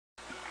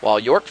while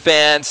York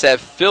fans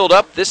have filled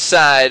up this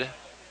side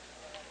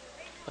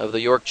of the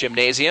York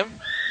Gymnasium.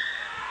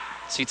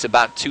 Seats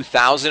about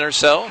 2,000 or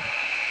so.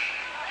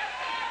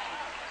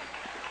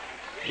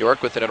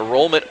 York with an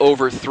enrollment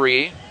over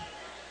 3.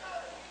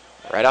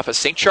 Right off of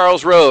St.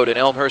 Charles Road in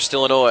Elmhurst,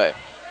 Illinois.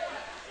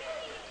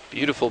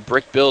 Beautiful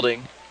brick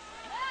building.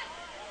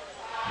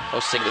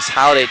 Hosting this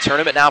holiday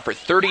tournament now for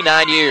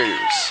 39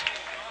 years.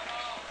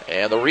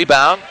 And the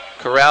rebound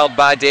corralled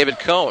by David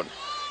Cohn.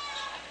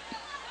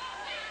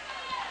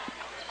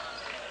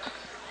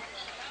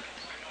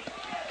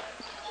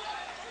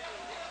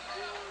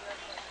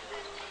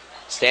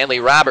 Stanley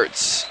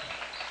Roberts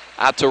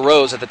out to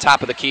Rose at the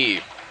top of the key.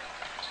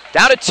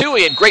 Down to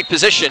Toohey in great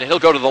position. He'll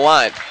go to the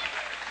line.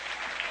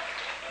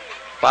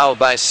 Followed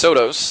by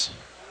Sotos.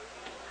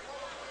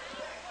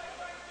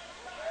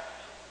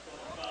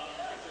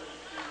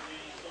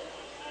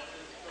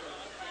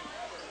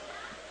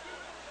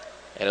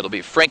 And it'll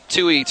be Frank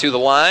Toohey to the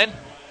line.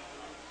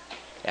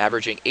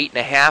 Averaging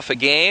 8.5 a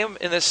game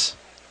in this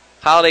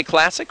Holiday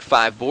Classic.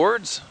 5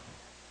 boards.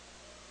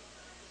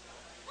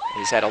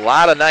 He's had a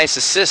lot of nice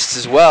assists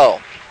as well.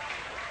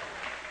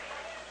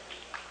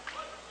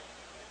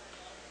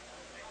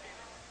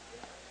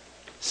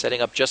 Setting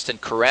up Justin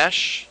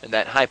Koresh in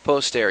that high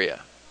post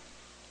area.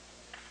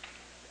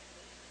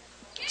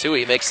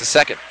 Toohey makes the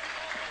second.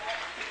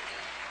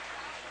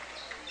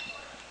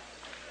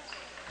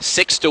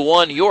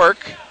 6-1 York.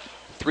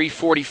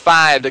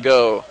 3:45 to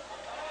go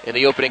in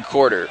the opening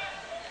quarter.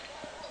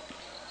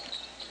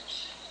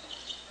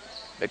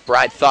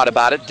 McBride thought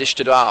about it, dished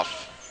it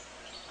off.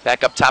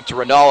 Back up top to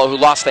Rinaldo, who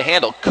lost the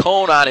handle.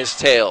 Cohn on his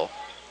tail.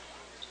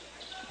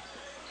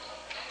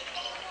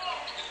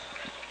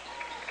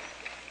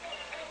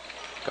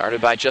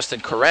 Guarded by Justin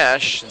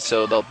Koresh, and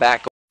so they'll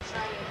back.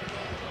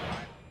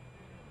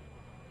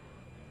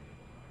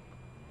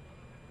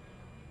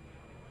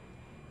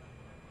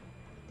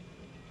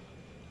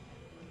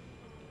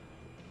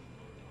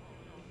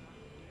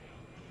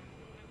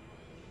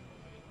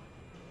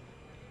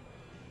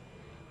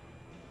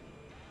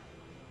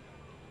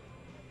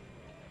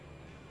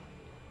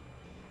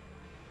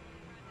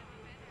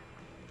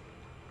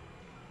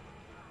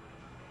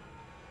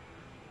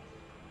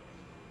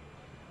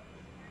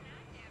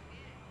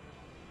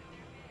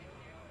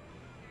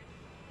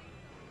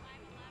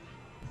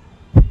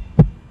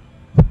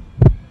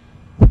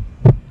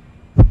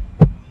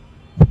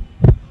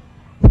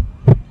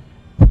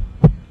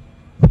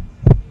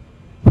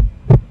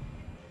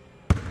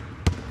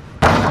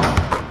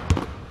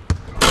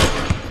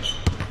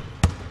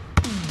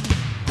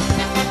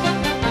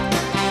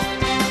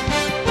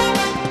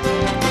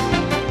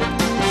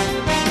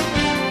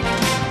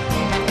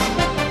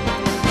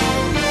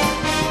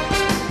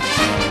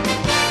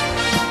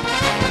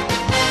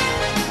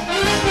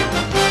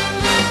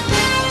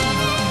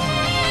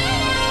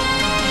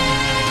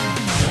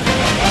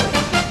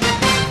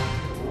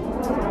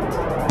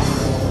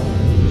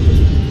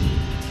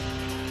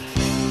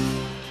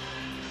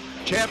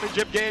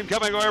 Championship game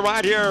coming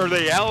right here,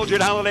 the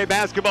Elgin Holiday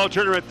Basketball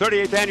Tournament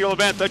 38th annual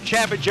event, the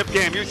championship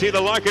game. You see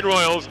the Larkin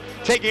Royals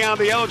taking on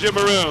the Elgin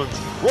Maroons.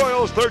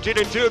 Royals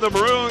 13-2. The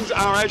Maroons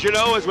are, as you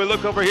know, as we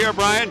look over here,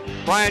 Brian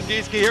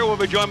Gieske here will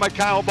be joined by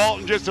Kyle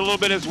Bolton just a little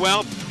bit as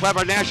well. We'll have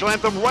our national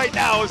anthem right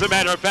now, as a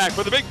matter of fact,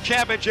 for the big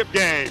championship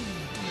game.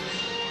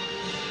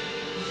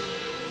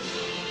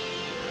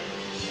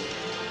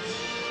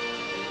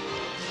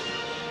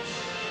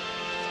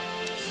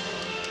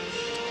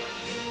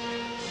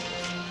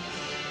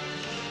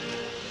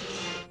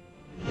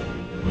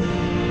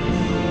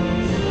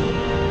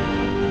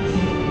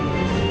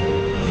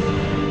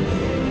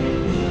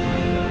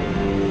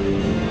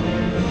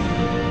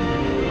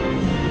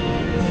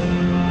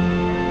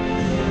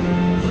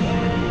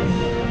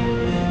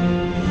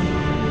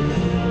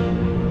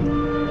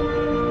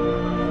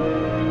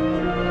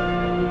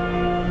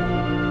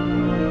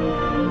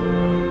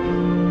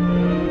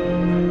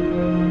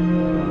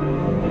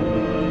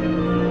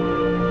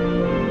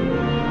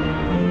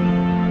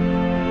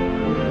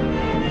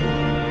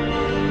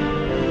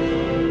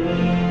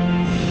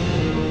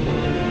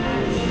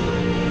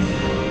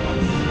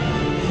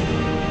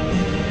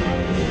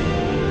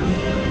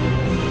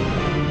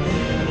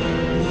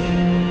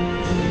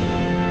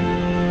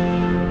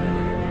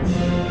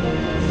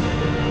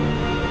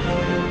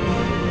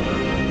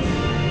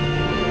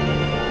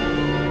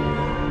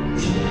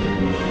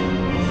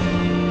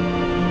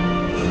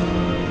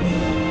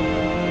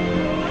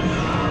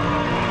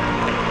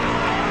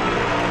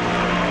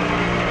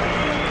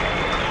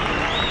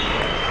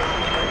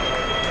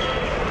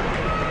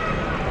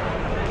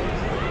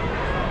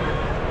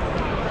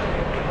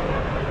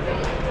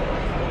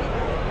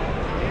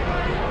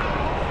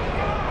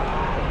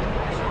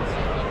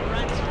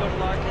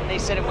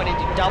 said it went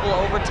into double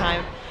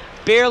overtime,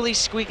 barely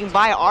squeaking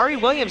by. Arie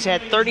Williams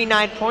had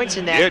 39 points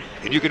in that.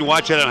 And you can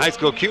watch it on High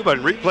School Cuba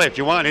and replay if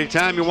you want,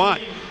 anytime you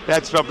want.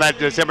 That's from that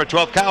December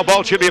 12th. Kyle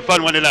Ball should be a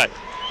fun one tonight.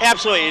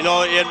 Absolutely, you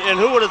know, and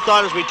who would have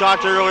thought, as we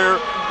talked earlier,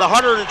 the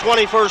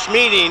 121st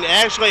meeting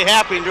actually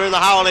happening during the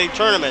holiday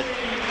tournament.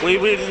 We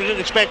didn't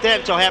expect that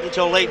until happen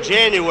until late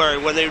January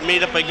when they would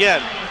meet up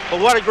again. But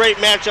what a great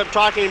matchup,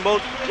 talking to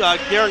both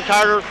Darren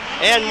Carter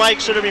and Mike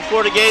Sitter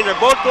before the game. They're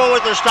both going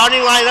with their starting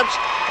lineups,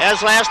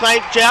 as last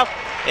night, Jeff.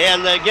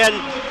 And again,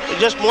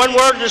 just one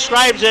word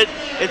describes it.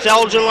 It's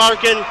Elgin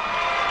Larkin.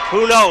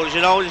 Who knows,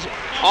 you know,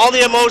 all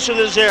the emotion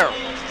is there.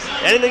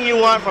 Anything you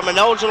want from an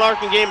Elgin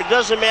Larkin game, it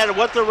doesn't matter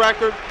what the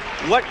record,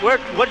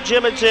 what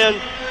gym it's in,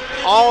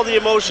 all the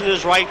emotion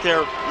is right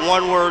there.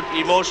 One word,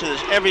 emotion is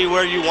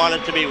everywhere you want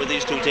it to be with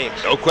these two teams.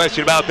 No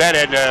question about that.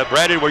 And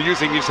Brayden, we're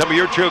using some of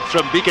your troops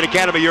from Beacon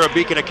Academy. You're a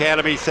Beacon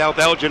Academy South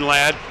Elgin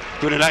lad.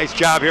 Doing a nice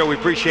job here. We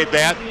appreciate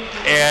that.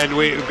 And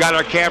we've got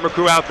our camera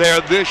crew out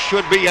there. This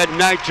should be a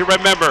night to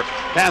remember,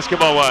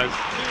 basketball-wise.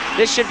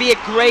 This should be a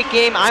great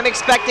game. I'm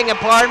expecting a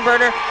barn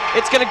burner.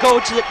 It's going to go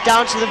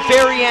down to the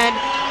very end.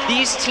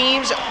 These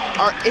teams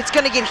it's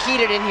going to get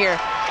heated in here.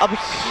 A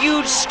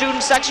huge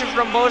student section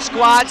from both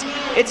squads.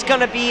 It's going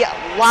to be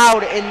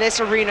loud in this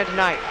arena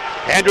tonight.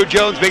 Andrew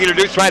Jones being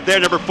introduced right there,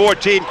 number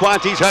 14.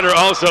 Quantice Hunter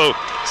also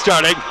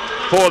starting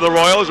for the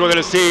Royals. We're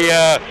going to see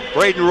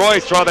Brayden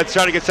Royce draw that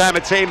starting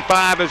assignment, same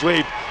 5 as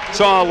we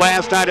saw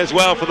last night as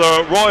well for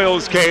the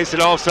Royals case,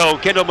 and also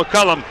Kendale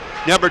McCullum,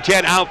 number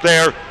 10, out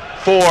there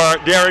for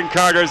Darren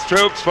Carter's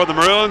troops. For the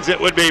Maroons, it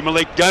would be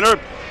Malik Dunner.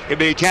 It'd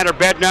be Tanner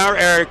Bednar,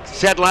 Eris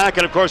Sedlack,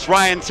 and of course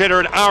Ryan Sitter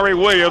and Arie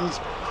Williams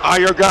are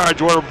your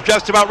guards. We're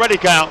just about ready,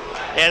 Kyle.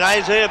 And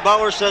Isaiah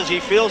Butler says he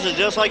feels it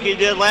just like he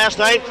did last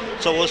night,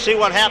 so we'll see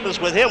what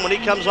happens with him when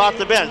he comes off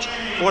the bench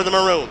for the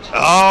Maroons.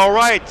 All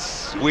right,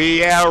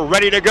 we are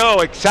ready to go.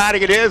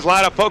 Exciting it is. A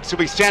lot of folks will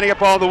be standing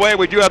up all the way.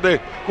 We do have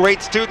the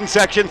great student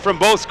section from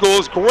both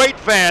schools. Great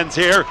fans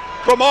here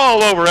from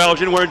all over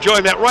Elgin. We're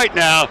enjoying that right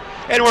now,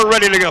 and we're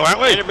ready to go, aren't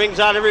we? And it brings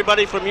out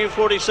everybody from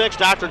U46.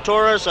 Dr.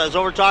 Torres, I was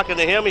over talking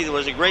to him. He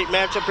was a great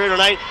matchup here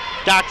tonight.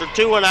 Dr.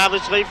 Tuin,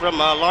 obviously, from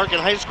Larkin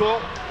High School.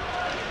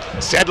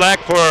 Sedlak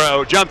for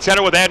a jump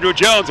center with Andrew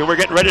Jones, and we're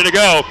getting ready to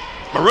go.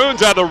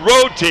 Maroons are the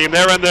road team.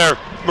 They're in their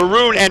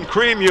maroon and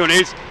cream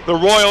unis. The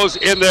Royals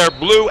in their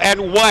blue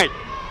and white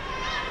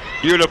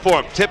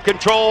uniform. Tip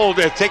controlled,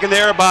 taken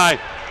there by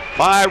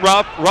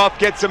Ruff. Ruff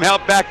gets some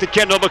help back to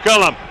Kendale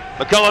McCullum.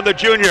 McCullum the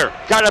junior,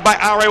 guarded by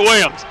Arie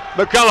Williams.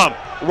 McCullum,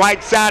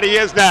 right side he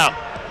is now.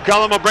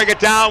 McCullum will bring it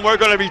down. We're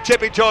going to be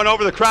tippy-toeing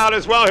over the crowd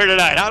as well here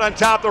tonight. Out on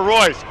top, the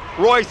Royce.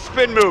 Royce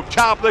spin move,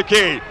 top of the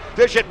key.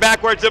 Dish it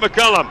backwards to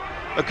McCullum.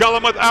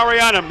 McCullum with Arie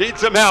on him,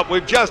 needs some help.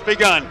 We've just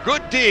begun.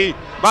 Good D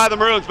by the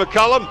Maroons.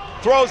 McCullum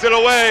throws it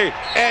away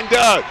and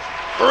does.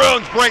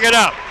 Maroons bring it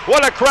up.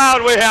 What a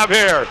crowd we have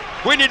here.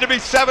 We need to be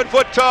 7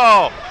 foot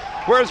tall.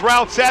 Where's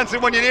Ralph Sanson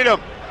when you need him?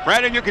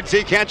 Brandon, you can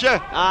see, can't you?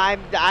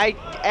 I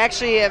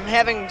actually am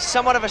having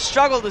somewhat of a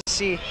struggle to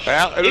see.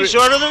 Well, he's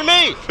shorter than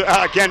me.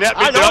 Can that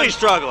be I know done? He's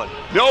struggling.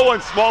 No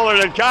one's smaller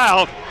than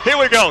Kyle. Here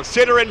we go.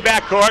 Sitter in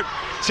backcourt.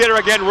 Sitter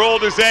again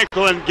rolled his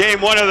ankle in game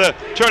 1 of the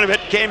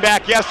tournament. Came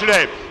back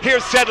yesterday.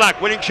 Here's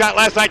Sedlak, winning shot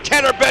last night.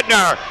 Tanner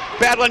Bednar,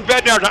 battling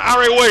Bednar to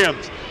Arie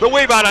Williams. The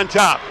weave out on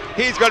top.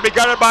 He's going to be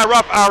guarded by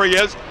Ruff. Arie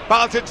is.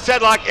 Bouncing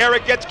Sedlak.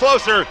 Eric gets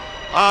closer.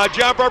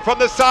 Jumper from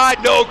the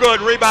side. No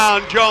good.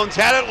 Rebound. Jones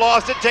had it.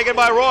 Lost it. Taken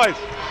by Royce.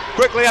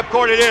 Quickly up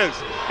court it is.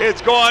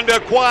 It's going to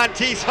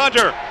Quantice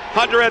Hunter.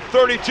 Hunter had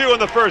 32 in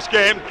the first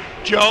game.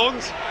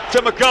 Jones to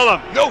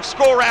McCullum. No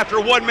score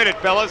after 1 minute,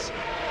 fellas.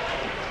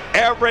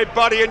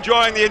 Everybody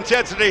enjoying the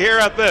intensity here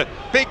at the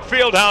Big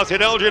Fieldhouse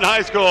at Elgin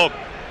High School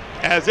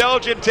as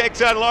Elgin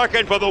takes on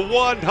Larkin for the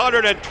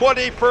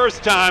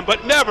 121st time,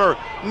 but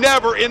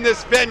never in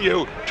this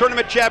venue.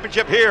 Tournament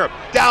championship here.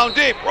 Down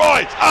deep.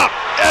 Royce up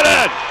and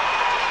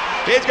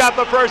in. He's got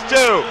the first 2.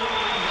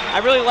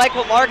 I really like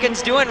what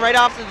Larkin's doing right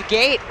off of the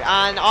gate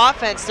on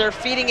offense. They're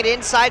feeding it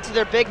inside to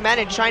their big men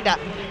and trying to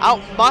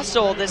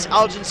out-muscle this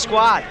Elgin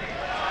squad.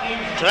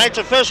 Tonight's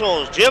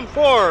officials, Jim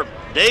Ford,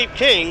 Dave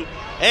King,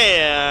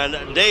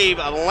 and Dave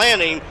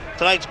Lanning.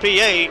 Tonight's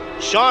PA,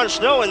 Sean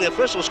Snow, and the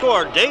official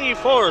score, Dave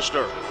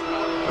Forrester.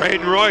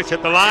 Brayden Royce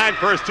hit the line,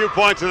 first 2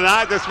 points of the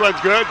night. This one's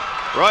good.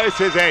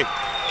 Royce is a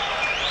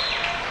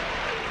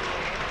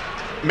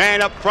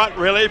man up front,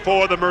 really,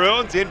 for the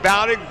Maroons.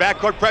 Inbounding,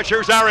 backcourt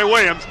pressures, Arie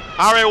Williams.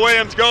 Arie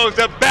Williams goes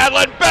to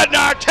battling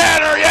Bednar.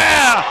 Tanner,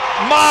 yeah!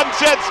 Mom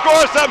said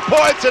score some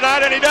points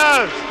tonight, and he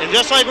does. And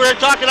just like we were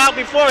talking out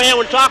beforehand,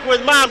 when talking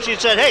with Mom, she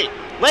said, hey,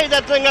 lay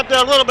that thing up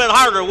there a little bit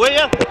harder, will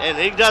you? And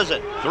he does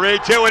it.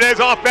 3-2, it is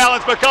off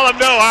balance. McCullum,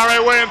 no. Arie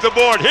Williams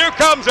aboard. Here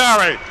comes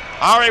Arie.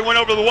 Arie went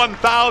over the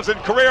 1,000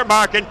 career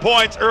mark in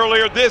points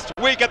earlier this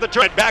week at the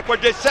tournament.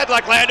 Backward to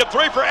Sedlak, landed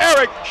 3 for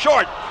Eric.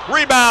 Short.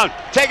 Rebound.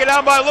 Taken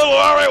down by little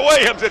Arie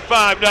Williams at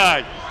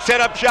 5'9". Set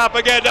up shop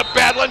again to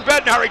battling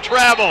Bednar. He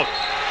traveled.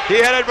 He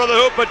headed for the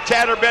hoop, but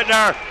Tanner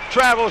Bednar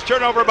travels.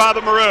 Turnover by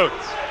the Maroons.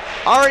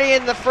 Already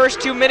in the first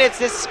 2 minutes,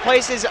 this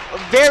place is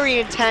very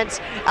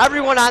intense.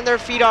 Everyone on their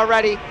feet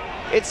already.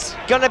 It's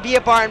going to be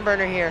a barn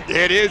burner here.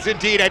 It is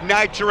indeed a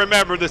night to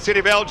remember in the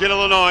city of Elgin,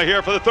 Illinois,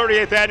 here for the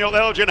 38th annual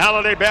Elgin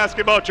Holiday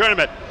Basketball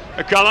Tournament.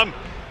 McCullum,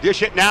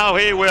 dish it now,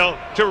 he will,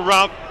 to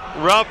Ruff.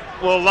 Ruff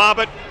will lob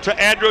it to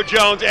Andrew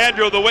Jones.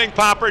 Andrew, the wing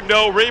popper,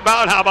 no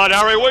rebound. How about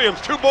Arie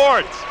Williams? 2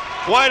 boards.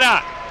 Why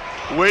not?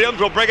 Williams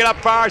will bring it up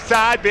far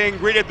side, being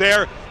greeted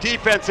there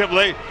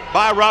defensively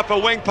by Ruff, a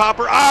wing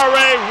popper.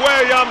 Arie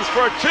Williams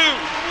for 2.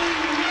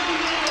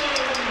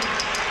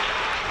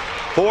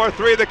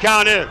 4-3 the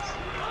count is.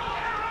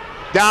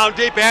 Down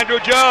deep, Andrew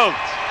Jones.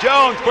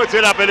 Jones puts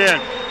it up and in.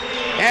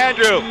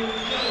 Andrew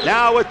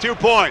now with 2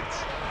 points.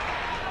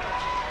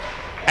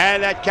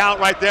 And that count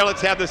right there,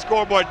 let's have the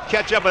scoreboard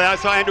catch up with that. I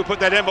saw Andrew put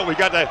that in, but we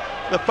got the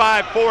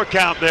 5-4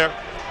 count there.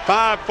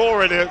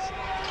 5-4 it is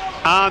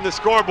on the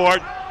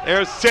scoreboard.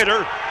 There's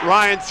Sitter.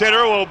 Ryan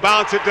Sitter will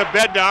bounce it to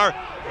Bednar.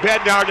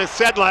 Bednar to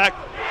Sedlak.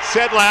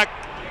 Sedlak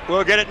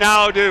will get it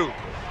now to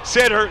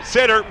Sitter.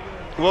 Sitter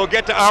will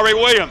get to Arie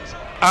Williams.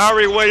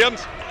 Arie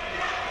Williams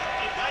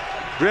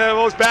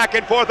dribbles back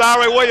and forth.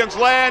 Arie Williams,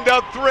 land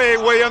of 3.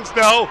 Williams,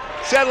 no.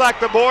 Sedlak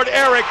the board.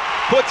 Eric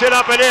puts it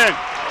up and in.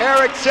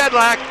 Eric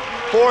Sedlak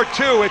for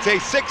 2. It's a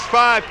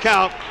 6-5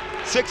 count.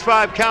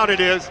 6-5 count it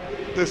is.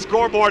 The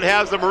scoreboard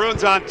has the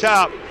Maroons on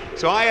top.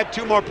 So I had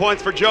 2 more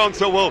points for Jones,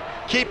 so we'll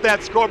keep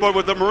that scoreboard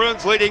with the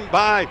Maroons leading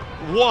by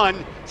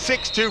 1,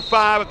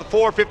 6-5 at the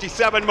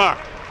 4:57 mark.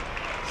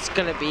 It's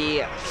going to be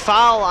a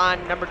foul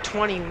on number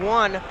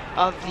 21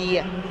 of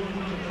the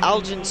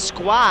Elgin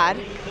squad.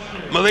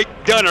 Malik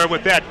Dunner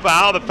with that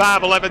foul, the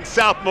 5'11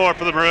 sophomore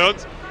for the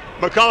Maroons.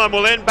 McCullum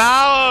will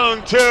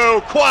inbound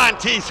to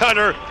Quantice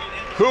Hunter,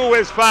 who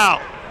is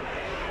fouled.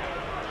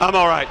 I'm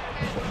all right.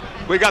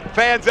 We got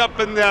fans up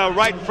in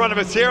right in front of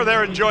us here.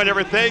 They're enjoying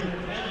everything.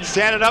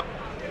 Standing up.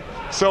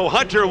 So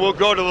Hunter will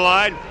go to the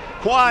line.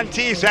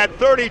 Quantice had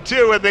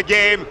 32 in the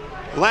game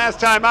last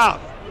time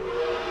out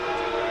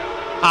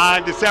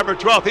on December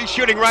 12th. He's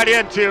shooting right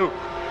into,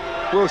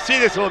 we'll see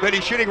this a little bit,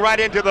 he's shooting right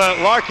into the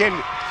Larkin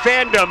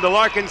fandom, the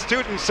Larkin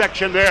student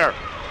section there.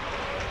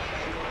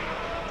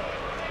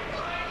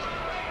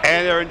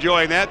 And they're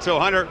enjoying that, so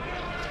Hunter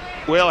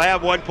will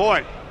have 1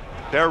 point.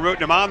 They're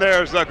rooting him on.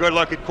 There's a good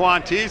look at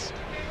Quantice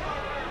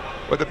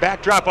with the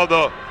backdrop of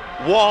the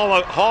wall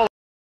of Hall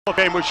of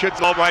Fame, which should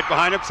all right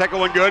behind him. Second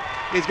one good.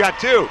 He's got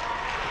 2.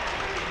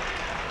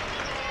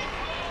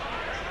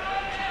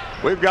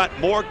 We've got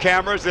more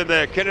cameras than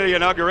the Kennedy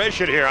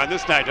inauguration here on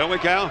this night, don't we,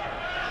 Cal?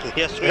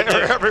 Yes, we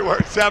They're do. everywhere.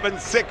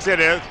 7-6 it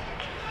is.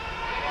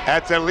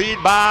 That's a lead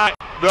by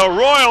the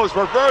Royals.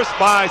 Reversed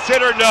by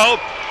Sitter, no.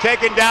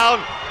 Taken down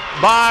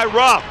by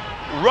Ruff.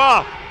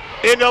 Ruff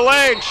in the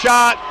lane.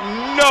 Shot,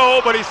 no,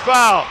 but he's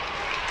fouled.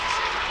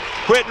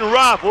 Quentin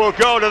Ruff will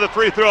go to the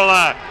free throw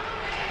line.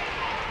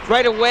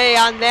 Right away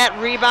on that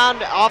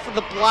rebound off of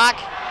the block.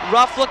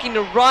 Ruff looking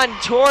to run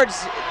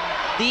towards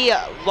the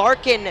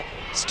Larkin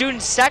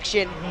student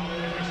section.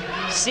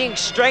 Seeing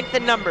strength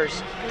in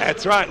numbers.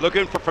 That's right,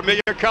 looking for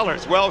familiar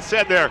colors. Well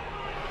said there,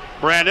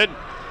 Brandon.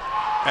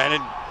 And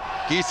in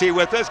DC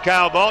with us,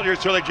 Kyle Balt.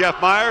 Here's truly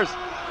Jeff Myers.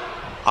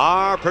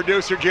 Our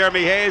producer,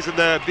 Jeremy Hayes, and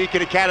the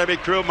Beacon Academy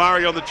crew,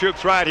 Mario and the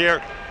troops right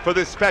here for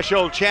this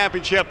special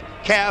championship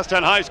cast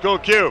on High School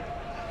Cube.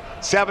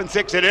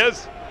 7-6 it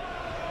is.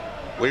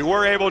 We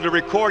were able to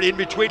record in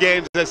between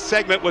games a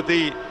segment with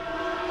the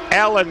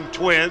Allen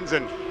twins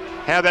and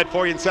have that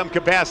for you in some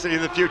capacity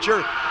in the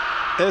future.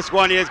 This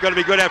one is going to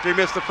be good after he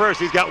missed the first.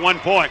 He's got 1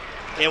 point.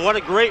 And what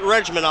a great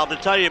regiment, I'll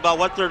tell you about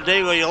what their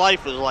daily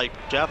life is like,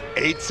 Jeff.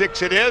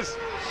 8-6 it is.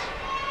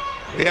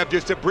 We have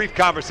just a brief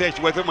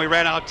conversation with him. We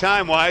ran out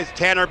time-wise.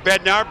 Tanner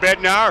Bednar.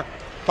 Bednar,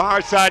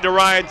 far side to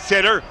Ryan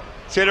Sitter.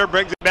 Sitter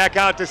brings it back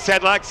out to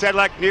Sedlak.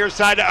 Sedlak near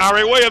side to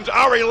Arie Williams.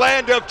 Arie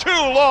land of 2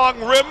 long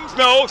rims,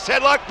 no.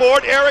 Sedlak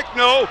board, Eric,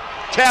 no.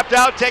 Tapped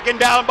out, taken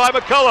down by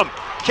McCullum.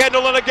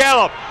 Kendall in a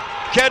gallop.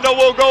 Kendall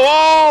will go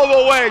all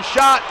the way.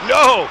 Shot,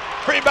 no.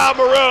 Rebound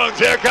Maroons.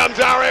 Here comes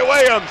Arie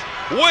Williams.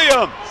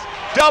 Williams,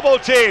 double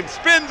team,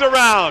 spins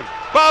around,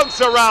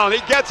 bounce around. He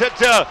gets it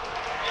to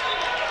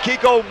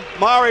Kiko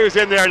Mari, who's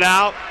in there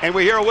now, and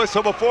we hear a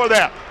whistle before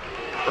that.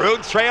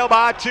 Maroons trail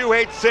by 2,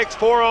 8-6,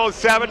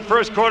 4:07,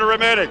 first quarter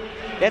remaining.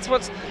 That's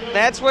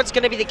what's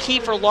going to be the key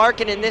for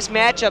Larkin in this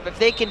matchup. If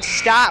they can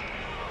stop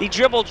the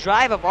dribble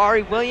drive of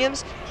Arie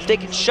Williams, if they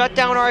can shut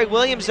down Arie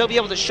Williams, they'll be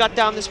able to shut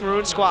down this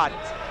Maroon squad.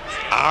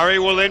 Arie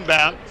will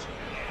inbound.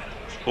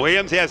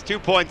 Williams has 2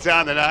 points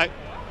on the night.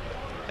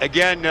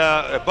 Again,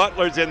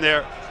 Butler's in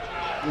there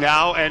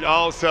now, and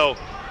also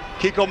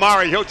Kiko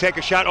Mari. He'll take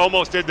a shot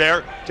almost in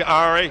there to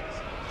Arie.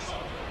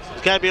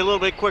 He's got to be a little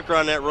bit quicker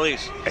on that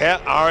release.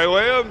 Yeah, Arie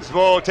Williams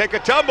will take a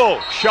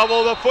tumble,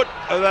 shovel the foot,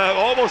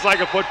 almost like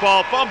a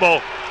football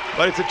fumble,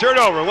 but it's a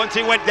turnover. Once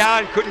he went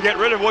down, couldn't get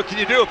rid of it. What can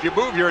you do? If you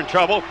move, you're in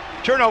trouble.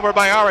 Turnover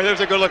by Arie. There's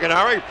a good look at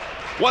Arie.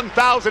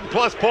 1,000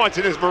 plus points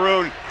in his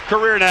Maroon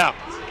career now.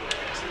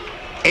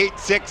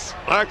 8-6,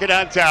 Larkin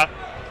on top.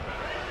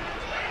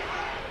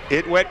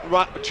 It went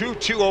 2-2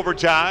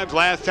 overtimes.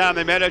 Last time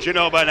they met, as you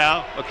know by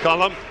now,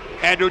 McCullum,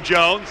 Andrew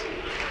Jones.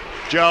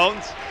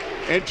 Jones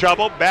in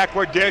trouble,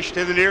 backward dish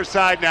to the near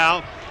side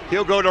now.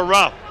 He'll go to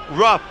Ruff.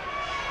 Ruff,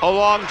 a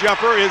long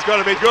jumper is going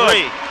to be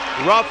good.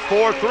 Ruff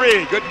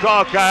 4-3, good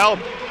call, Kyle.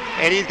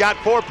 And he's got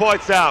 4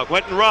 points now.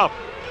 Quentin Ruff,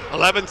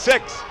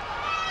 11-6.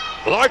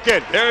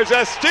 Larkin, there's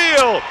a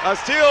steal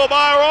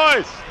by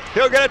Royce.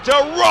 He'll get it to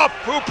Ruff,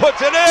 who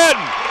puts it in.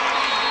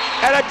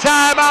 And a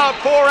timeout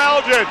for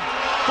Elgin.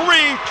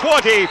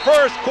 3:20,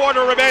 first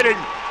quarter remaining.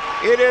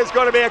 It is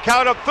going to be a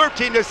count of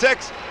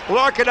 13-6.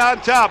 Larkin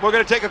on top. We're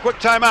going to take a quick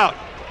timeout.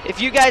 If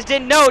you guys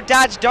didn't know,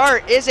 Dodge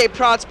Dart is a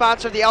proud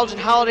sponsor of the Elgin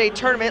Holiday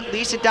Tournament.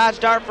 Lease a Dodge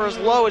Dart for as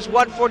low as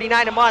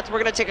 $149 a month. We're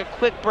going to take a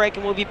quick break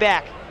and we'll be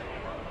back.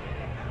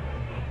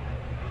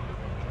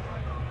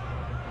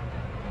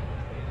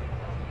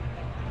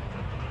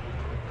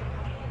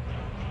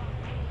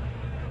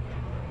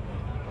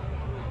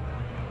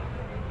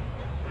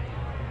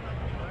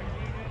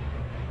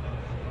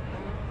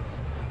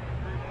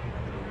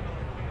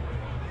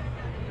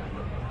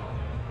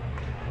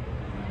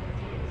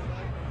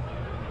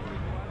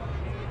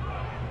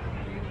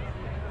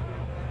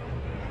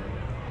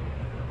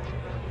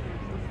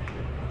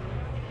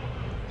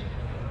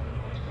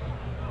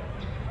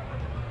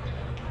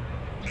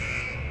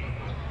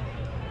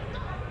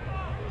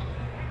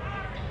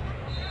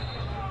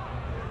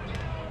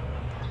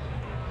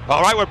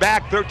 All right, we're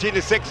back,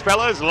 13-6,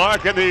 fellas.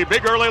 Larkin, the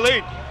big early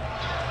lead.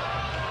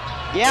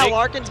 Yeah,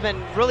 Larkin's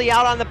been really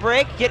out on the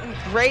break, getting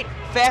great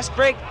fast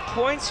break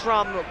points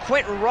from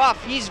Quentin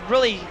Ruff. He's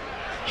really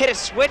hit a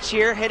switch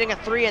here, hitting a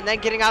three and then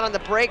getting out on the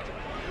break.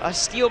 A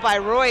steal by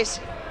Royce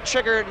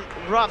triggered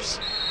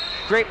Ruff's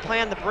great play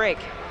on the break.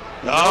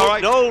 All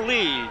right. No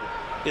lead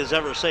is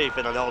ever safe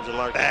in an Elgin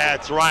Larkin.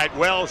 That's right.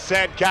 Well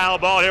said, Kyle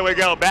Ball. Here we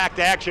go. Back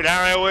to action.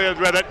 Arie Williams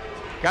with it.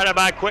 Got it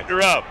by Quentin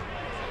Ruff.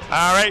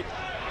 All right.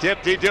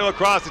 Tip T2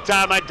 across the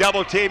timeline.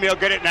 Double team. He'll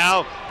get it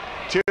now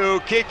to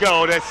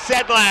Kiko. To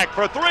Sedlak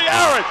for three.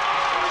 Eris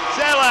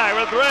Sedlack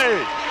for three.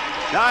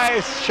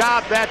 Nice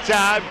shot that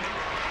time.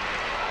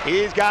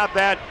 He's got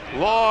that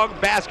long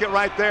basket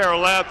right there.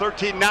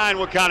 13-9.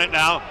 We'll count it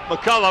now.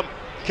 McCullum.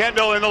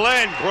 Kendale in the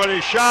lane. Pretty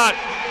shot.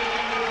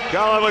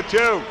 McCullum with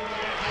two.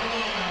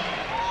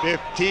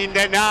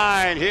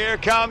 15-9. Here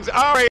comes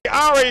Arie.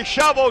 Arie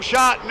shovel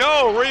shot.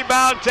 No.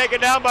 Rebound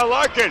taken down by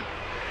Larkin.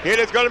 It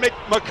is going to make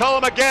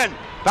McCullum again.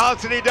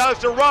 Bouncing he does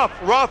to Ruff.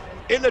 Ruff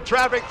in the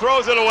traffic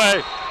throws it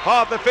away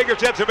off the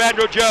fingertips of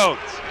Andrew Jones.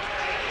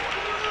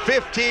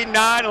 15-9.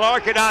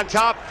 Larkin on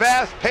top.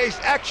 Fast-paced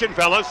action,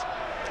 fellas.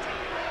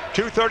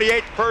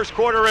 2:38 first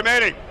quarter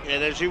remaining.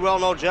 And as you well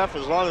know, Jeff,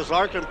 as long as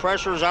Larkin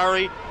pressures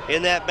Arie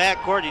in that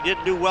backcourt, he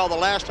didn't do well the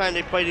last time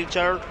they played each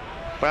other.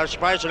 But I'm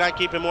surprised they're not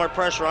keeping more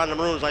pressure on the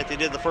Maroons like they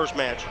did the first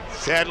match.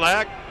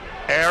 Sedlak,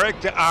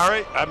 Eric to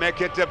Arie. I make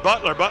it to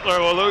Butler. Butler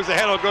will lose the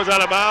handle, goes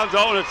out of bounds.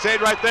 Oh, and it's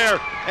stayed right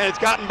there. And it's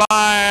gotten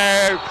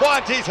by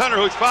Quantice Hunter,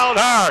 who's fouled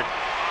hard.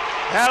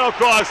 That'll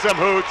cause some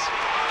hoots.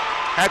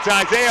 That's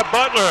Isaiah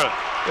Butler,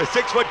 the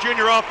 6-foot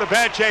junior off the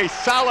bench. A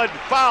solid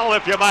foul,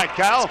 if you might,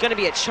 Kyle. It's going to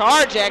be a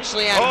charge,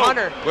 actually, on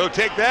Hunter. We'll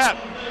take that.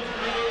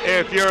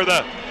 If you're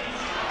the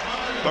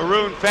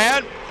Maroon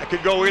fan, it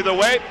could go either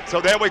way.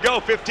 So there we go,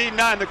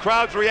 15-9. The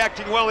crowd's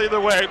reacting well either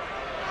way.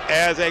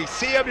 As a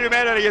sea of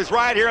humanity is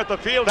right here at the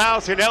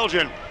Fieldhouse in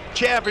Elgin.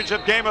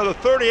 Championship game of the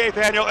 38th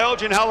annual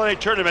Elgin Holiday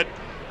Tournament.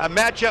 A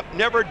matchup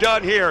never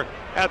done here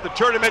at the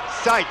tournament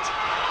site.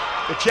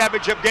 The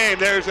championship game.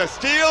 There's a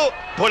steal.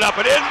 Put up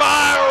and in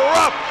by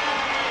Ruff.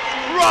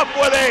 Ruff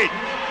with 8.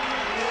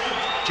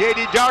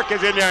 J.D. Dark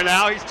is in there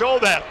now. He's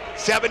told that.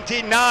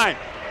 17-9.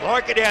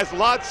 Larkin has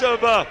lots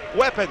of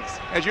weapons,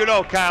 as you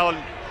know, Kyle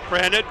and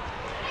Brandon.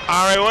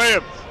 Arie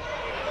Williams.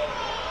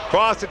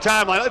 Cross the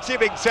timeline. Let's see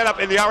if he can set up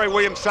in the Arie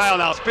Williams style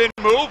now. Spin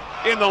move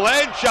in the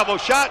lane. Shovel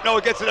shot. No,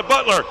 it gets it to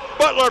Butler.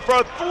 Butler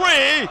for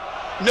three.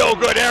 No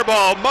good air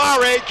ball.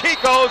 Mare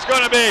Kiko's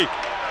going to be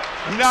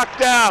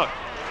knocked out.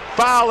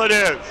 Foul it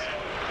is.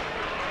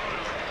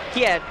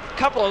 He had a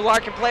couple of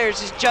Larkin players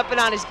just jumping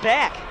on his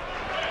back.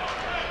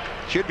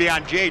 Should be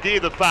on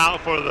JD, the foul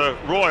for the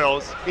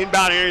Royals.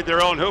 Inbounding underneath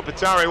their own hoop.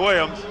 It's Arie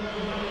Williams.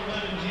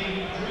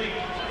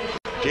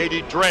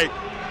 JD Drake.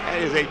 That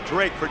is a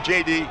Drake for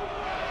JD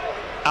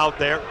out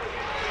there.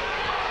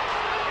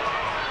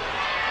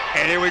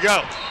 And here we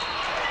go.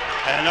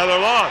 Another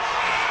loss.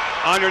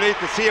 Underneath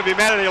the sea of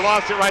humanity,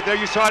 lost it right there.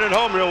 You saw it at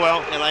home real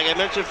well. And like I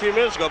mentioned a few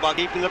minutes ago about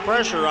keeping the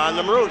pressure on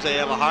the Maroons, they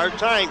have a hard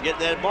time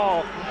getting that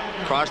ball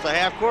across the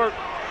half court.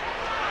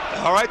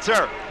 All right,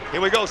 sir.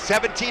 Here we go,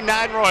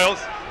 17-9 Royals.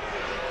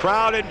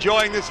 Crowd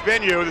enjoying this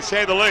venue, to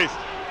say the least.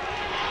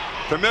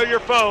 Familiar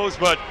foes,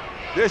 but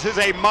this is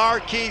a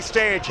marquee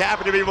stage.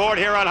 Happen to be moored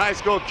here on High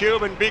School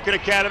Cube and Beacon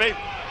Academy.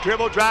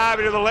 Dribble drive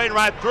into the lane,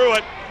 right through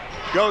it.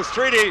 Goes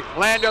Streety,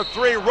 land of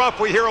three. Ruff,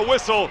 we hear a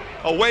whistle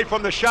away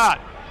from the shot.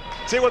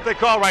 See what they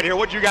call right here.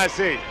 What'd you guys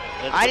see?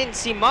 I didn't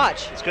see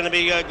much. It's going to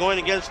be going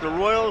against the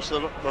Royals. The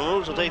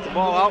Maroons will take the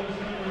ball out.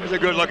 There's a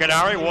good look at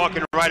Arie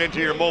walking right into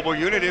your mobile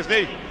unit, isn't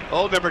he?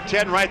 Old number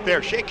 10 right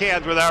there. Shake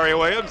hands with Arie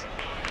Williams.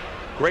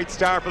 Great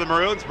star for the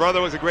Maroons. Brother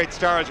was a great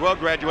star as well,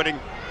 graduating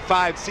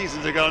 5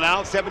 seasons ago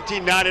now.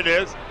 17-9 it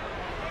is.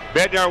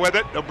 Bednar with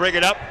it. They'll bring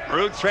it up.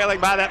 Maroons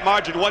trailing by that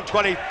margin,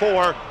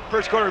 124.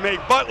 First quarter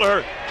remaining.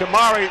 Butler to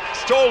Mare,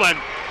 stolen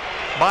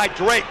by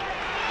Drake,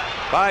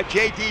 by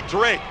J.D.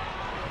 Drake.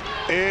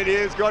 It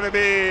is going to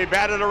be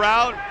batted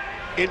around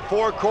in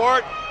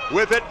forecourt.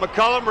 With it,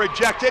 McCullum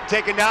rejected,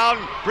 taken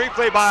down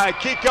briefly by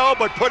Kiko,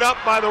 but put up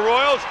by the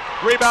Royals.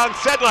 Rebound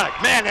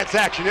Sedlak. Man, that's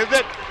action, isn't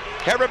it?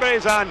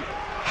 Everybody's on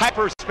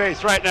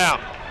hyperspace right now.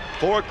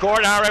 Forward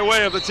court, Arie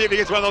Williams. Let's see if he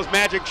gets one of those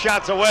magic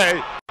shots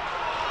away.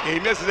 He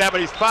misses that,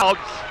 but he's fouled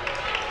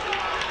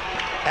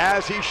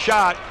as he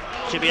shot.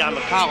 Should be on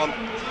McCullum.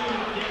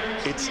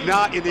 It's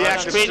not in the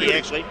act of shooting.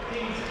 Actually.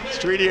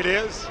 Streety it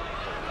is.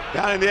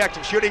 Down in the act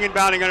of shooting and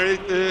bounding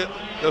underneath the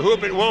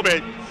hoop it will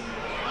be.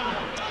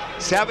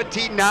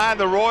 17-9,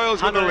 the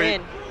Royals with the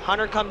lead.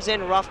 Hunter comes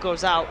in, Ruff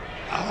goes out.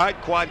 All right,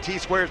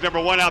 Quantice squares number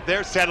 1 out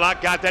there.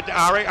 Sedlak got that to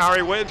Arie.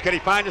 Arie Williams, can he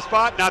find a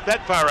spot? Not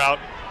that far out.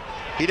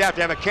 He'd have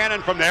to have a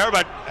cannon from there,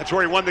 but that's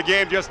where he won the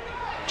game just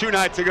 2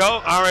 nights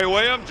ago. Arie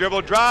Williams,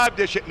 dribble drive,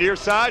 dish it near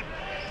side.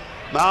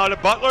 Now to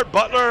Butler.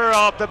 Butler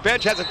off the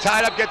bench, has it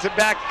tied up, gets it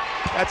back.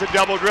 That's a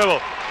double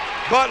dribble.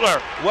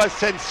 Butler was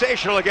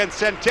sensational against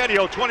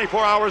Centennial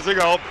 24 hours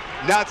ago.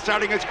 Not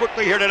starting as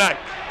quickly here tonight.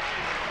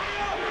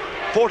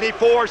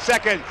 44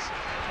 seconds.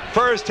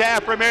 First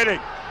half remaining.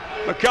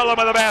 McCullum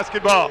with the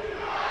basketball.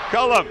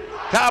 McCullum,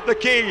 top of the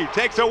key,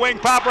 takes a wing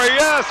popper.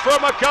 Yes, for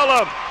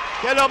McCullum.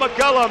 Kendale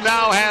McCullum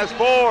now has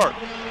 4.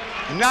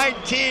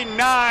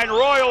 19-9,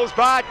 Royals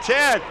by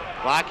 10.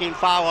 Blocking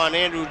foul on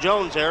Andrew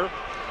Jones there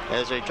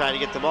as they try to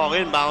get the ball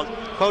inbound.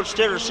 Coach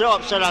Stitter so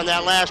upset on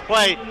that last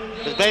play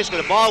because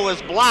basically the ball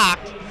was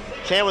blocked.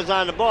 Sam was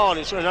on the ball, and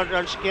he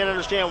can't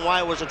understand why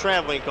it was a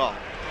traveling call.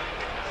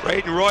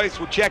 Brayden Royce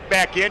will check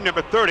back in,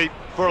 number 30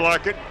 for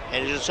Larkin.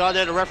 And you just saw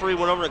that the referee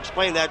went over and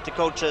explained that to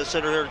Coach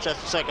Stitter here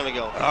just a second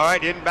ago. All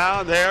right,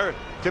 inbound there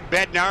to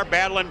Bednar,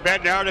 battling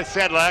Bednar to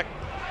Sedlak.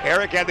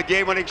 Eric had the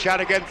game-winning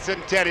shot against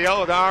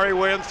Centennial with Arie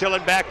Williams still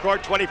in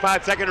backcourt,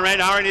 25-second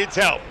reign. Arie needs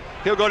help.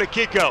 He'll go to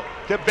Kiko,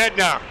 to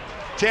Bednar.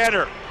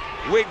 Tanner,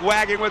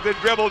 wig-wagging with the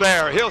dribble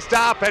there. He'll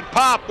stop and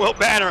pop, Will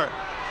Banner.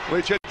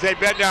 We should say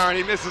Bednar, and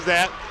he misses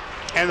that.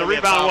 And the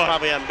rebound was.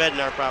 Probably on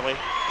Bednar, probably.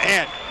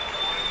 And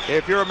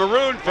if you're a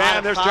Maroon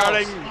fan, they're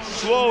starting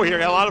slow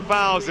here. A lot of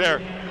fouls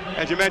there.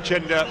 As you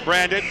mentioned,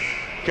 Brandon,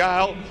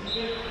 Kyle.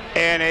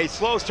 And a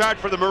slow start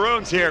for the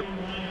Maroons here.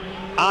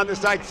 On the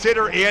side,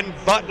 Sitter in,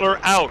 Butler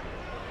out.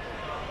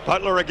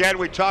 Butler again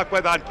we talked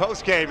with on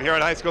post-game here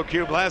at High School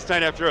Cube last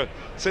night after a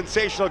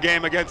sensational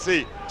game against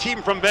the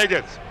team from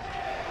Vegas.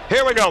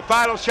 Here we go,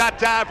 final shot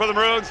time for the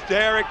Maroons.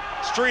 Derrick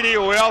Streety,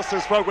 who we also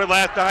spoke with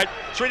last night.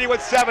 Streety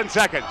with 7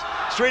 seconds.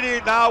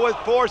 Streety now with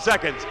 4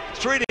 seconds.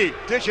 Streety,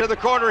 dish it to the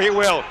corner, he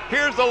will.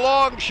 Here's the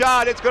long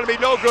shot, it's gonna be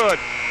no good.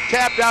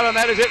 Tapped out, and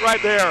that is it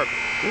right there.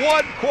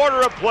 1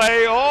 quarter of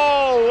play,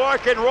 all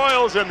Larkin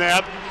Royals in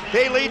that.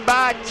 They lead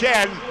by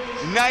 10.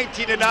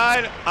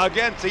 19-9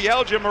 against the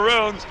Elgin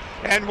Maroons,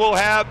 and we'll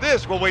have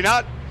this, will we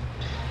not?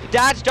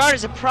 Dodge Dart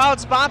is a proud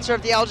sponsor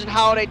of the Elgin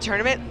Holiday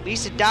Tournament.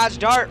 Lease a Dodge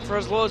Dart for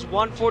as low as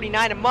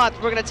 $149 a month.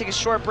 We're going to take a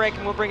short break,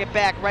 and we'll bring it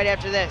back right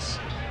after this.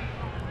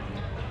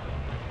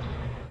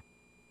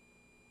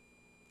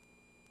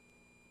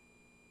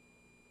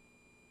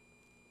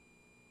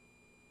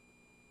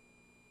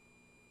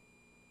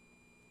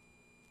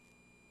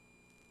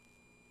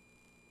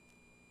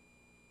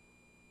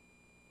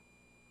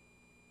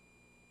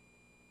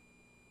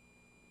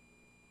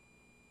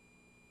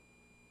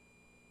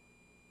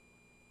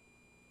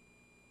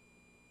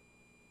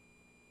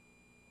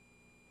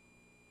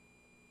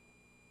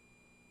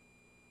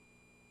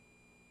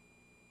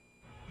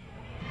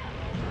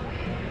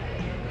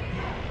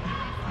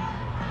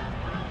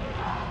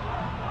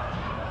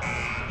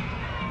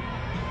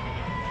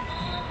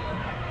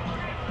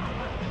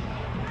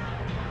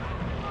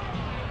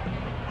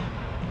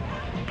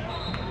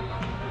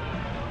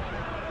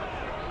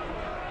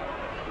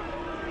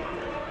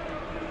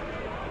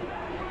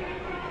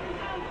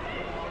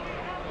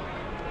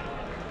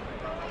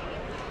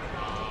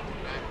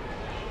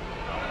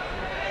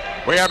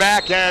 We are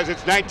back as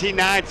it's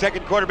 19-9,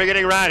 second quarter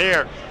beginning right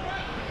here.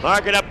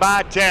 Larkin up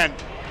by 10.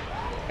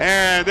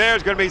 And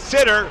there's going to be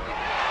Sitter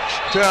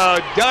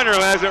to Dunner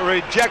as it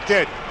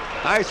rejected.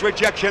 Nice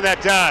rejection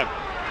that time.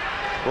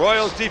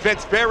 Royals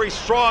defense very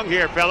strong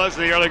here, fellas,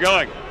 in the early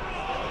going.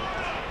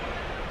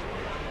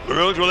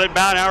 Maroons will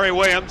inbound Arie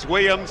Williams.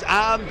 Williams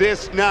on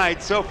this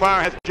night so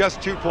far has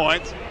just 2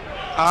 points.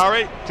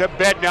 Arie to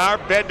Bednar,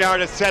 Bednar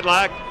to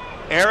Sedlak.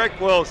 Eric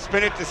will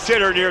spin it to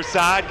Sitter near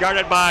side,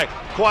 guarded by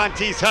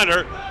Quantice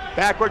Hunter.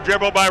 Backward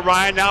dribble by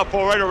Ryan, now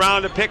forward,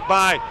 around the pick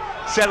by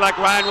Sedlak.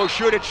 Ryan will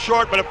shoot it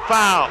short, but a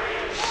foul.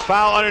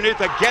 Foul underneath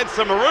against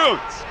the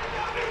Maroons.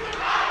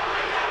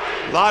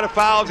 A lot of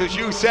fouls, as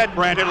you said,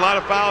 Brandon, a lot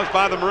of fouls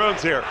by the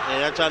Maroons here.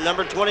 And that's on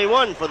number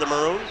 21 for the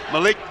Maroons.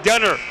 Malik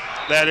Dunner,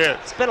 that is.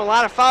 It's been a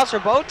lot of fouls for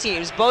both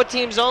teams. Both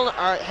teams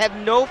have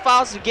no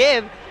fouls to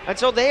give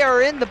until they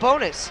are in the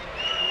bonus.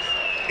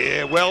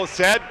 Yeah, well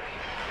said.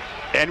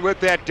 And with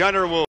that,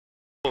 Dunner will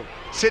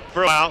sit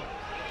for a while.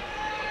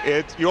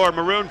 It's your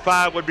Maroon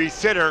 5 would be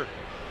Sitter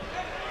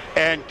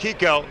and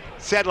Kiko,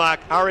 Sedlak,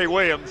 Arie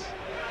Williams,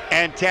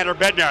 and Tanner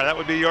Bednar. That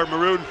would be your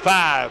Maroon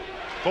 5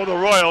 for the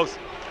Royals.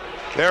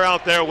 They're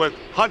out there with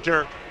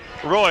Hunter,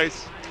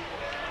 Royce,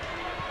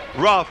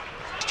 Ruff,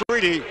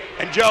 Streety,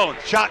 and Jones.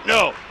 Shot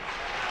no.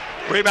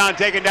 Rebound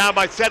taken down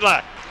by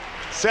Sedlak.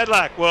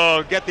 Sedlak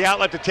will get the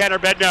outlet to Tanner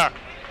Bednar.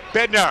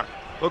 Bednar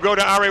will go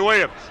to Arie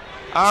Williams.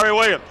 Arie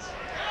Williams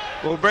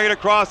will bring it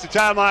across the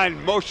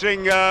timeline,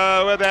 motioning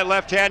with that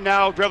left hand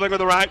now, dribbling with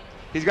the right.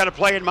 He's got a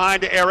play in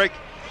mind to Eric.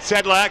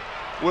 Sedlak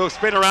will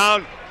spin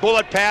around,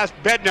 bullet pass,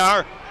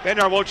 Bednar.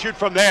 Bednar won't shoot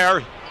from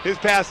there. His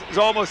pass is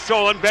almost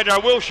stolen.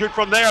 Bednar will shoot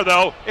from there,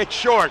 though. It's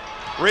short.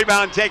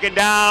 Rebound taken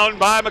down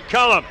by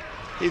McCullum.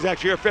 He's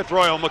actually your fifth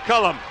Royal.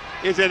 McCullum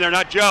is in there,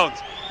 not Jones.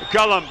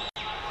 McCullum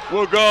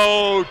will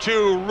go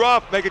to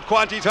Ruff, make it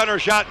Quantice Hunter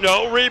shot,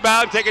 no.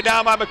 Rebound taken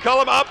down by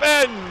McCullum, up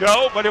and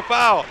no, but a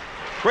foul.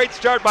 Great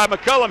start by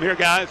McCullum here,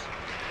 guys.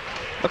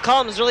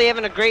 McCullum's really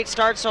having a great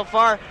start so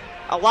far.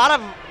 A lot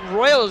of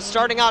Royals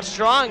starting out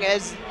strong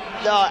as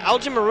the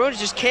Elgin Maroons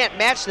just can't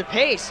match the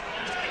pace.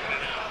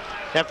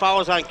 That foul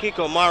is on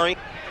Kiko Mari.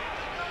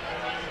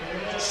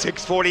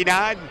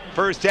 6:49,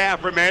 first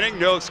half remaining.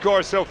 No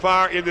score so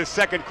far in the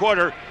second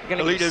quarter.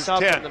 The lead is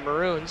 10. From the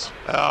Maroons.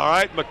 All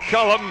right,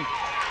 McCullum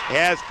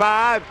has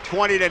 5,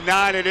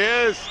 20-9 it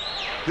is.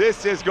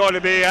 This is going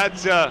to be,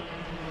 that's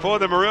for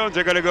the Maroons.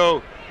 They're going to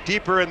go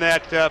deeper in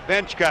that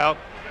bench, Kyle.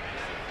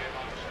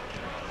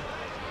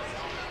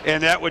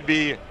 And that would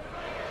be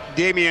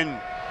Desmond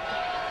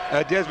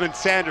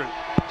Sanders.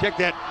 Check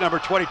that number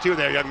 22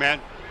 there, young man.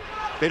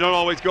 They don't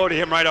always go to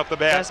him right off the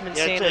bat. Desmond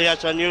Sanders.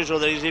 That's unusual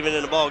that he's even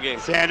in the ball game.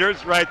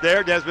 Sanders right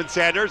there, Desmond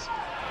Sanders.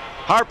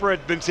 Harper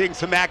had been seeing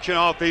some action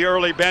off the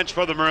early bench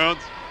for the Maroons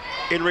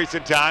in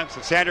recent times.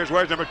 So Sanders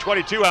wears number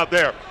 22 out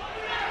there.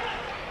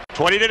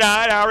 20-9,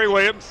 Arie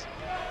Williams.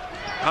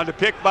 On the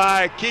pick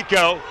by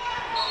Kiko.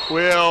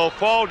 Will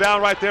fall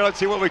down right there. Let's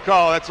see what we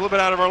call. That's a little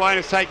bit out of our line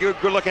of sight.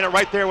 Good looking at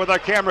right there with our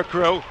camera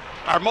crew.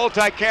 Our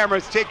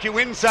multi-cameras take you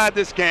inside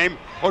this game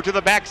or to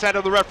the backside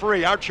of the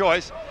referee, our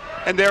choice.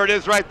 And there it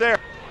is right there.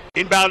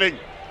 Inbounding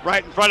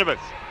right in front of us.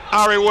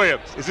 Arie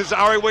Williams. Is this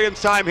Arie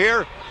Williams time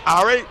here?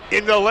 Arie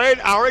in the lane.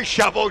 Arie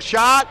shovel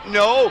shot.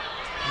 No.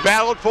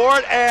 Battled for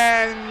it.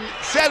 And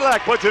Sedlak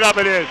puts it up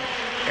and in.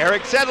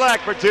 Eris Sedlack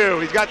for 2.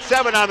 He's got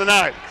 7 on the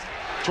night.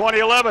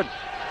 20-11.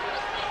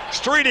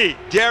 Streety.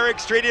 Derrick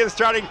Streety, the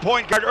starting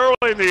point guard early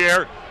in the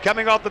year.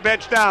 Coming off the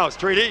bench now.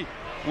 Streety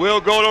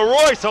will go to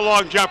Royce, a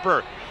long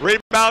jumper.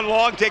 Rebound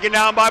long, taken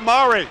down by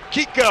Mari.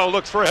 Kiko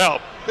looks for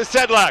help. The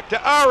Sedlak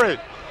to Arie.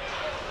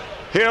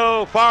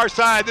 Hill, far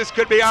side. This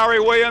could be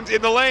Arie Williams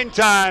in the lane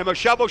time. A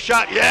shovel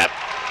shot. Yep,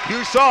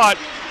 you saw it.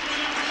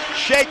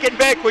 Shake and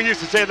bake, we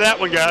used to say that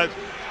one, guys.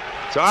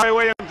 So Arie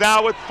Williams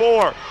now with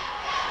 4.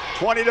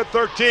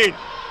 20-13.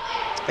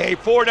 A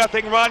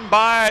 4-0 run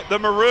by the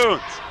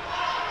Maroons.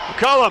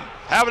 McCullum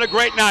having a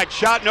great night.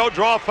 Shot, no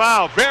draw,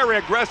 foul. Very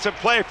aggressive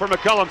play for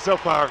McCullum so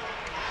far.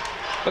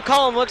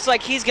 McCullum looks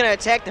like he's going to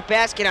attack the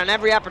basket on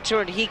every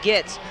opportunity he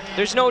gets.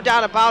 There's no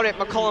doubt about it.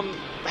 McCullum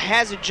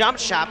has a jump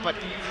shot, but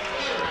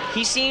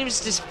he seems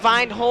to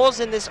find holes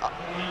in this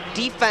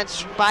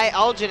defense by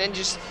Elgin and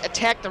just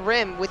attack the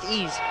rim with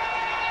ease.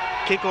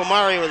 Kiko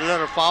Mari with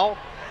another foul.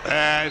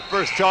 And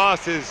first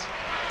toss is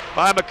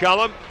by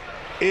McCullum.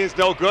 Is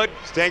no good.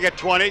 Staying at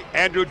 20.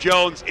 Andrew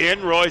Jones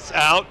in. Royce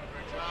out.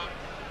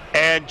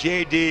 And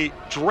J.D.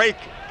 Drake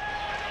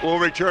will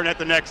return at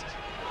the next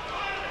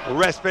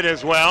respite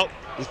as well.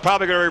 He's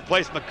probably going to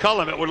replace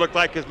McCullum, it would look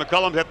like, because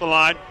McCullum's at the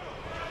line.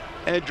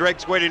 And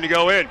Drake's waiting to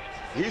go in.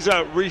 He's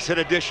a recent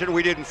addition.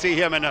 We didn't see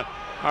him in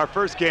our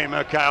first game,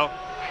 Kyle.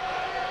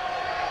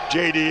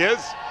 J.D.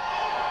 is.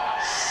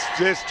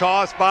 This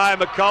toss by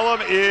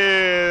McCullum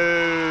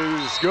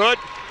is good.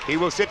 He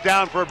will sit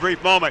down for a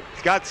brief moment.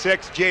 He's got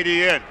 6,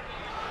 J.D. in.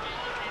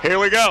 Here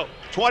we go.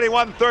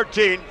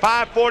 21-13,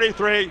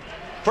 5:43,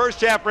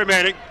 first half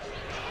remaining.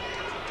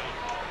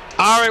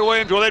 Arie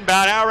Williams will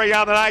inbound. Arie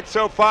on the night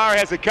so far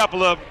has a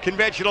couple of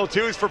conventional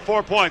 2s for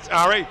 4 points.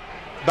 Arie,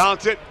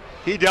 bounce it.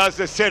 He does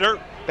the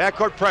sitter.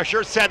 Backcourt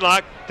pressure.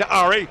 Sedlak to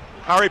Arie.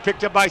 Arie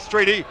picked up by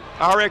Streety.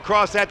 Arie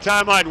across that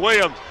timeline.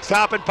 Williams,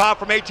 stop and pop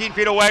from 18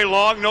 feet away.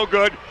 Long, no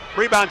good.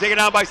 Rebound taken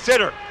down by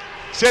Sitter.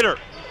 Sitter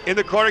in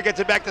the corner, gets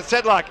it back to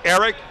Sedlak.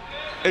 Eric,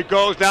 it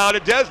goes now to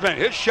Desmond.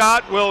 His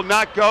shot will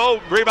not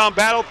go. Rebound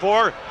battle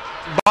for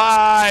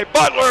by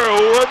Butler,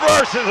 who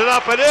reverses it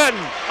up and in.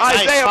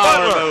 Nice Isaiah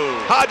power Butler.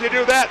 move. How'd you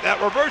do that?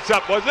 That reverse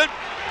up, was it?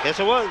 Yes,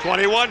 it was.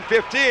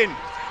 21-15.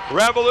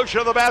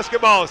 Revolution of the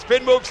basketball.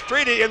 Spin move,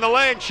 Streety in the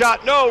lane.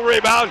 Shot, no.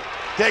 Rebound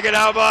taken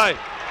out by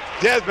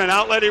Desmond.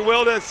 Outlet he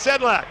will to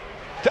Sedlak.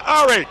 To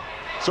Arie.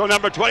 So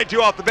number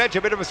 22 off the bench.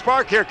 A bit of a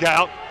spark here,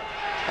 Cal.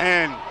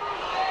 And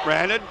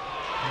Brandon,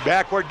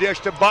 backward dish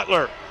to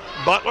Butler.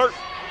 Butler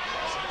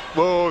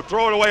will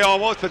throw it away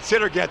almost, but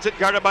Sitter gets it.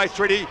 Guarded by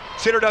Streety.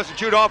 Sitter doesn't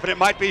shoot off, and it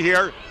might be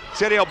here.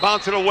 Sitter will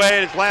bounce it away,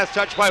 and it's last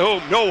touch by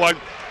whom? No one.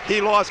 He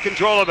lost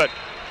control of it.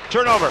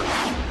 Turnover.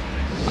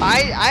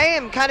 I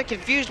am kind of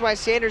confused why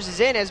Sanders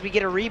is in as we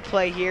get a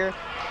replay here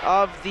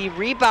of the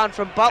rebound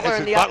from Butler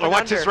in the up Butler. and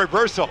Watch under. this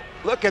reversal.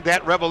 Look at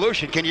that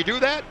revolution. Can you do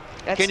that?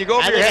 Can you go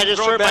over I your think head I and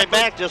just throw hurt it my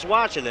backwards? back just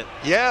watching it.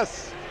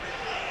 Yes.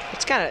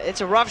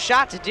 It's a rough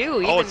shot to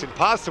do. Oh, it's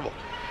impossible.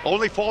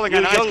 Only falling You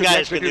on ice young guys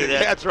actually can do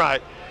that. That's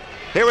right.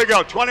 Here we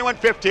go.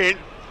 21-15.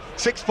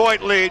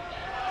 6-point lead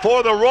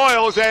for the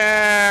Royals,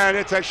 and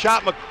it's a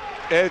shot.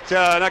 It's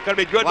not going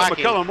to be good, but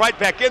McCullum right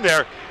back in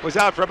there. Was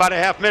out for about a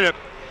half minute.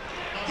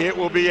 It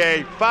will be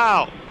a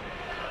foul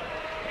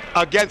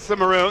against the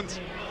Maroons.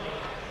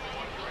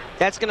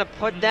 That's going to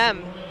put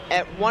them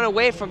at 1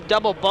 away from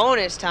double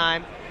bonus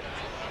time.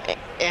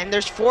 And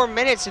there's 4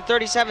 minutes and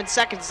 37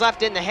 seconds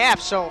left in the half,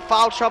 so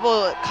foul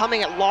trouble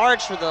coming at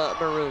large for the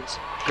Maroons.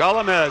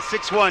 McCullum, a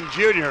 6'1"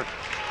 junior.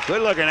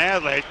 Good-looking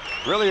athlete.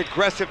 Really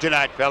aggressive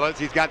tonight, fellas.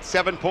 He's got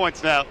 7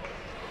 points now.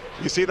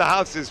 You see the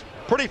house is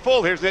pretty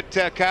full here, isn't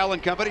it, Kyle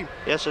and company?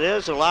 Yes, it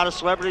is. A lot of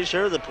celebrities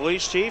here. The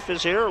police chief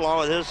is here along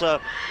with his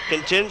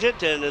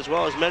contingent, and as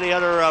well as many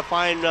other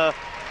fine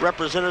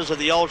representatives of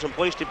the Elgin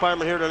Police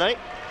Department here tonight.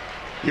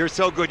 You're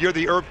so good. You're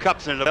the Herb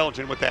Cupson of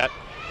Elgin with that.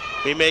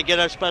 We may get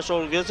a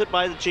special visit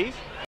by the chief.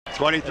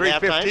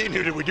 23-15.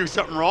 Did we do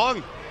something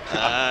wrong?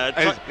 Are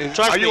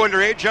you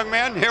underage, young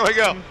man? Here we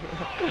go.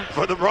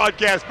 For the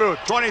broadcast booth.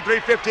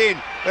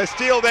 23-15. The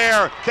steal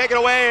there. Taken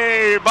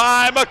away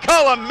by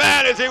McCullum.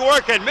 Man, is he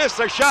working. Missed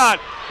the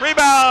shot.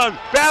 Rebound.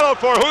 Battle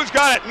for who's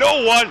got it?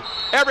 No one.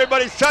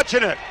 Everybody's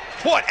touching it.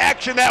 What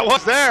action that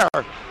was there.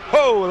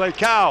 Holy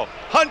cow.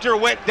 Hunter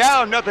went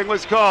down. Nothing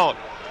was called.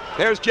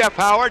 There's Jeff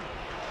Howard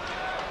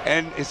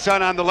and his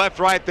son on the left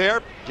right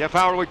there. Jeff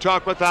Howard we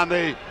talked with on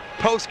the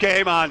post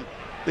game on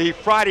the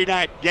Friday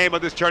night game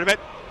of this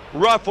tournament.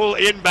 Ruff will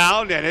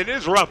inbound, and it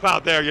is rough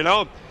out there, you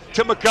know,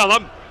 to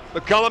McCullum.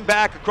 McCullum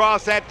back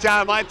across that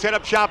timeline, set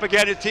up shop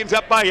again. His team's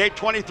up by 8,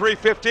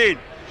 23-15.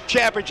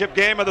 Championship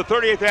game of the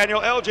 30th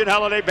annual Elgin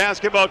Holiday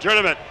Basketball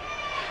Tournament.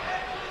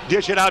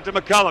 Dish it out to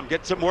McCullum.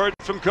 Get some words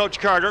from Coach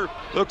Carter.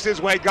 Looks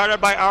his way, guarded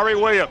by Arie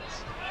Williams.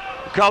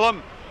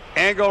 McCullum,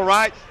 angle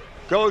right,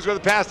 goes with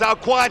the pass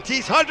out.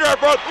 Quantice Hunter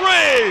for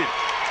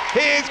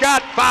 3. He's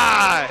got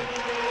 5.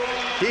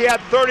 He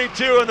had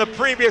 32 in the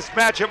previous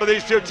matchup of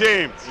these two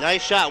teams.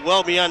 Nice shot,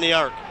 well beyond the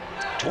arc.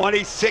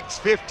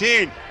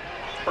 26-15.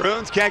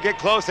 Maroons can't get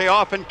close. They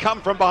often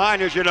come from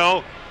behind, as you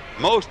know.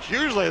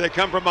 Usually they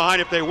come from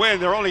behind if they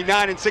win. They're only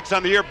 9-6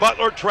 on the year.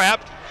 Butler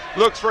trapped,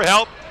 looks for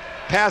help.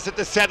 Pass it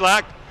to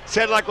Sedlak.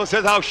 Sedlak will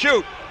says, I'll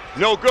shoot.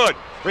 No good.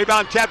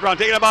 Rebound tapped around.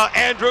 Taking about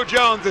Andrew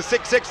Jones, the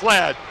 6'6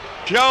 lad.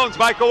 Jones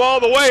might go all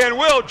the way, and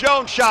will.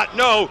 Jones shot,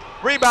 no.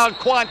 Rebound,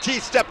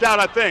 Quantice stepped out,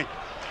 I think.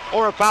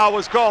 Or a foul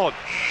was called.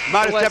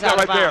 Might have stepped out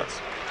right there.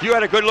 You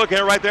had a good look at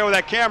it right there with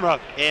that camera.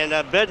 And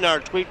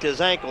Bednar tweaked his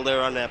ankle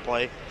there on that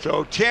play.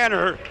 So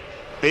Tanner,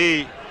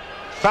 the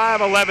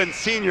 5'11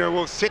 senior,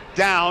 will sit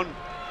down.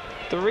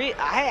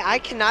 I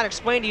cannot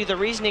explain to you the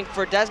reasoning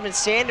for Desmond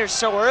Sanders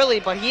so early,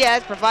 but he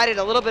has provided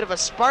a little bit of a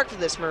spark for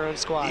this Maroon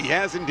squad. He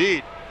has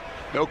indeed.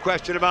 No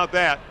question about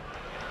that.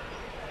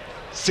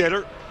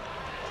 Sitter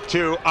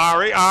to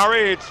Arie.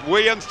 Arie, it's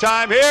Williams'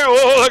 time here.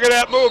 Oh, look at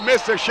that move.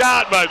 Missed a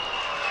shot, but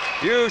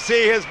you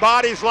see his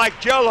body's like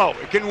Jell-O.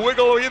 It can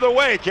wiggle either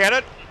way, can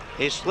it?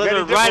 He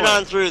slithered right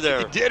on through there.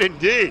 He did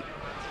indeed.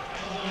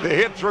 The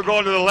hips were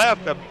going to the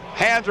left, the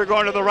hands were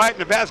going to the right,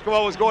 and the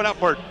basketball was going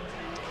upward.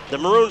 The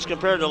Maroons,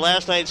 compared to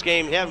last night's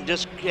game, have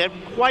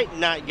quite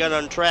not got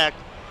on track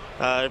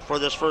for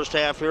this first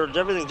half here.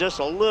 Everything just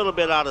a little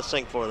bit out of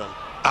sync for them.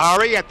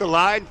 Arie at the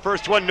line,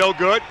 first one no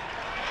good.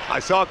 I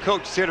saw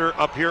Coach Sitter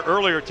up here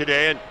earlier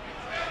today, and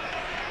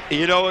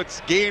you know,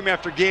 it's game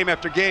after game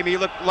after game. He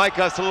looked like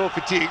us, a little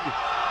fatigued.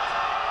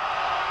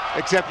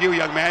 Except you,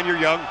 young man, you're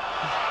young.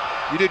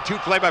 You did 2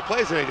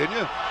 play-by-plays today, didn't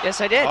you?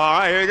 Yes, I did. All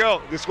right, here you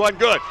go. This one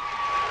good.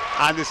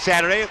 On this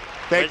Saturday,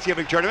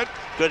 Thanksgiving tournament.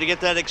 Good to get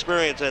that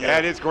experience in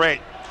there. That is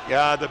great.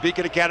 The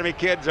Beacon Academy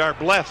kids are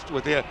blessed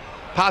with the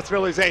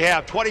possibilities they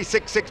have.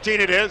 26-16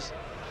 it is.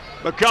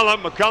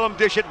 McCullum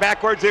dish it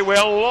backwards, he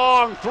will.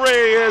 Long 3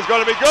 is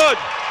going to be good.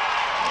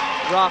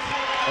 Ruff.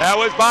 That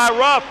was by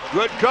Ruff.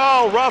 Good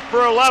call. Ruff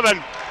for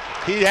 11.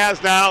 He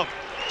has now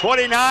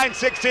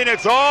 29-16.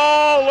 It's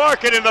all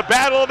Larkin in the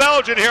Battle of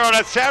Elgin here on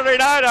a Saturday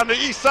night on the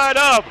east side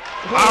of.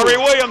 Arie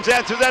Williams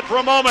answers that for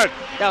a moment.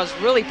 That was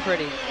really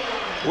pretty.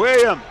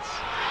 Williams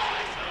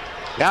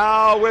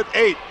now with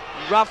 8.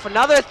 Ruff,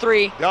 another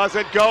 3.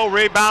 Doesn't go.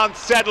 Rebound,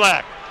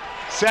 Sedlak.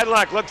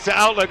 Sedlak looks to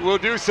outlet, will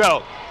do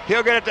so.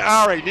 He'll get it to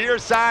Arie. Near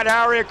side,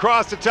 Arie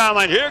across the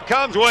timeline. Here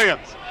comes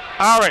Williams.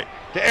 Arie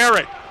to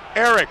Eric.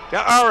 Eric to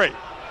Arie.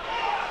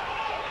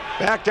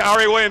 Back to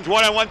Arie Williams,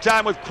 one-on-one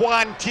time with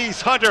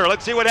Quantice Hunter.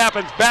 Let's see what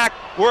happens.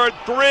 Backward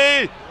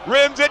 3,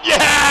 rims it, yeah!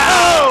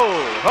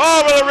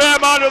 Oh! Over the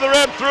rim, under the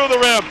rim, through the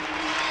rim.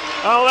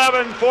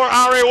 11 for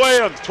Arie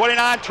Williams,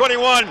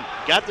 29-21.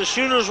 Got the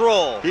shooter's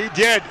roll. He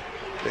did.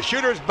 The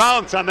shooter's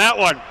bounce on that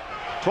one.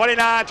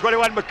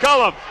 29-21,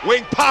 McCullum,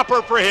 wing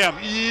popper for him.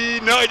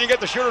 No, he didn't get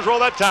the shooter's roll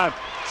that time.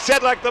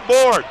 Sedlak the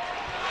board.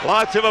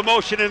 Lots of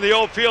emotion in the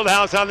old field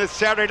house on this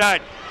Saturday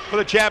night for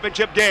the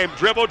championship game.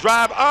 Dribble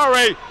drive,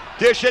 Arie.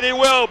 Dish it, he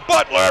will.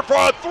 Butler for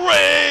a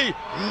 3.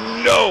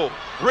 No.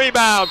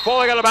 Rebound,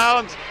 falling out of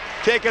bounds.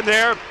 Taken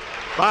there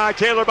by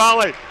Taylor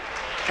Bolley.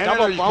 And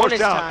double bonus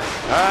time.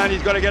 And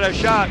he's going to get a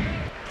shot.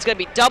 It's going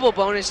to be double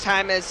bonus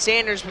time as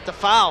Sanders with the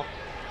foul.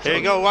 Here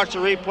you go. Watch the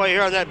replay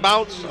here on that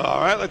bounce. All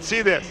right, let's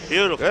see this.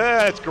 Beautiful.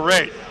 That's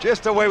great.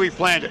 Just the way we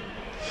planned it.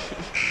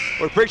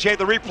 We appreciate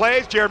the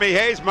replays. Jeremy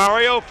Hayes,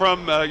 Mario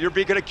from your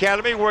Beacon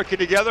Academy, working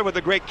together with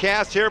a great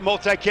cast here.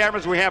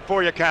 Multi-cameras we have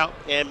for you, Cal.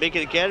 And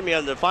Beacon Academy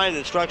under the fine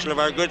instruction of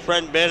our good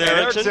friend Ben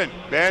Erickson.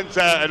 Ben's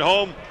at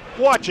home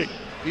watching.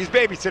 He's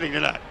babysitting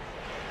tonight.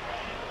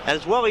 And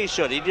as well he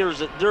should. He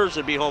deserves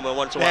to be home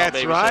once in a while babysitting.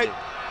 That's right.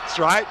 That's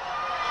right.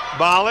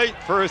 Volley,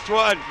 first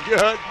one,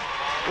 good.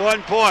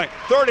 1 point.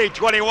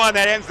 30-21,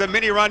 that ends the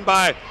mini run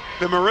by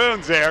the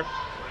Maroons there.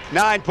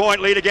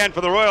 9-point lead again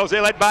for the Royals. They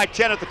led by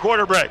 10 at the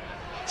quarter break.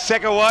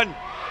 Second one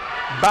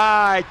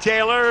by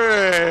Taylor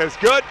is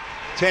good.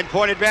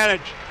 10-point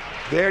advantage.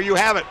 There you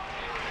have it.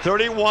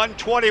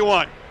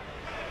 31-21.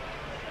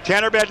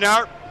 Tanner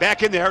Bednar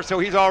back in there, so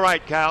he's all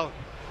right, Cal.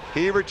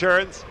 He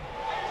returns.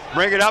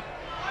 Bring it up.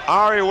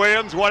 Arie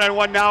Williams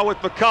one-on-one now with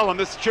McCullum.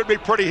 This should be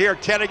pretty here.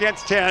 10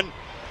 against 10.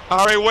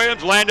 Arie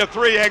Williams land a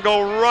three and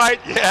go right.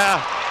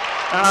 Yeah.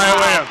 Arie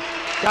Williams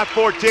got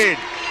 14.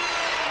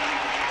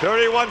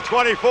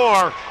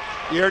 31-24.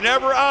 You're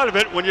never out of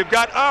it when you've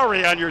got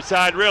Arie on your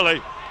side,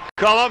 really.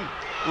 McCullum,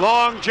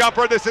 long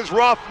jumper. This is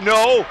Ruff.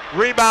 No.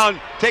 Rebound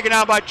taken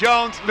out by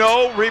Jones.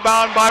 No.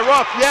 Rebound by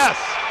Ruff. Yes.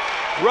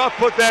 Ruff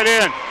put that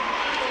in.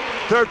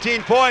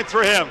 13 points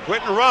for him.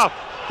 Quentin Ruff.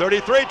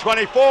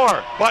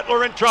 33-24.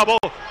 Butler in trouble.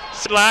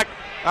 Sedlak.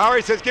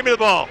 Arie says, give me the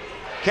ball.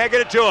 Can't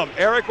get it to him.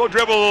 Eric will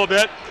dribble a little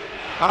bit.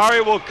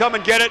 Arie will come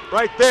and get it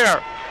right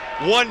there.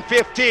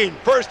 1:15.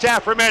 First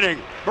half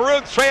remaining.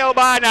 Maroons trail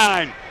by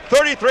 9.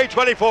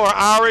 33-24.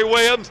 Arie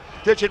Williams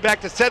ditch it back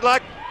to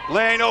Sedlak.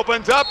 Lane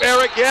opens up.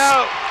 Eric,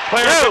 yeah.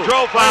 Player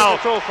control foul.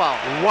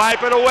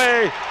 Wipe it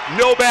away.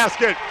 No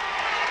basket.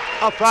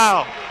 A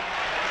foul.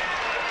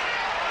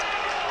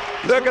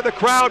 Look at the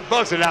crowd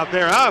buzzing out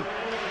there, huh?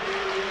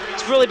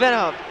 It's really been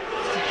a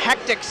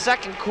hectic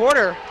second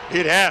quarter.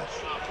 It has.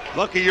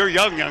 Lucky you're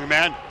young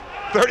man.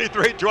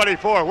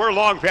 33-24. We're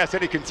long past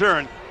any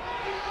concern.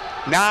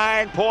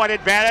 9-point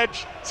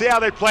advantage. See how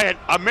they play it.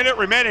 A minute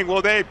remaining.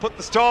 Will they put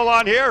the stall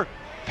on here?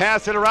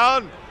 Pass it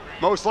around?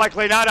 Most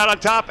likely not. Out on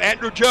top,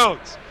 Andrew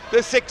Jones, the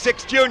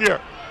 6'6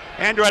 junior.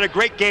 Andrew had a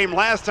great game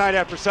last night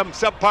after some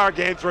subpar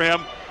games for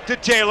him. To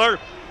Taylor,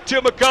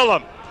 to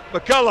McCullum.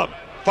 McCullum,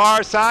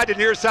 far side to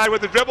near side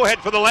with the dribble. Head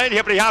for the lane.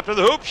 Hippity hop to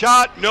the hoop.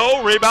 Shot.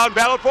 No. Rebound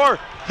battled for.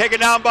 Taken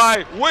down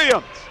by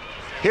Williams.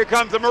 Here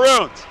comes the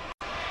Maroons.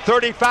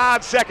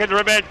 35 seconds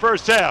remain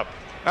first half.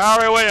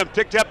 Arie Williams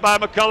picked up by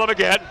McCullum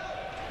again.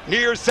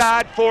 Near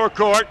side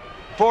forecourt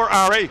for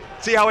Arie.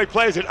 See how he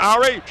plays it.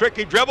 Arie,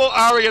 tricky dribble.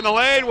 Arie in the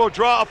lane will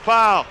draw a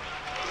foul.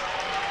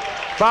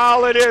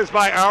 Foul it is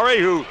by Arie,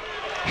 who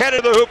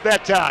headed the hoop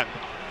that time.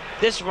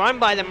 This run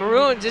by the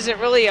Maroons isn't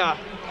really a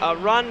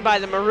run by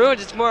the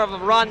Maroons. It's more of a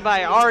run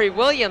by Arie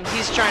Williams.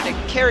 He's trying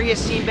to carry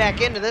his team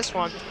back into this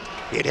one.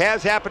 It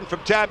has happened from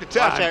time to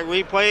time. Watch that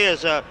replay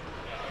as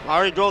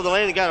Arie drove the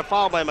lane and got a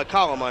foul by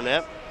McCullum on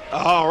that.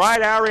 All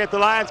right, Arie at the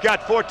line's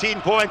got 14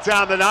 points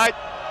on the night.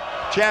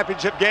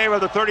 Championship game of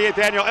the 38th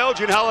annual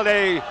Elgin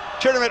Holiday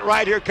Tournament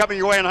right here coming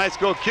your way on High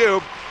School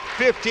Cube.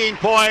 15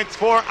 points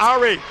for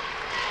Arie.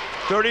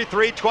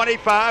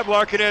 33-25.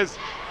 Larkin is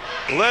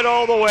led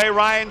all the way.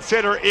 Ryan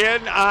Sitter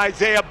in.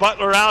 Isaiah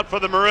Butler out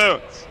for the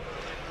Maroons.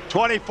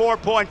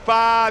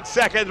 24.5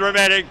 seconds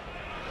remaining.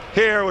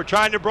 Here, we're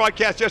trying to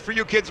broadcast just for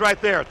you kids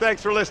right there.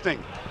 Thanks for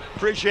listening.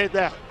 Appreciate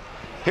that.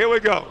 Here we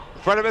go.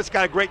 In front of us,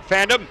 got a great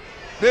fandom.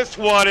 This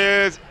one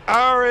is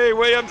Arie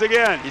Williams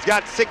again. He's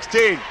got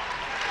 16.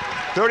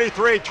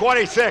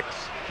 33-26.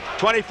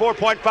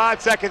 24.5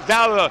 seconds.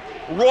 Now the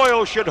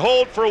Royals should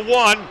hold for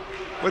one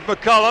with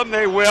McCullum.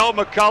 They will.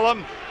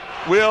 McCullum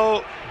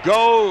will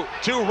go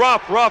to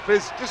Ruff. Ruff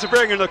is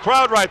disappearing in the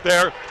crowd right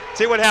there.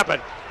 See what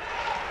happened.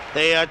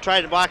 They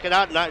tried to block it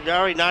out.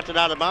 Arie knocked it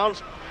out of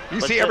bounds. You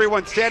see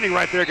everyone standing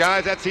right there,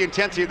 guys. That's the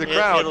intensity of the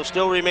crowd. It'll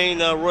still remain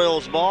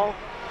Royals ball.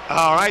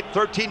 All right,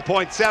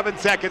 13.7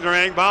 seconds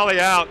remaining. Volley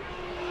out.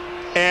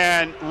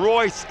 And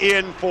Royce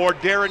in for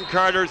Darren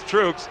Carter's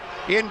troops.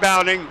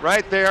 Inbounding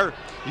right there.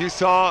 You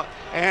saw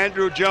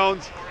Andrew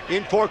Jones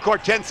in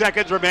forecourt. 10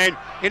 seconds remain.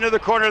 Into the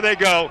corner they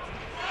go.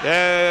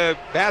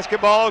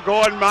 Basketball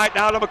going right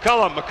now to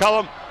McCullum.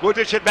 McCullum will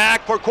dish it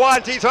back for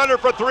Quantice Hunter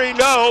for three.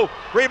 No.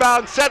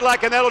 Rebound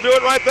Sedlak, and that'll do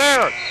it right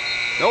there.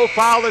 No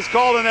foul is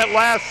called in that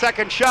last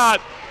second shot.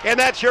 And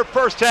that's your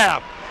first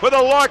half. With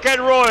the Larkin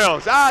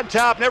Royals on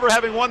top, never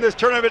having won this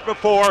tournament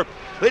before,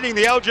 leading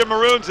the Elgin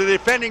Maroons, the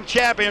defending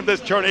champion of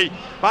this tourney,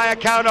 by a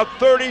count of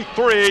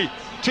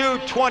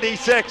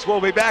 33-26. We'll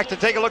be back to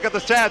take a look at the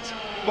stats.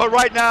 But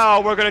right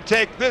now, we're going to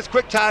take this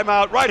quick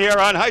timeout right here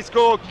on High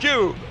School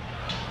Cube.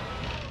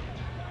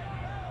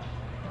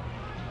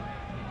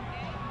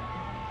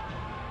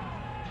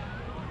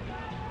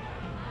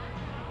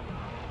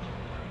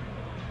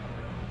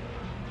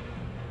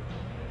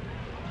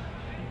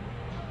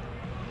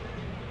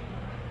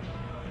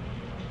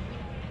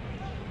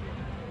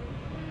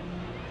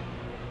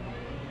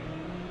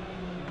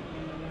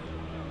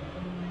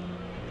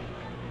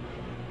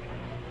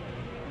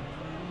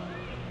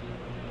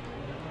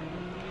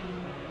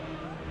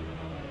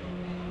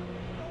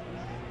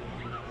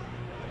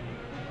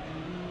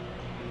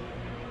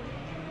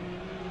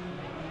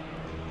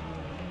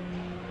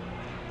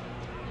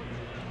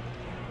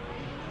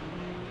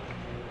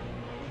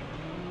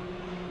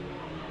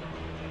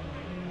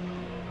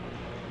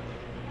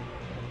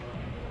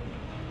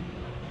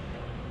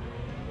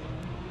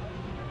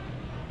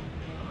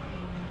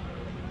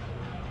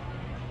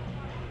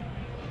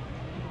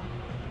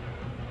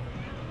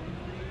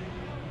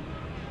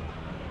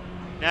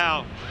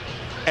 now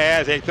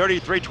as a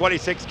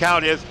 33-26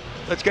 count is.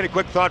 Let's get a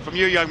quick thought from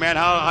you, young man.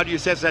 How do you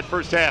assess that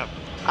first half?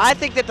 I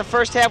think that the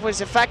first half was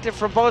effective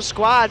for both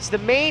squads. The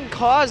main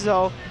cause,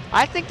 though,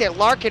 I think that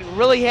Larkin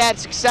really had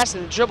success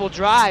in the dribble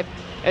drive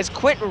as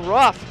Quentin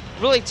Ruff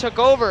really took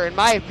over, in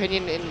my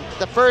opinion, in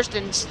the first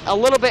and a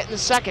little bit in the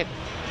second.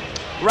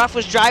 Ruff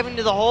was driving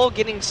to the hole,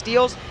 getting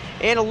steals,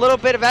 and a little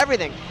bit of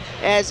everything.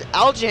 As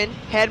Elgin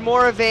had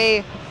more of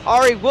a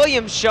Arie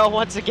Williams show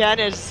once again,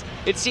 as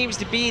it seems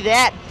to be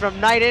that from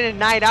night in and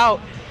night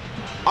out.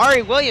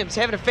 Arie Williams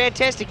having a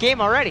fantastic game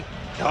already.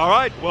 All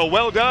right,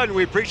 well done.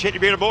 We appreciate you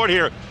being aboard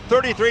here.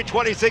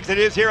 33-26 it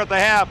is here at the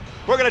half.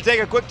 We're going to take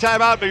a quick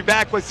timeout and be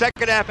back with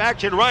second half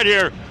action right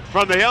here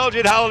from the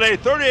Elgin Holiday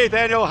 38th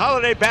Annual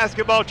Holiday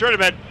Basketball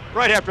Tournament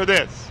right after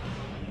this.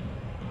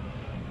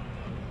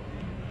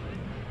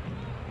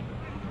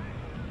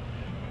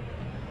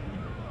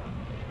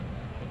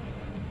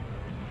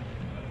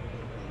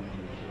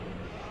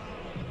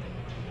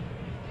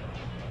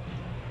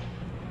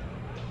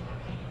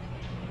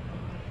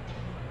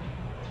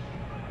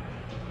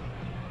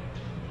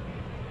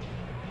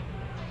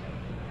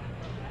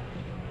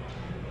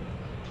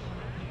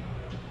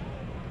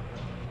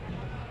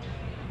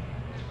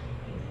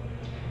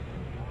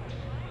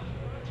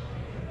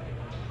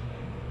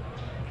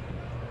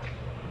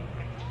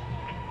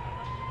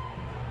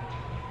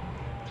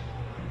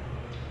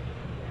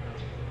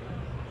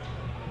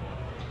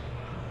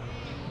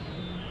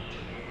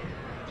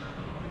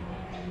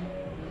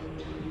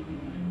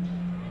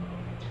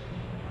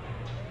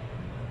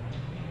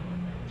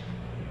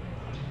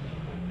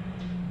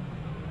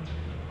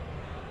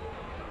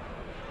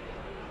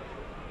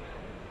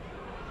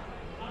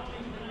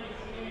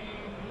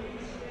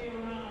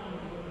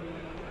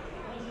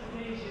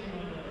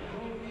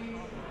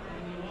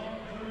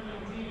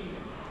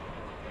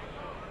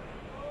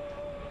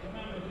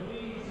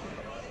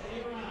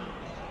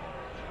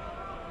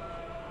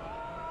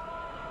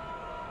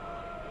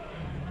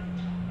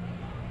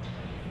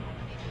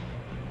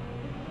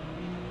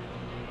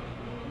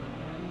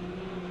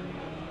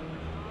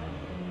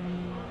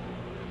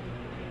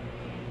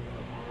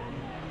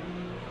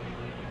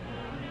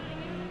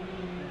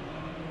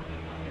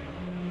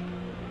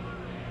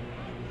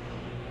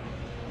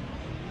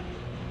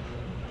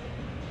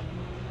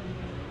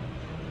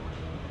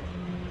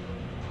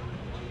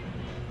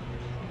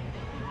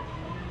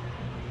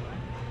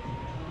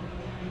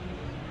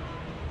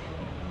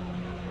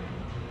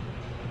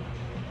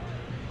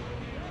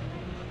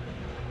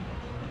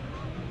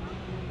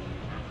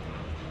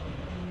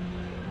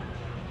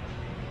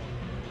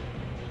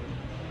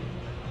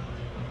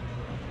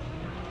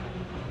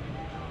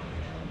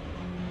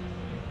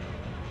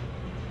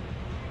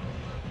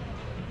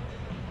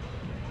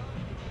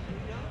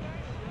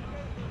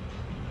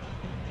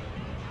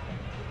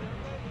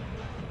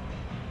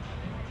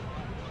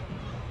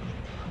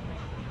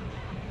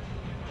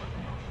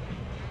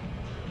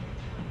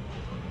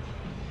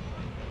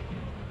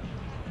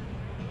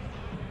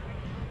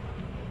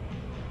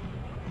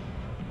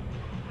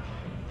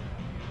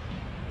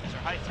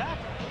 High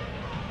tackle.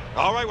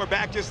 All right, we're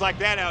back just like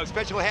that now.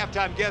 Special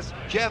halftime guest,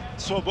 Jeff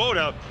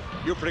Swoboda.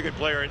 You're a pretty good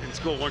player in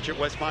school, weren't you, at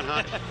Westmont,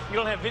 huh? You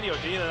don't have video,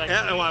 do you?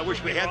 Yeah, well, I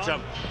wish we had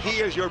some. He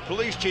is your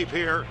police chief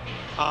here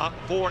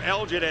for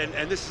Elgin,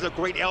 and this is a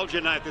great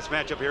Elgin night, this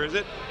matchup here, is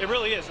it? It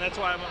really is, and that's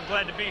why I'm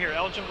glad to be here.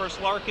 Elgin versus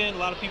Larkin, a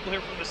lot of people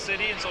here from the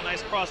city, and so a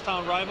nice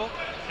crosstown rival.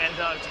 And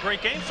it's a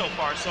great game so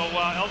far. So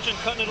Elgin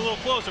cutting it a little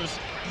closer.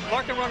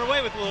 Larkin run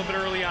away with a little bit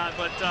early on,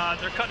 but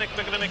they're cutting it.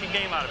 They're going to make a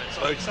game out of it.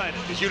 So I'm excited.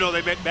 As you know,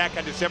 they met back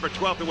on December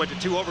 12th and went to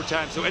 2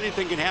 overtimes, so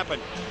anything can happen.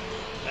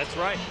 That's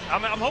right.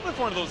 I'm hoping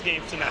for one of those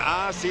games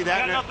tonight. See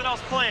that? I got nothing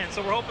else planned,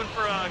 so we're hoping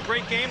for a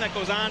great game that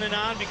goes on and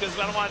on because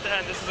I don't want it to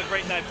end. This is a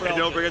great night for Elgin.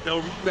 Don't forget,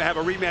 they'll have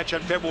a rematch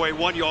on February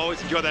 1. You always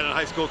enjoy that on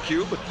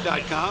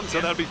highschoolcube.com,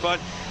 so that'll be fun.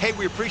 Hey,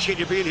 we appreciate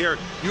you being here.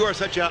 You are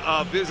such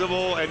a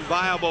visible and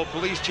viable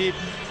police chief.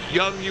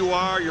 Young you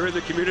are, you're in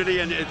the community,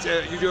 and it's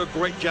you do a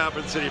great job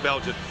for the city of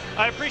Elgin.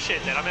 I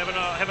appreciate that. I'm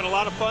having a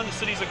lot of fun. The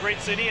city's a great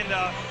city, and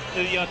the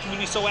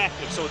community's so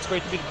active. So it's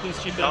great to be the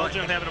police chief of Elgin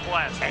and having a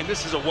blast. And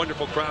this is a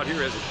wonderful crowd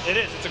here, isn't it? It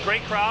is. It's a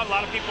great crowd. A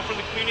lot of people from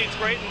the community. It's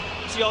great.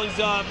 And you see all these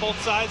both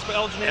sides for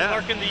Elgin and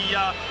Larkin,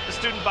 the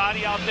student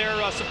body out there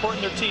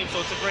supporting their team. So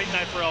it's a great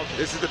night for Elgin.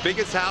 This is the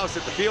biggest house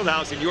at the field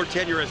house in your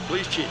tenure as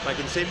police chief. I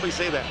can safely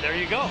say that. There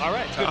you go. All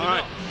right. It's good to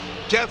know.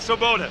 Jeff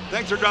Swoboda,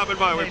 thanks for dropping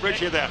by. We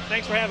appreciate that.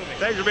 Thanks for having me.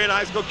 Thanks for being at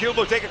High School Cube.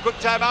 We'll take a quick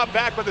time out,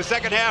 back with the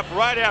second half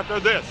right after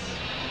this.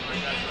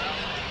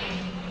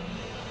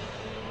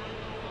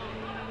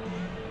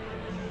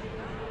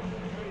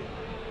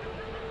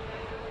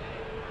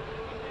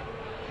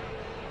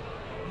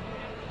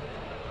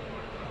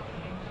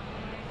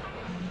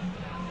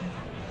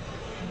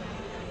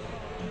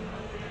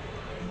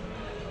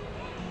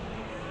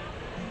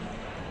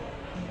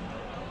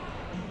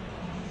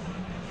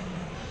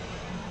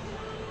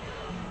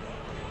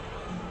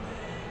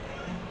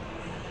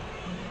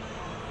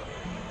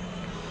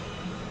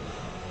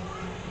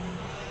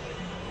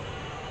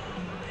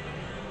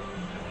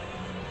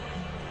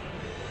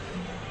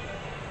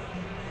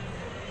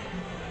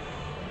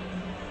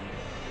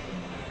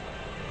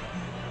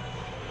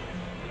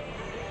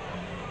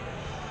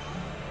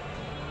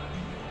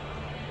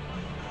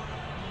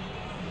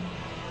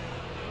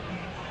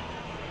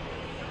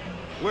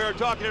 We're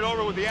talking it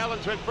over with the Allen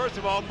twins. First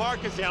of all,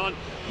 Marcus Allen.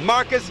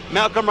 Marcus,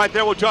 Malcolm right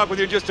there. We'll talk with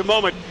you in just a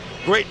moment.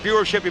 Great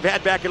viewership you've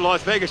had back in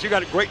Las Vegas. You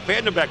got a great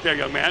fandom back there,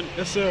 young man.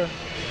 Yes, sir.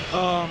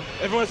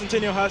 Everyone at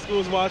Centennial High School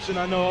is watching.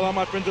 I know a lot of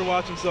my friends are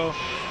watching, so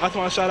I just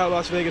want to shout out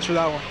Las Vegas for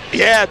that one.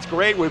 Yeah, it's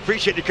great. We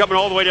appreciate you coming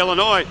all the way to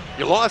Illinois.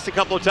 You lost a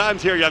couple of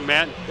times here, young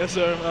man. Yes,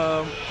 sir.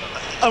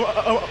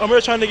 I'm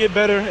really trying to get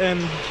better,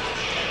 and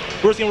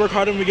we're just going to work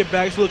harder when we get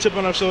back. It's a little chip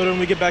on our shoulder when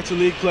we get back to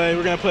league play.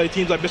 We're going to play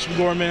teams like Bishop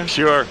Gorman.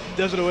 Sure.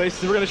 Desert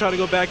Oasis. We're going to try to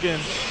go back in.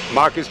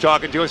 Marcus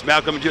talking to us.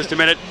 Malcolm in just a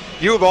minute.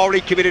 You have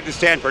already committed to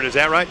Stanford, is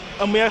that right?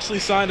 We actually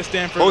signed to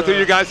Stanford. Both of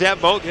you guys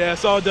have both? Yeah,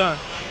 it's all done.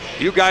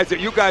 You guys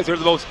are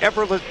the most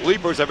effortless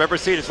leapers I've ever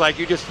seen. It's like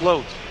you just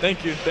float.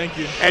 Thank you, thank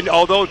you. And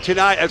although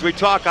tonight, as we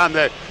talk on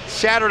the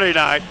Saturday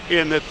night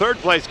in the third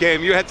place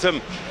game, you had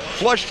some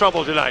flush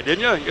trouble tonight,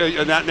 didn't you?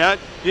 In that net?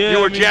 Yeah. You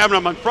were jamming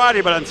them on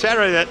Friday, but on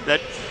Saturday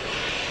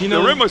the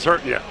rim was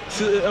hurting you.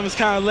 It was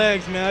kind of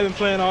legs, man. I've been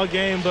playing all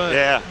game, but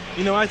yeah.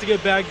 I have to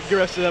get back, get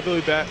rested up,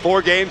 really back.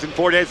 4 games in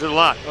 4 days is a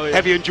lot. Oh, yeah.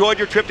 Have you enjoyed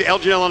your trip to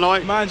Elgin,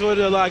 Illinois? I enjoyed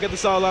it a lot. I got to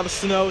see a lot of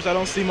snow, which I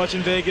don't see much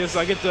in Vegas.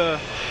 I get the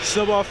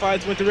snowball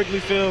fights, went to Wrigley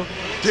Field.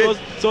 So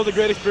it was a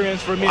great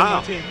experience for me and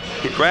my team.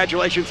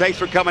 Congratulations. Thanks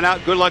for coming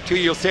out. Good luck to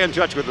you. You'll stay in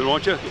touch with them,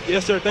 won't you?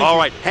 Yes, sir. Thank you. All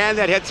right. Hand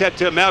that headset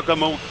to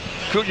Malcolm. We'll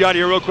coot you out of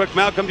here real quick.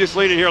 Malcolm, just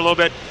lean in here a little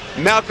bit.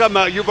 Malcolm,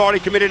 you've already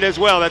committed as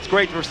well. That's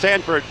great for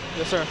Stanford.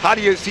 Yes, sir. How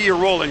do you see your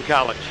role in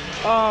college?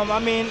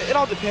 It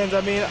all depends.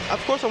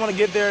 Of course I want to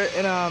get there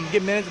and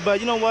get minutes, but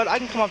you know what? I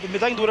can come off the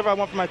bench. I can do whatever I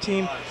want for my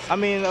team.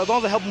 As long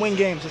as I help them win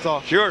games, that's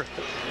all. Sure.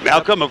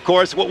 Malcolm, of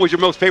course, what was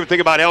your most favorite thing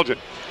about Elgin?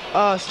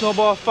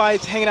 Snowball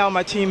fights, hanging out with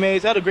my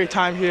teammates. I had a great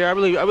time here. I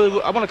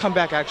want to come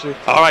back, actually.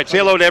 All right, say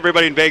hello to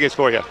everybody in Vegas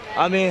for you.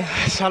 Hi,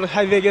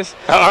 Vegas.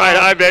 All right,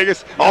 hi,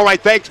 Vegas. All right,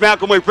 thanks,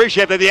 Malcolm. We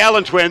appreciate that. The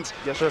Allen twins.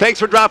 Yes, sir.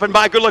 Thanks for dropping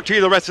by. Good luck to you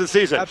the rest of the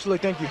season.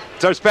 Absolutely, thank you.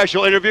 It's our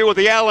special interview with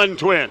the Allen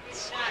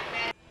twins.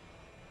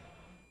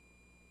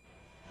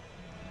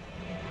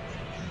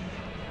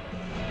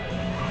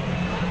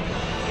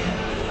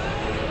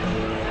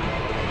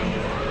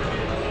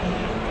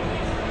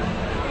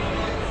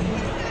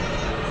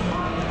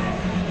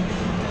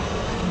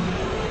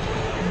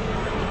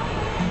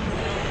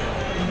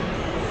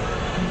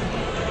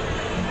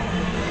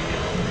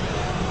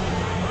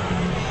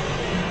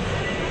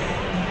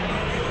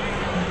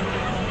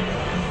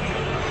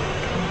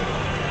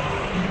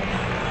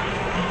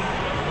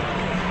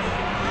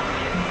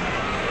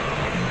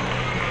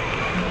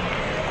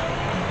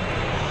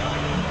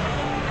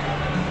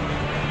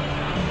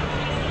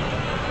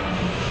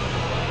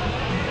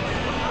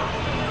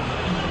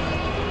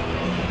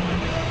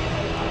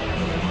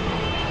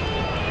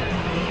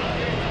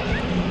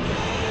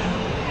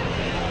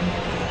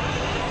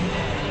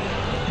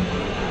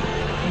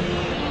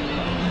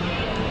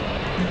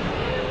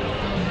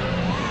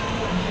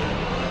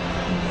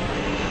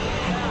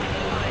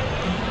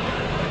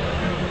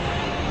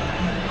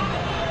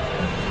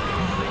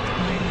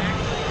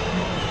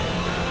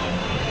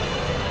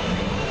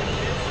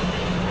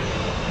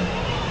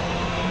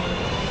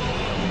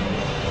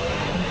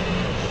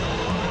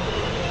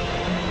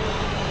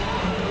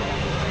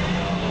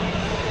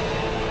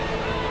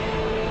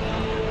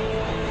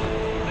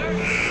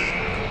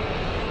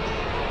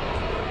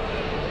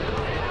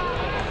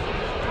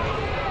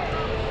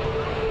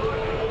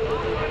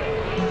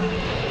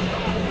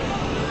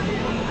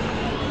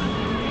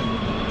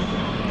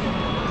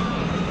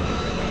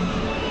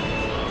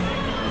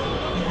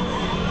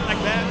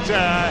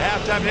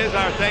 Halftime is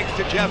our thanks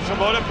to Jeff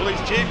Simona, police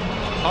chief.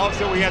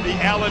 Also, we had the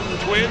Allen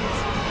twins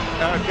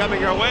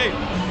coming our way.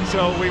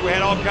 So we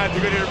had all kinds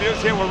of good interviews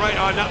here. We're right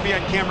on, not me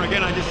on camera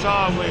again. I just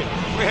saw we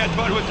had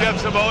fun with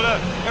Jeff Simona.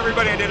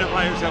 Everybody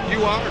identify yourself.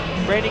 You are?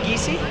 Brandon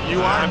Giese.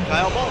 You are? I'm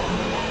Kyle Ball.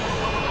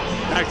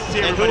 Nice to see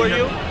and everybody.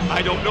 who are you?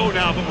 I don't know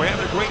now, but we're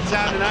having a great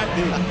time tonight.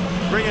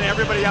 Bringing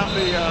everybody out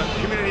in the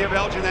community of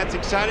Elgin. That's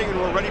exciting, and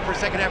we're ready for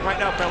second half right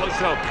now, fellas.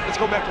 So let's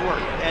go back to work.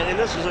 And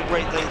this is a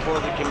great thing for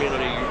the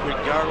community,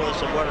 regardless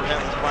of whatever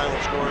happens final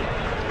score.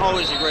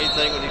 Always a great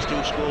thing when these two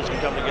schools can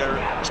come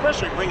together,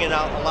 especially bringing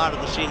out a lot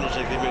of the seniors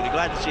in the community.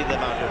 Glad to see them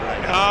out here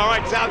tonight. All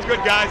right, sounds good,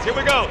 guys. Here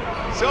we go.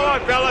 So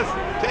long, fellas.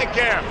 Take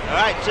care.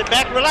 All right, sit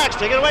back and relax.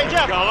 Take it away,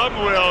 Jeff. McCullum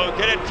will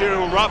get it to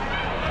Ruff.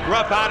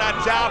 Ruff out on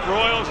top.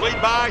 Royals lead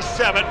by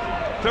 7.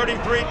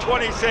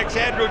 33-26.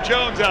 Andrew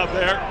Jones out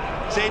there.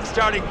 Same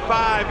starting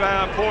 5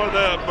 for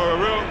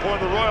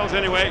the Royals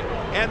anyway,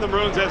 and the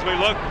Maroons as we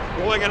look.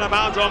 Rolling in the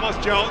mounds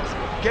almost. Jones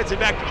gets it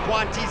back to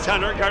Quantice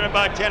Hunter, guarded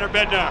by Tanner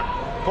Bednar.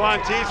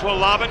 Quantice will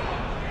lob it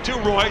to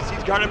Royce.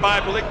 He's guarded by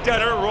Malik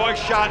Denner.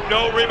 Royce shot,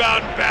 no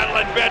rebound,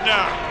 battling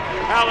Bednar.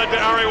 Allen to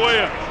Arie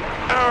Williams.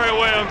 Arie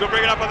Williams will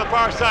bring it up on the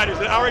far side. He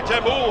said Arie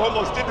Tamu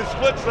almost did the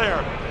splits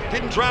there.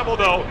 Didn't travel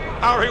though.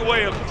 Arie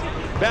Williams.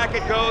 Back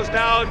it goes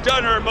now.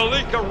 Dunner,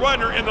 Malika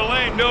runner in the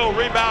lane. No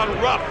rebound.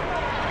 Ruff.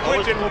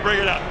 Quentin will bring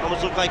it up.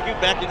 Almost look like you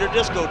back in your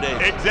disco days.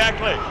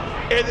 Exactly.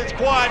 And it's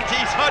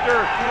Quantice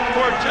Hunter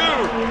for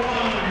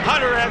 2.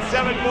 Hunter has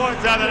 7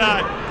 points on the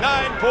night.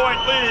 9-point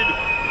lead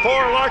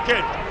for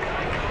Larkin.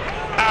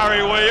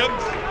 Arie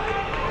Williams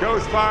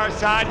Goes far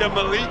side to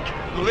Malik.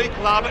 Malik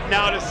lob it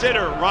now to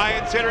Sitter.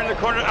 Ryan Sitter in the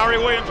corner. Arie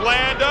Williams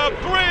land of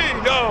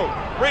three. No.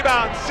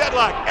 Rebound.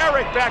 Sedlak.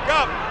 Eric back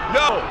up.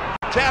 No.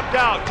 Tapped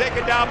out.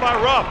 Taken down by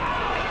Ruff.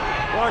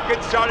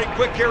 Larkin starting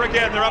quick here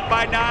again. They're up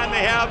by 9.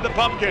 They have the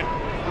pumpkin.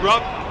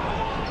 Ruff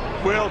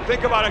will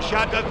think about a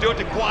shot. Doesn't do it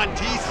to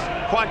Quantice.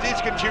 Quantice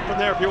can shoot from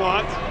there if he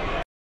wants.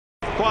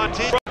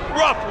 Quantice.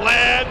 Ruff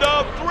land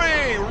of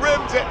three.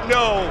 Rims it.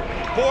 No.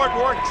 Board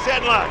work.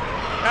 Sedlak.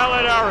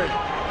 Allen Arie.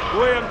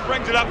 Williams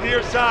brings it up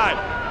near side.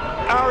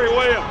 Arie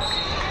Williams.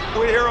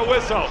 We hear a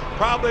whistle.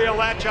 Probably a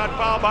latch-on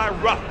foul by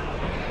Ruff.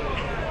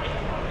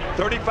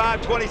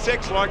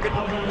 35-26. Larkin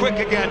quick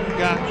again.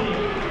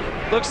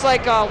 Looks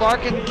like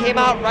Larkin came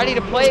out ready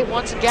to play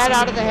once it got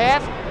out of the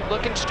half.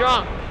 Looking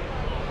strong.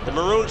 The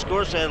Maroons, of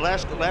course, the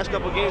last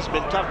couple of games have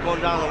been tough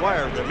going down the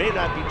wire. There may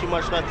not be too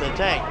much left in the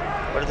tank,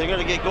 but if they're going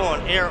to get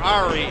going,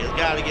 Arie has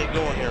got to get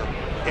going here.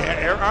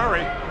 Yeah,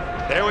 Arie.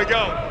 There we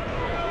go.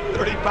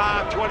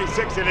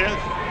 35-26 it is.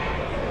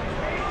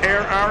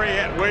 Arie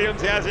at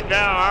Williams has it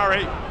now.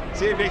 Arie,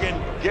 see if he can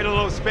get a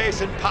little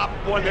space and pop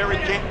one there.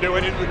 He can't do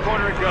it. Into the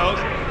corner it goes.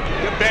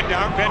 To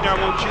Bednar. Bednar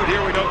won't shoot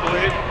here, we don't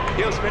believe.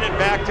 He'll spin it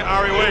back to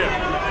Arie Williams.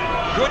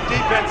 Good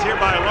defense here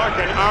by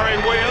Larkin. Arie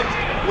Williams,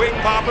 wing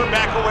popper,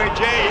 back away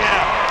Jay.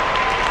 Yeah,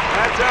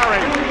 that's Arie.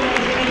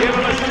 Give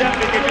him a step.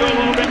 He can do a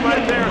little bit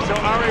right there. So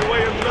Arie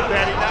Williams with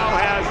that. He now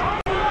has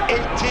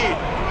 18.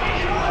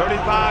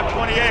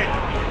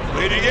 35-28.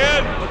 Leading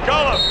in,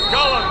 McCullum.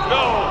 McCullum,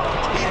 no.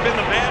 He's been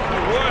the man for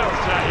the Royals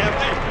tonight,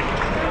 hasn't he?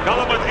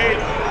 McCullum with 8.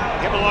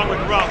 Him along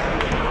with Ruff.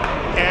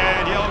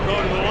 And he'll go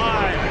to the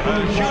line.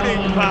 A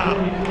shooting foul.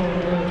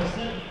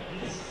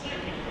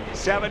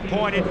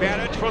 7-point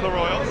advantage for the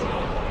Royals.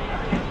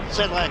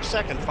 Sedlak's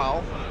second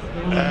foul.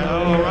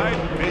 All right,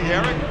 Big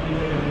Eric.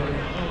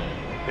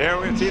 There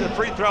we see the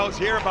free throws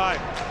here by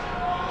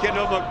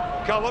Kendale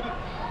McCullum,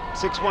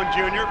 6'1"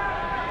 junior.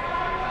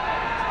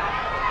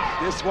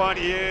 This one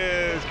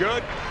is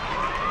good.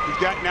 He's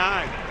got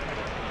 9.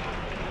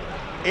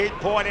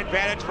 8-point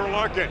advantage for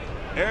Larkin.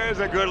 There's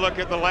a good look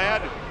at the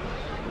lad.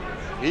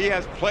 He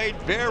has played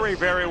very,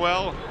 very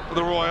well for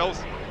the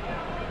Royals.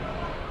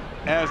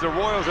 As the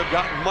Royals have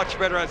gotten much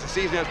better as the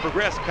season has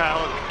progressed, Kyle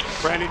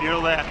and Brandon, you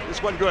know that.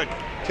 This one good,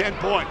 10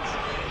 points.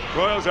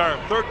 Royals are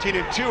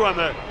 13-2 on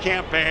the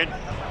campaign.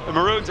 The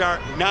Maroons are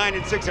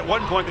 9-6. At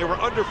one point, they were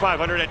under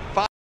 500 at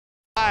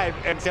 5,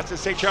 and that's the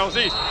St. Charles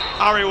East.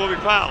 Arie will be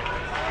fouled.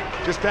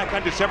 Just back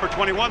on December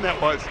 21,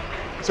 that was.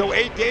 So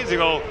 8 days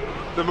ago,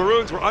 the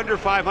Maroons were under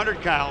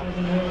 500, Kyle.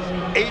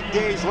 8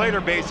 days later,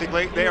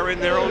 basically, they are in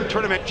their own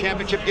tournament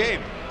championship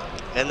game.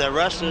 And the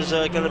rest is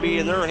going to be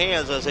in their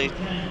hands as if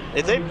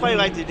they play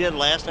like they did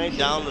last night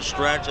down the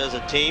stretch as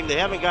a team. They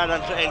haven't got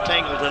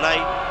entangled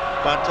tonight,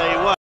 but I'll tell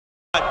you what,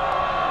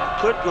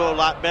 could go a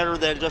lot better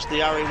than just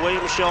the Arie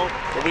Williams show.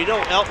 But we know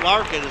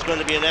Larkin is going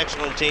to be an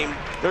excellent team.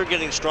 They're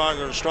getting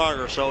stronger and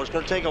stronger, so it's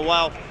going to take a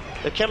while.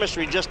 The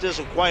chemistry just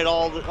isn't quite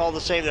all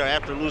the same there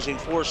after losing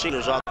 4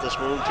 seniors off this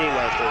Maroon team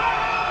last year.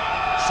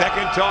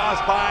 Second toss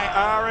by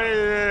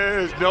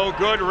Arie is no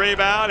good.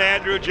 Rebound,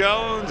 Andrew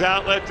Jones,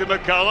 outlet to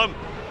McCullum.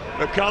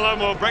 McCullum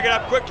will bring it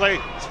up quickly,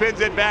 spins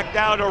it back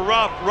down to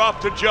Ruff.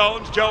 Ruff to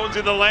Jones. Jones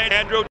in the lane.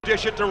 Andrew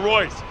dish it to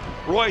Royce.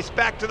 Royce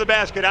back to the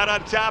basket. Out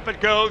on top it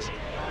goes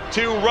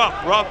to Ruff.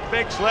 Ruff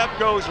fakes left,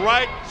 goes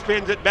right,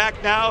 spins it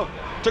back now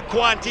to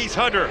Quantice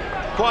Hunter.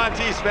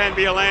 Quantice Van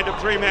be a land of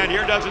 3-man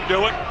here, doesn't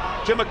do it.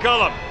 To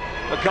McCullum.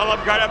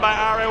 McCullum guarded by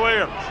Arie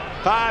Williams.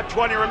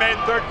 5:20 remain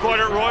third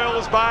quarter.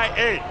 Royals by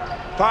 8.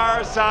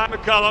 Far side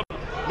McCullum.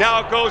 Now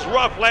it goes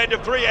Ruff, land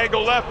of 3,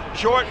 angle left,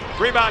 short.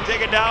 Rebound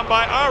taken down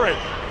by Arie.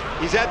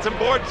 He's had some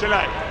boards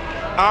tonight.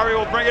 Arie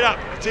will bring it up.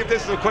 Let's see if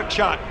this is a quick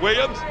shot.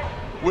 Williams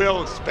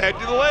will sped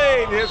to the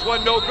lane. Here's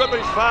one no good, but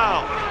he's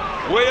fouled.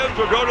 Williams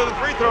will go to the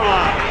free throw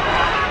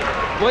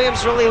line.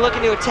 Williams really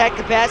looking to attack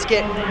the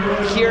basket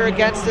here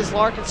against this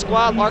Larkin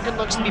squad. Larkin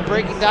looks to be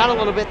breaking down a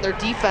little bit in their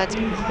defense.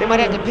 They might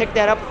have to pick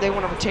that up if they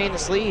want to retain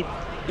this lead.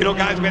 You know,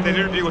 guys, we had that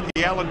interview with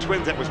the Allen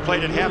twins that was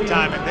played at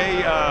halftime, and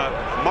they,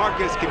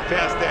 Marcus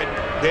confessed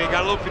that they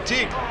got a little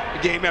fatigued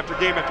game after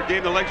game after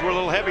game. The legs were a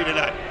little heavy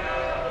tonight.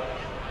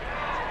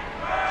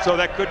 So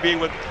that could be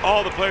with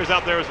all the players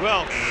out there as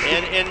well.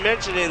 And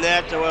mentioning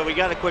that, we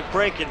got a quick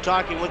break in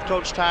talking with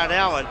Coach Todd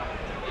Allen.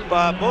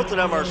 Both of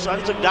them are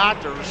sons of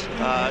doctors,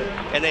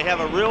 and they have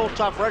a real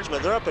tough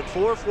regimen. They're up at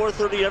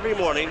 4:30 every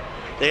morning.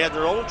 They have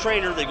their own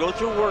trainer. They go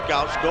through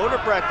workouts, go to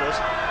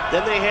breakfast.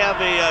 Then they have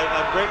a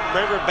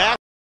regular basket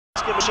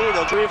machine,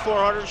 300 or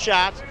 400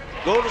 shots,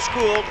 go to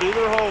school, do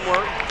their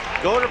homework,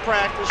 go to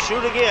practice,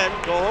 shoot again,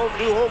 go home,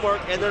 do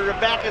homework, and then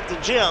they're back at the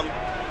gym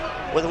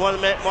with one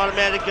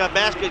automatic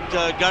basket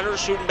gunner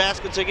shooting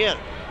baskets again.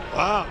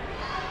 Wow.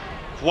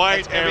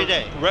 Quite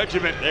a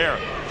regiment there.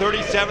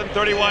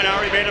 37-31,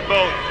 Arie made them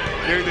both.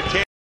 Near the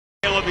tail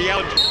of the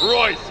Allen.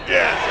 Royce,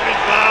 yes, and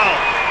he's fouled.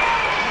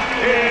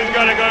 He's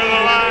going to go to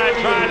the line,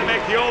 trying to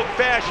make the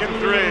old-fashioned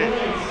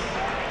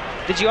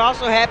 3. Did you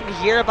also happen to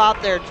hear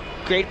about their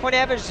grade point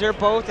average? They're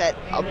both at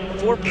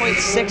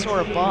 4.6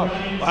 or above.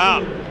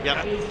 Wow.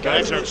 Yep.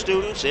 Excellent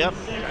students. Yep.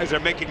 Guys are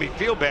making me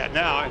feel bad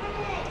now.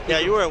 Yeah,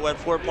 you were at what,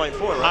 4.4,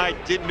 right?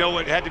 I didn't know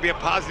it had to be a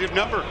positive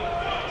number.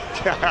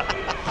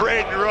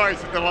 Brayden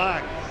Royce at the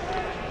line.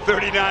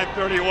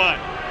 39-31.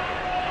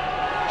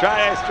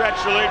 Try to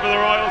stretch the lead for the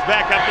Royals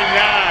back up to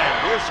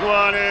 9. This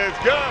one is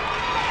good.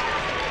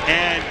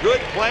 And good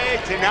play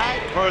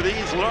tonight for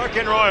these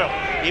Larkin Royals.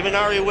 Even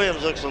Arie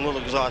Williams looks a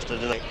little exhausted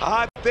tonight.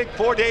 I think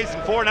 4 days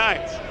and 4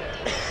 nights.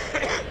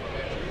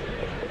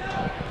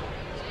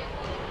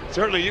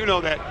 Certainly you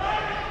know that,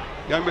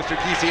 young Mr.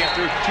 Kesey,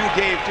 after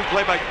 2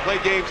 play-by-play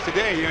games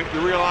today,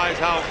 you realize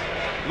how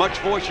much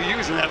voice you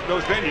use in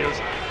those venues.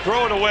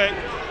 Throw it away.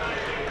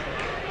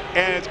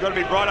 And it's going to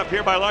be brought up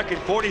here by Larkin,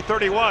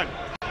 40-31.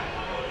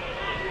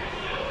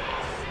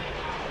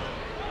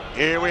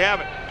 Here we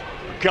have it.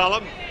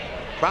 McCullum.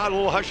 Crowd a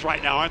little hushed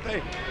right now, aren't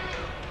they?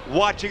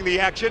 Watching the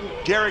action.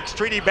 Derrick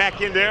Streety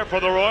back in there for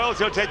the Royals.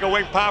 He'll take a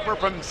wing popper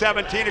from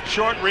 17. It's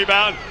short.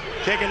 Rebound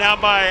taken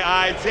down by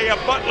Isaiah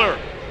Butler.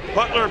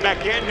 Butler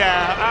back in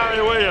now.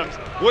 Arie Williams.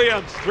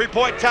 Williams,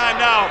 3-point time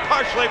now.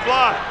 Partially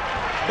blocked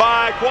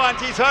by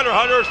Quantice Hunter.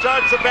 Hunter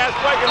starts the fast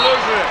break and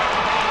loses it.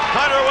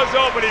 Hunter was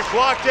open. He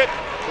blocked it.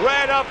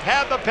 Ran up,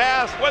 had the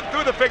pass, went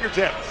through the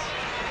fingertips.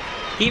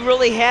 He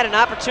really had an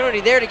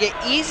opportunity there to get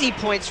easy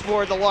points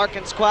for the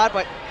Larkin squad,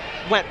 but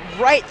went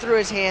right through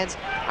his hands.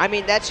 I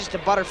mean, that's just a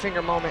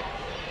Butterfinger moment.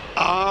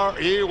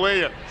 Arie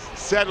Williams,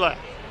 Sedlak.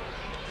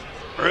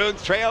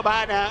 Maroons trail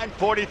by 9,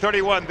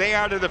 40-31. They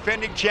are the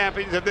defending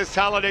champions of this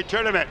holiday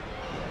tournament.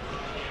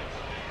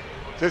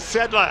 To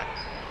Sedlak.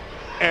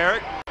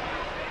 Eric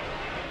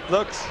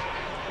looks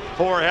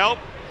for help.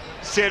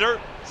 Sitter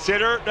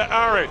to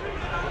Arie.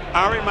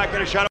 Arie might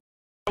get a shot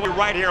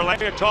right here.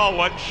 Landing a tall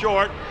one,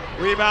 short.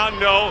 Rebound,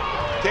 no.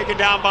 Taken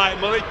down by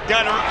Malik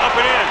Dunner, up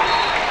and in.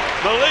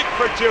 Malik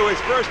for 2, his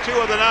first 2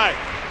 of the night.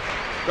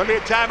 Going to be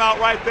a timeout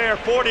right there.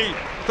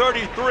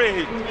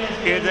 40-33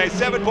 is a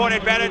 7-point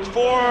advantage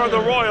for the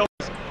Royals.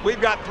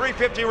 We've got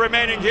 3:50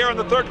 remaining here in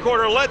the third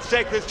quarter. Let's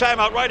take this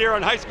timeout right here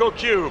on High School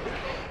Cube.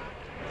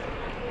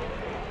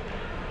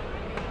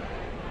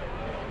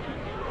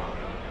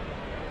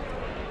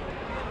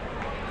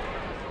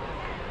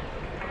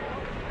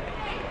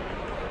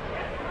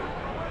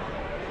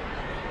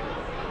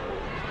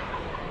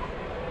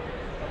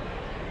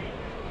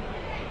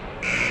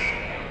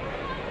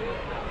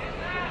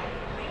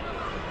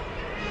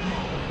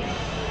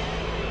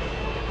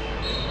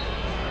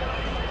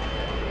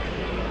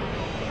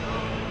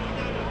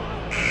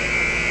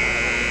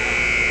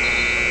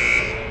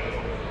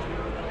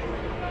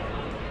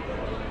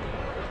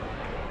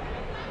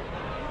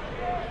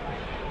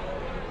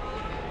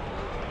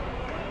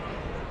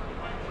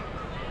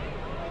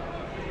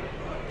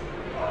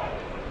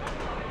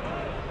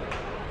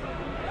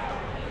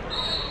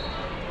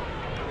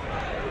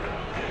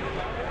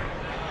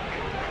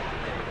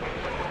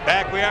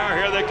 Back we are,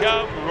 here they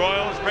come.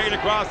 Royals bring it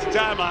across the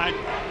timeline.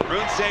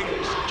 Maroons saying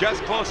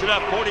just close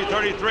enough,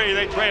 40-33.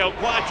 They trail.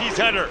 Quantice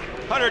Hunter.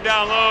 Hunter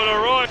down low to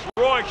Royce.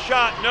 Royce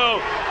shot, no.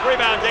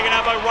 Rebound taken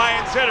out by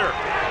Ryan Sitter.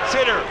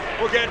 Sitter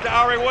will get it to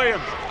Arie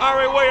Williams.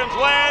 Arie Williams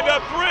land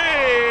a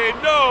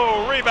 3.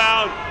 No.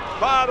 Rebound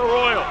by the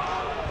Royals.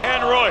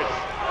 And Royce.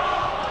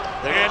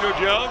 Andrew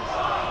Jones.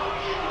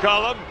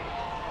 McCullum.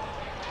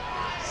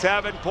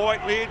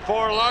 7-point lead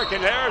for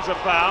Larkin. There's a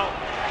foul.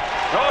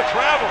 No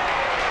travel.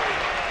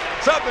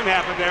 Something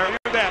happened there. Look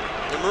at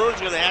that. The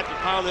Maroons are going to have to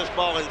pound this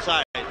ball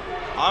inside.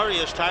 Arie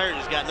is tired.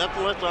 He's got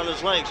nothing left on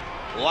his legs.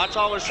 Watch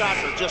all his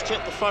shots are just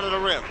hit the front of the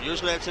rim.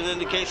 Usually that's an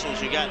indication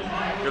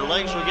that your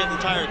legs are getting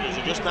tired because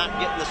you're just not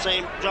getting the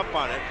same jump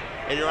on it,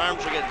 and your arms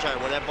are getting tired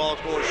when that ball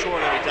is going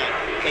short every time.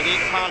 They need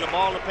to pound the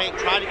ball in the paint,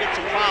 try to get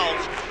some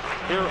fouls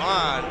here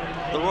on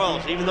the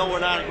Royals. Even though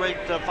we're not a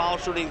great foul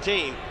shooting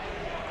team,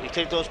 you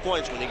take those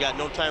points when you got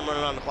no time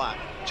running on the clock.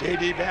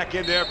 JD back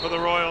in there for the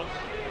Royals.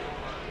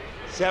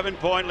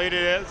 7-point lead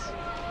it is.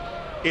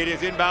 It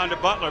is inbound to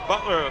Butler.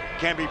 Butler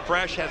can be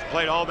fresh, hasn't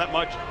played all that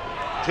much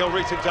till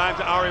recent times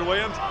to Arie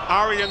Williams.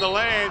 Arie in the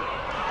lane.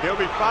 He'll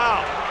be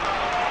fouled.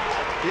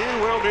 He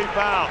will be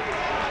fouled.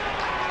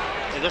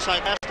 And just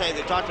like last time,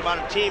 they talked about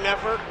a team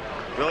effort.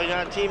 Really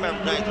not a team effort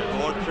tonight. They're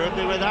going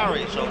strictly with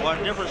Arie. So what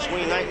a difference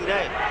between night and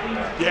day.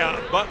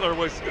 Yeah, Butler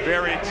was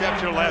very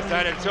exceptional last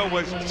night, and so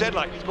was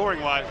Sedlak,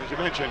 scoring-wise, as you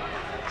mentioned.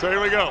 So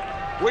here we go.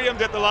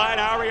 Williams at the line.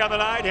 Arie on the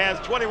night has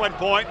 21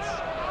 points.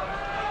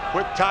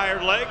 With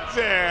tired legs,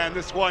 and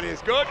this one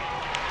is good.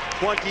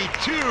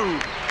 22,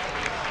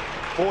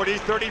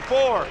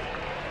 40-34.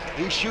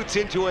 He shoots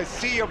into a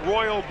sea of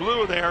royal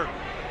blue there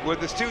with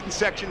the student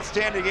section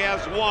standing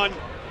as one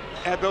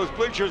at those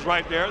bleachers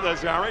right there.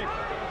 There's Arie.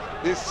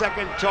 This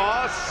second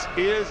toss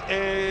is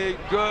a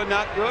good,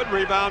 not good.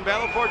 Rebound,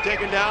 Belfort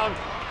taken down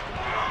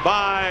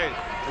by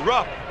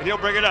Ruff, and he'll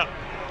bring it up.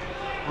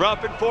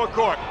 Ruff in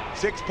forecourt,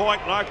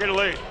 6-point Larkin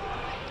lead.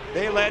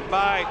 They led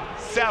by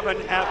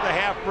 7 at the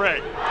half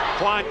break.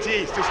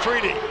 Quantice to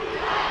Streety.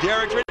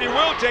 Derrick Streety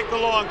will take the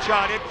long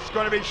shot. It's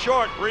going to be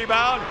short.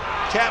 Rebound,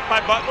 tapped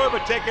by Butler,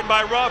 but taken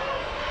by Ruff.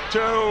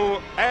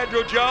 to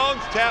Andrew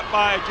Jones. Tapped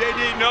by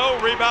JD, no.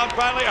 Rebound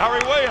finally,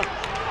 Arie Williams.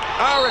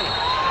 Arie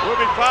will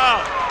be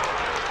fouled.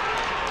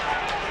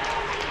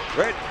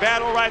 Great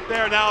battle right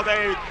there. Now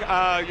they,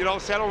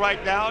 settle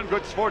right down.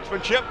 Good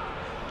sportsmanship.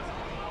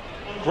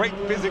 Great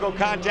physical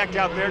contact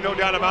out there, no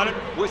doubt about it.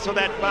 Whistle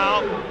that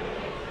foul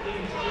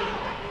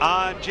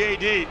on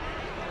JD.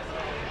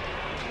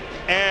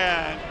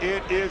 And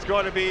it is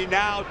going to be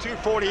now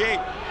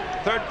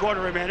 2:48, third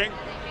quarter remaining.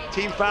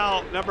 Team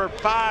foul number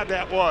 5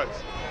 that was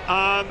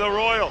on the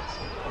Royals.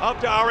 Up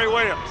to Arie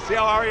Williams. See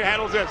how Arie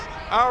handles this.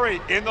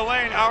 Arie in the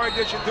lane. Arie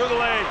dishing through the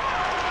lane.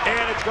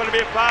 And it's going to be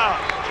a foul.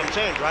 I'm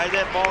saying, drive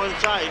that ball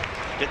inside.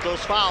 Get those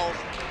fouls.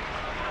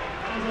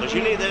 Because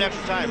you need that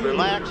extra time.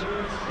 Relax.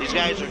 These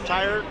guys are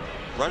tired.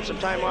 Run some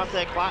time off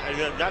that clock.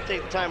 Not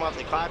take the time off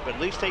the clock, but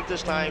at least take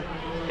this time.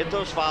 Get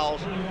those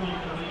fouls.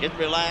 Get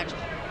relaxed.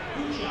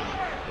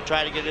 And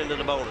try to get into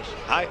the bonus.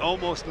 I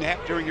almost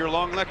napped during your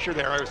long lecture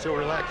there. I was so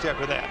relaxed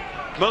after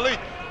that. Malik.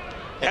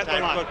 That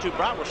time you go to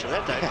Bratwurst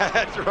that time.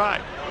 That's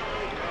right.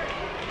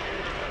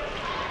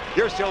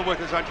 You're still with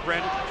us, aren't you,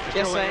 Brandon?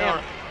 Yes, I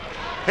am.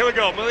 Here we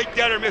go. Malik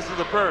Dunner misses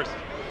the first.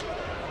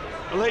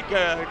 Malik,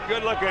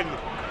 good-looking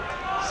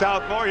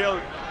sophomore. He'll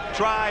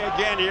try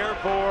again here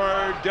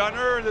for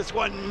Dunner. This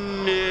one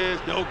is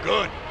no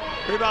good.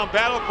 Rebound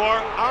battle for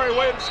Arie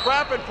Williams,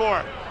 scrapping for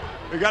it.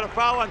 We got a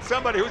foul on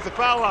somebody. Who's the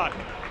foul on?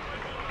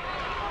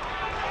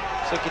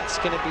 So it's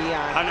going to be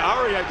on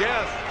Arie, I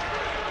guess.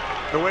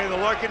 The way the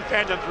Larkin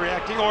fandom's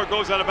reacting, or it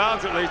goes out of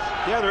bounds at least.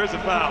 Yeah, there is a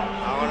foul.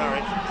 On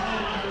Arie.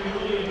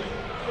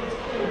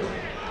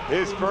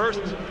 His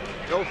first,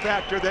 no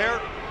factor there.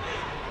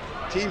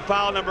 Team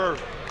foul number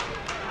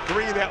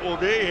 3 that will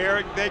be.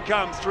 Here they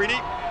come,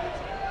 Streety.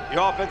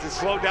 The offense is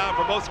slowed down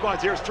for both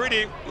squads. Here's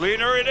Streety.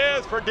 Leaner it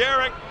is for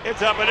Derrick.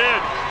 It's up and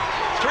in.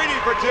 Streety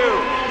for 2.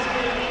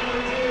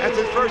 That's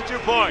his first 2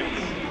 points.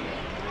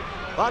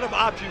 A lot of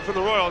options for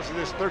the Royals in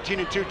this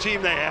 13-2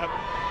 team they have.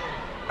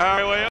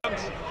 Arie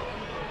Williams,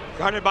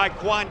 guarded by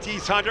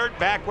Quantice Hunter.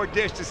 Backward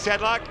dish to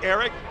Sedlak.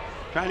 Eric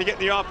trying to get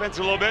in the offense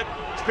a little bit.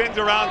 Spins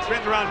around,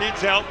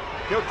 needs help.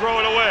 He'll throw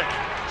it away.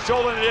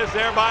 Stolen it is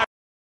there by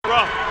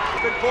Ruff.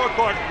 Good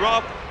forecourt.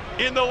 Ruff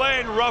in the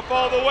lane. Ruff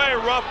all the way.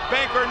 Ruff,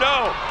 banker,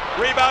 no.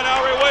 Rebound,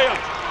 Arie Williams.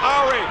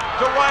 Arie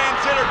to Ryan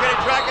Sitter. Can he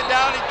track it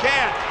down? He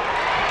can't.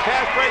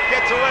 Pass break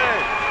gets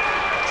away.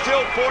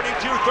 Still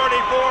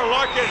 42-34.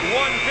 Larkin,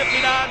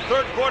 1:59,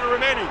 third quarter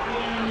remaining.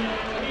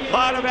 A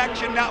lot of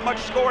action, not much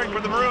scoring for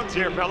the Maroons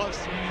here, fellas.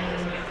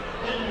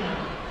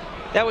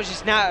 That was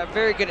just not a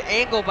very good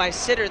angle by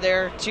Sitter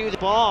there to the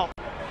ball.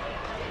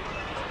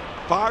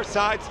 Far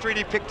side,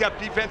 Streety picked up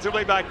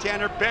defensively by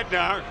Tanner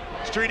Bednar.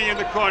 Streety in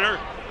the corner,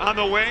 on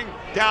the wing,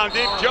 down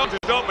deep. Jones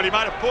is open, he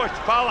might have pushed.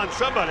 Foul on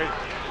somebody.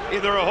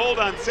 Either a hold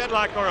on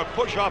Sedlak or a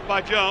push off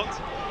by Jones.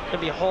 Gonna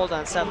be a hold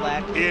on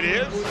Sedlak. It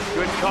is,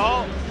 good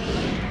call.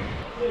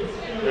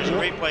 There's a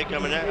replay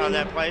coming on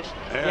that place.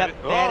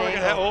 Yep, look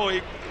at that. Oh,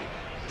 he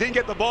didn't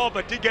get the ball,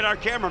 but did get our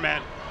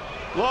cameraman.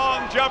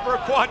 Long jumper,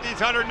 Quantice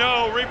Hunter,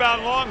 no.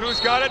 Rebound Long, who's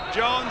got it?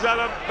 Jones out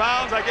of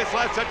bounds, I guess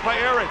last touch by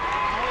Eric.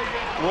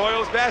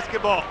 Royals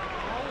basketball.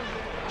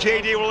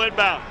 JD will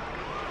inbound.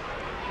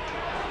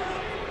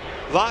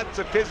 Lots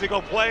of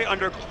physical play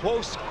under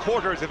close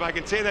quarters, if I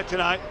can say that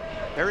tonight.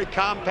 Very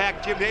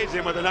compact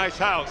gymnasium with a nice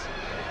house.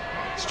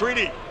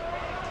 Streety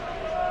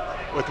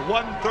with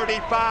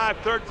 1:35,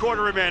 third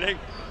quarter remaining.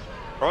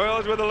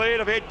 Royals with a lead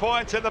of 8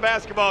 points in the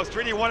basketball.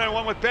 Streety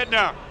 1-on-1 with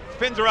Bednar.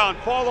 Spins around,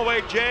 fall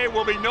away, Jay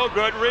will be no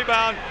good.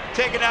 Rebound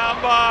taken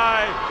down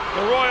by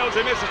the Royals.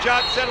 They miss a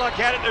shot, Sedlak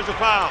had it, there's a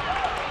foul.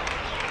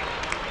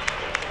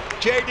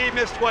 JD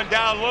missed one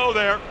down low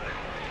there.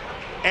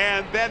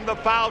 And then the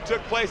foul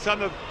took place on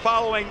the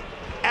following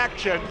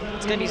action.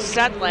 It's gonna be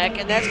Sedlak,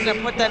 and that's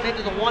gonna put them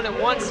into the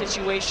 1-on-1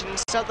 situation.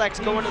 Sedlak's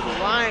going to the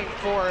line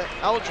for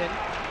Elgin.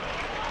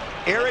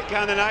 Eric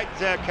on the night,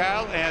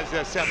 Kyle,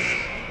 as 7.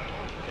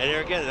 And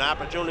here again, an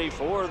opportunity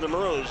for the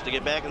Maroons to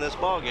get back in this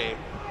ball game,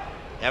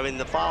 having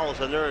the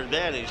fouls on their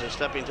advantage and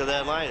stepping to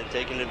that line and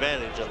taking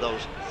advantage of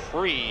those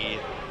free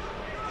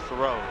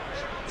throws.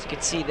 As you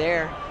can see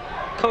there,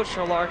 coach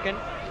for Larkin.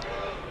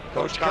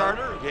 Coach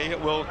Carter,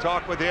 we'll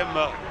talk with him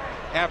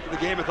after the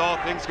game if all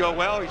things go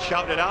well. He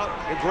shouted out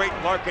a great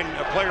Larkin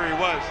player he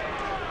was.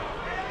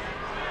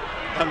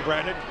 Young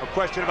Brandon, no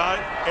question about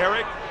it.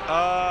 Eric,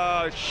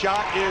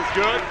 shot is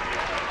good.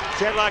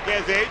 Sedlak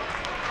has 8.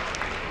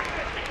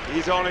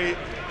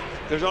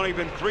 There's only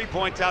been 3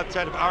 points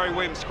outside of Arie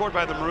Williams scored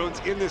by the Maroons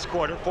in this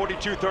quarter,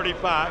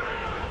 42-35.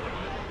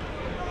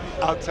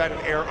 Outside of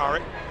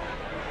Arie.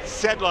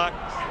 Sedlak,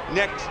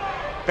 next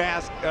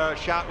fast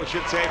shot, we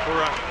should say,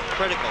 for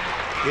critical.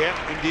 Yeah,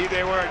 indeed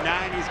they were at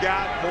 9. He's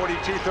got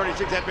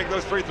 42-36. Had to make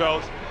those free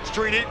throws.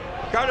 Streety,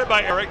 guarded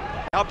by Eric.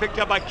 Now picked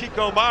up by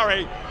Kiko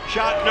Mare.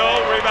 Shot no.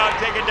 Rebound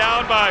taken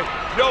down by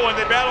no one.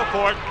 They battle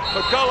for it.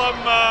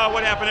 McCullum,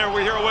 what happened there?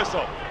 We hear a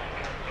whistle.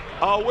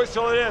 A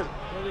whistle it is.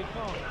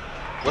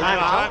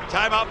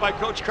 Timeout by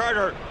Coach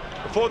Carter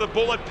before the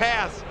bullet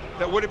pass.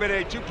 That would have been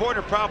a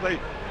 2-pointer probably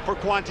for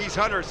Quantice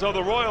Hunter. So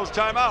the Royals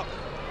timeout.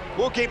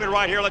 We'll keep it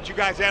right here, let you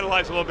guys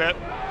analyze a little bit.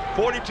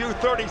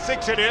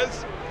 42-36 it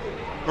is.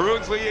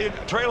 Maroons lead,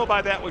 trail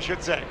by that, we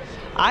should say.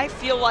 I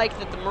feel like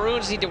that the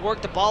Maroons need to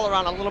work the ball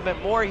around a little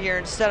bit more here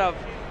instead of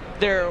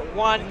their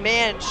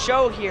one-man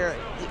show here.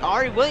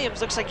 Arie Williams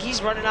looks like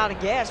he's running out of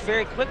gas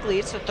very quickly.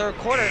 It's the third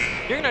quarter.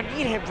 You're going to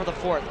need him for the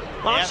fourth.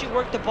 Why don't you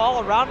work the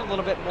ball around a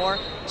little bit more,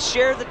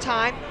 share the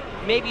time.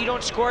 Maybe you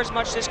don't score as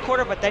much this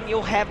quarter, but then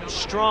you'll have him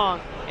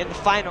strong in the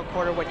final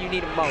quarter when you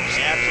need him most.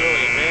 Yeah,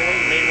 absolutely.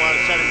 You may want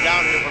to set him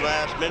down here for the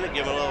last minute,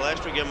 give him a little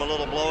extra, give him a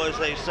little blow, as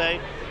they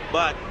say.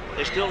 But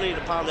they still need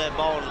to pound that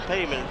ball in the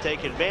pavement and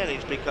take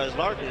advantage, because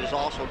Larkin is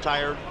also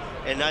tired,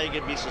 and now you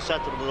can be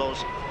susceptible to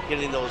those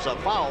getting those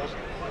fouls.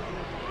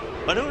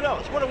 But who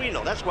knows? What do we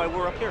know? That's why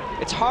we're up here.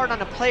 It's hard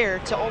on a player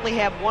to only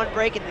have one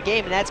break in the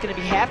game, and that's going to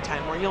be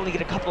halftime, where you only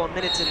get a couple of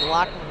minutes in the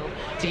locker room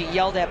to get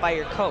yelled at by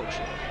your coach.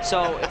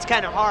 So it's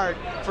kind of hard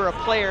for a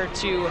player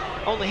to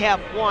only have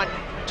one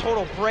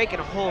total break in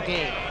a whole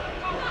game.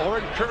 Or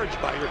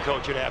encouraged by your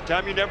coach at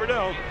halftime, you never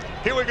know.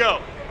 Here we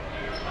go.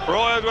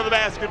 Royals with the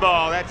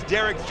basketball. That's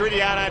Derrick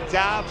Streety out on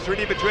top.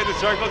 Streety between the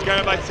circles,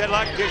 guarded by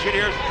Sedlak. Dish it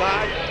here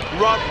side.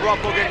 Ruff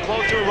will get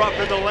closer. Ruff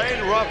in the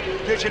lane. Ruff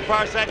dish it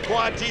far side.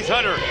 Quantice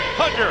Hunter.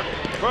 Hunter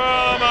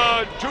from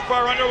too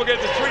far under. We'll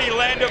get to Streety.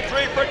 Land of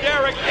three for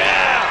Derrick.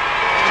 Yeah!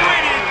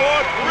 Streety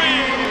for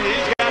three.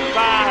 He's got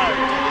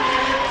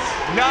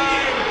 5.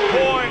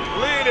 9-point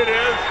lead it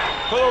is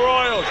for the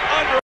Royals.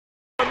 Under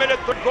a minute,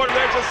 third quarter.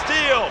 There's a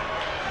steal.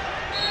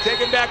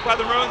 Taken back by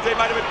the Maroons. They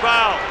might have been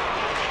fouled.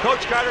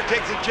 Coach Carter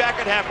takes his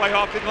jacket halfway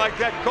off, didn't like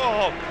that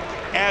call,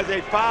 as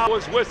a foul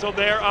was whistled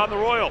there on the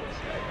Royals.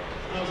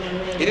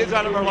 It is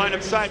out of our line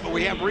of sight, but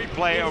we have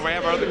replay, or we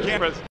have our other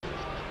cameras,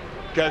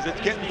 because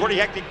it's getting pretty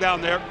hectic down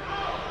there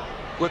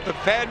with the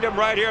fandom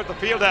right here at the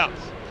field house.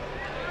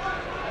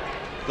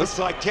 Looks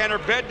like Tanner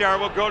Bednar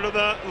will go to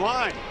the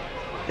line.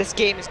 This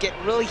game is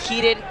getting really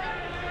heated.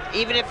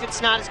 Even if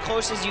it's not as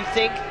close as you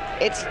think,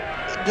 it's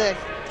the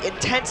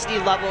intensity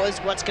level is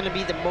what's going to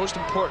be the most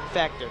important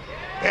factor.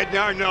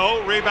 Bednar,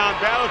 no. Rebound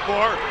battled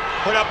for.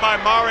 Put up by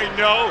Mari,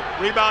 no.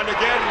 Rebound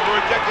again,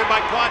 rejected by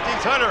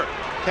Quantice Hunter.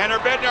 Tanner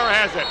Bednar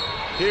has it.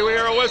 Here we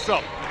hear a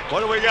whistle. What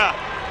do we got?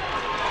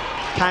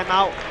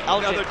 Timeout,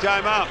 Elgin. Another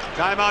timeout.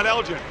 Timeout,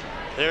 Elgin.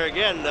 There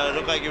again,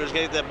 looked like he was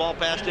getting that ball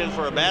passed in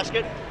for a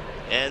basket.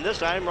 And this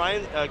time,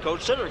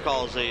 Coach Sitter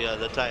calls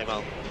the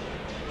timeout.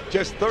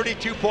 Just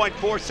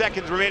 32.4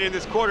 seconds remaining in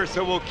this quarter,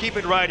 so we'll keep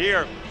it right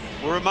here.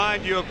 We'll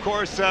remind you, of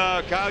course,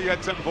 Kyle, you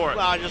had something for us.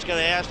 Well, I'm just going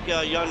to ask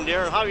young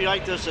Darren, how do you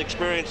like this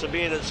experience of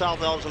being at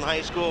South Elgin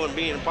High School and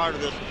being a part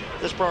of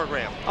this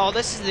program? Oh,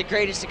 this is the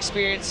greatest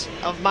experience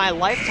of my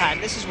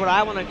lifetime. This is what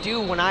I want to do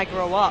when I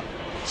grow up.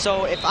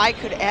 So if I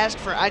could ask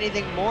for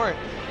anything more,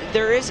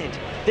 there isn't.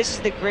 This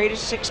is the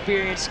greatest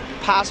experience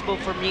possible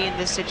for me in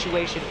this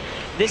situation.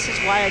 This is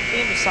why I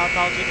came to South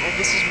Elgin, and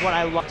this is what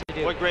I love to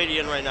do. What grade are you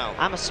in right now?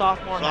 I'm a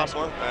sophomore.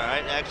 Sophomore? All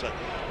right, excellent.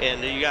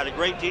 And you got a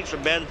great teacher.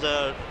 Ben's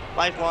a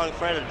lifelong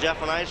friend of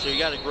Jeff and I, so you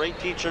got a great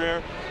teacher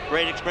there,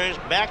 great experience.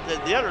 Back to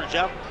the other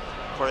Jeff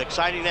for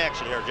exciting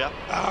action here, Jeff.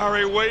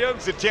 Arie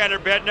Williams to Tanner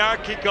Bednar.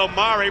 Kiko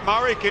Mari.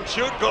 Mari can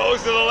shoot,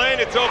 goes to the lane.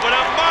 It's open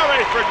up.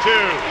 Mari for 2.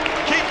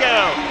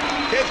 Kiko,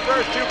 his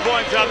first 2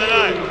 points on the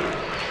night.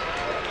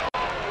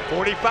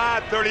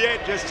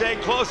 45-38, just staying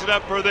close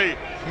enough for the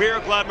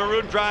Miracle on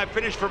Maroon Drive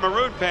finish for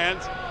Maroon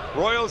fans.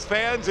 Royals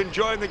fans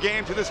enjoying the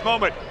game to this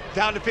moment.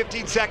 Down to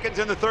 15 seconds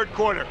in the third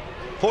quarter.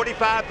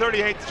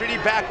 45-38,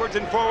 Streety backwards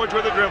and forwards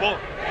with a dribble.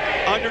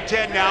 Under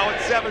 10 now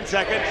at 7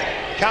 seconds.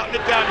 Counting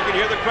it down, you can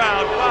hear the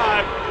crowd.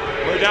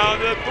 5, we're down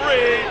to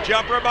 3.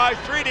 Jumper by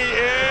Streety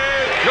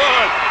is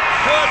good.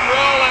 Good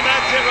roll, and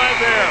that's it right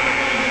there.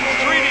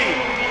 Streety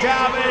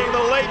dominating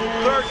the late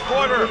third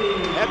quarter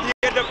at the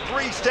end of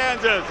 3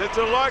 stanzas. It's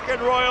the Larkin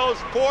Royals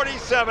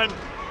 47,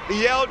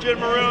 the Elgin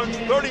Maroons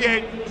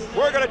 38.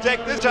 We're going to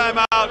take this time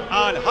out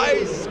on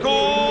High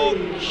School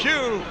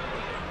Q.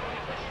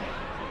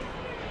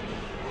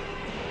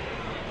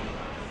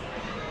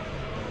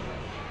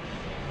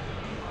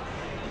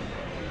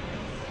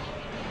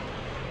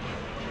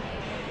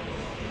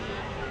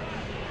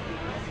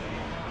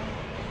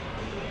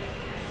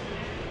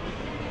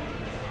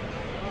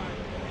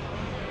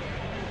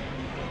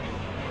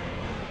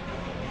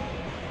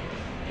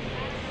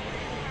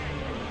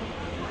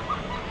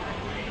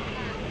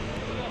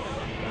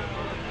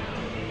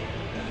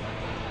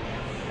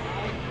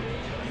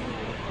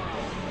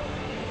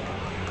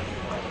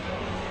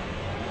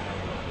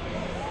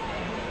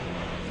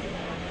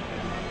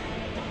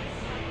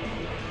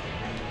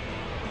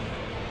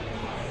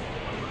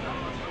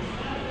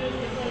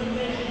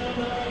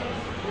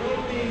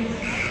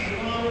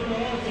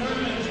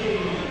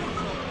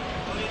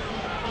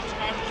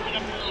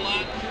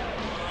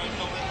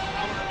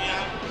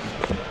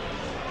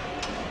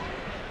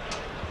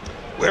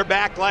 We're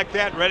back like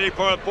that, ready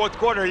for the fourth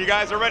quarter. You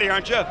guys are ready,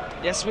 aren't you?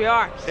 Yes, we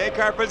are. Take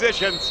our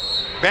positions.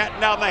 Batten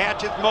down the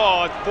hatches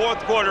maul. It's fourth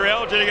quarter,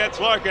 Elgin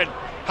against Larkin.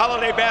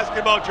 Holiday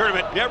basketball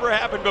tournament. Never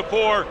happened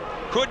before.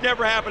 Could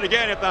never happen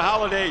again at the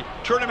holiday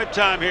tournament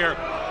time here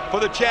for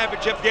the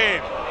championship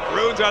game.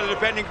 Maroons are the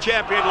defending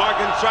champion.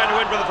 Larkin's trying to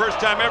win for the first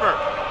time ever.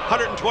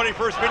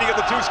 121st meeting of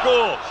the two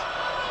schools.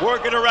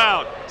 Working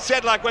around.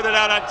 Sedlak with it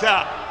out on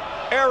top.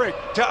 Eric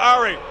to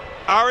Arie.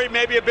 Arie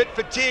may be a bit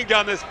fatigued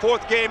on this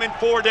 4th game in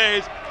 4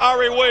 days.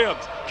 Arie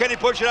Williams. Can he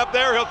push it up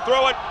there? He'll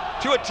throw it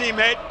to a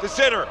teammate, to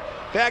Sitter.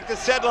 Back to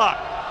Sedlak.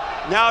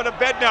 Now to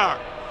Bednar.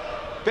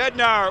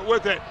 Bednar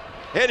with it.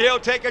 And he'll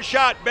take a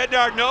shot.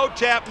 Bednar, no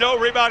tap, no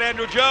rebound.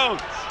 Andrew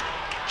Jones.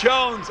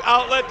 Jones,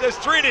 outlet to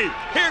Streety.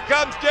 Here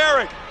comes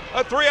Derrick.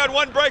 A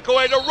 3-on-1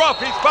 breakaway to Ruff.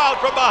 He's fouled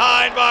from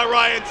behind by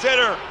Ryan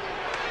Sitter.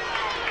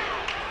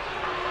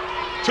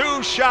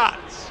 2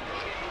 shots.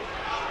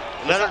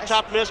 Another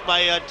top miss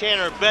by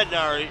Tanner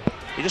Bednar.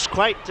 He just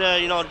quite,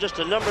 just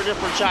a number of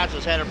different shots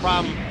has had a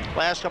problem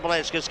last couple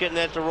nights just getting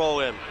that to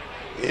roll in.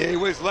 He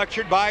was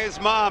lectured by his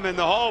mom in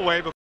the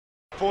hallway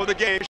before the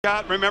game.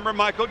 Shot, remember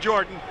Michael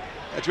Jordan.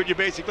 That's what you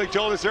basically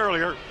told us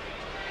earlier.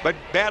 But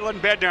battling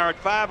Bednar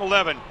at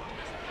 5'11",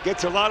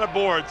 gets a lot of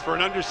boards for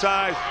an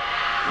undersized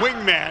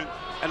wingman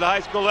at the high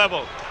school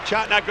level.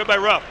 Shot not good by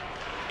Ruff.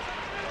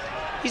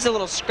 He's a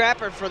little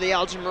scrapper for the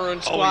Elgin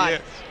Maroon squad. Oh, he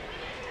is.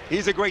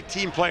 He's a great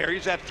team player.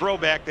 He's that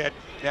throwback, that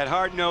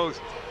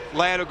hard-nosed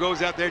lad who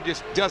goes out there and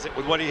just does it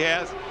with what he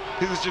has.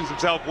 Positions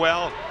himself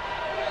well.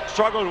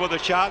 Struggled with a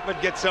shot,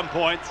 but gets some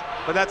points.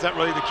 But that's not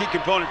really the key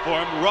component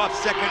for him. Ruff's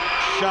second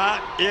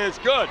shot is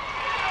good.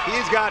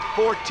 He's got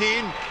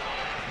 14.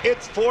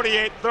 It's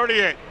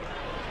 48-38.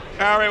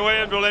 Arie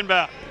Williams will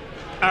inbound.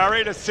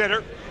 Arie to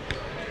Sitter.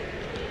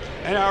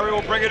 And Arie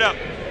will bring it up.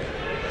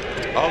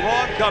 A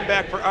long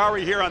comeback for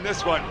Arie here on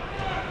this one.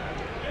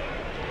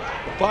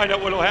 We'll find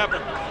out what will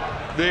happen.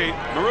 The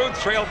Maroons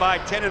trailed by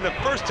 10 in the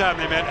first time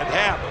they met at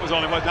half. It was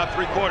only one, not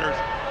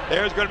 3/4.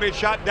 There's going to be a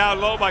shot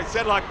down low by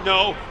Sedlak,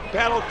 no.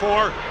 Battle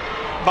for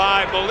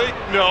by Malik,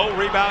 no.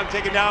 Rebound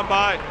taken down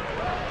by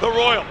the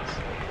Royals.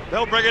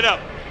 They'll bring it up.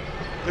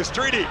 The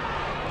Streety.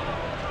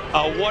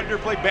 A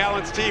wonderfully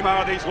balanced team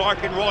are these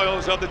Larkin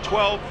Royals of the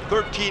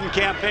 12-13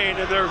 campaign,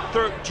 and they're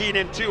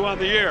 13-2 on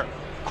the year.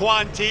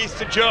 Quantice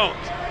to Jones.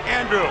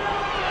 Andrew,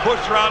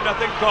 pushed around,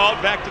 nothing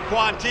called, back to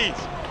Quantice.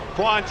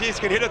 Quantice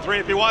can hit a 3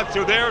 if he wants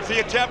to. There's the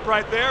attempt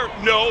right there.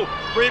 No.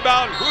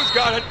 Rebound, who's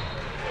got it?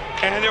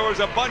 And there was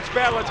a bunch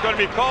battle that's going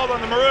to be called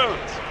on the Maroons.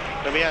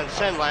 Going to be on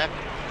Sedlak.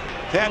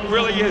 That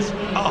really is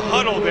a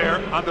huddle there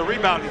on the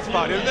rebounding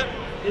spot, isn't it?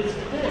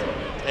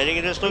 And you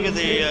can just look at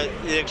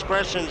the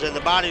expressions and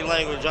the body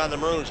language on the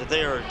Maroons, that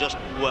they are just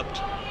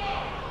whooped.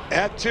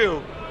 At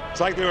 2,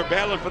 it's like they were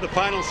battling for the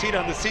final seat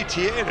on the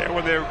CTA there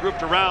when they were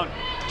grouped around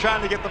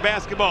trying to get the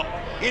basketball.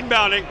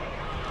 Inbounding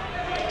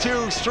to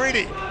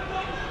Streety.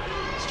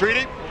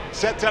 Streety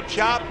sets up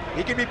shop.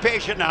 He can be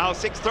patient now.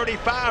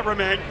 6:35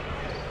 remain.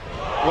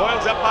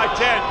 Royals up by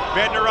 10.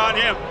 Bednar on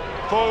him.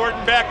 Forward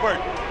and backward.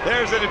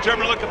 There's a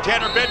determined look of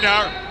Tanner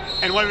Bednar.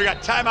 And when we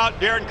got timeout,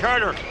 Darren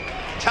Carter.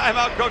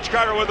 Timeout, Coach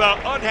Carter, with an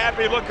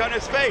unhappy look on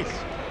his face.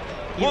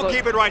 We'll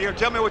keep it right here.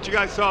 Tell me what you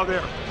guys saw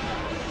there.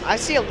 I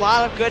see a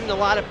lot of good and a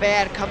lot of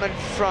bad coming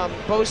from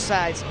both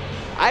sides.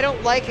 I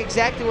don't like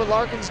exactly what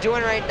Larkin's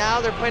doing right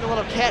now. They're playing a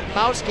little cat and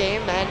mouse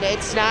game, and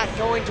it's not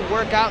going to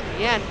work out in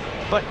the end.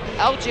 But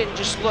Elgin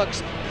just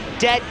looks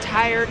dead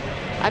tired.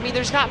 I mean,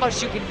 there's not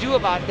much you can do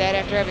about that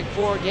after having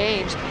 4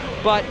 games.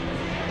 But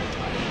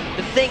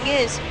the thing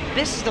is,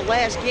 this is the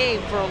last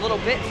game for a little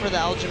bit for the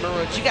Elgin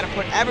Maroons. You got to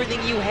put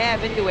everything you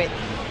have into it.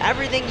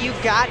 Everything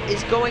you've got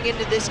is going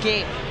into this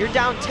game. You're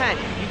down 10.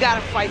 You got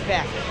to fight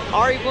back.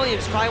 Arie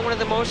Williams, probably one of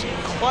the most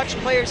clutch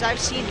players I've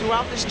seen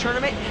throughout this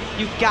tournament.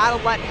 You've got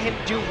to let him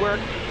do work,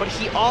 but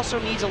he also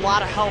needs a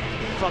lot of help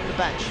from the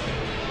bench.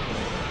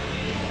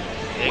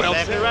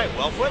 Exactly right.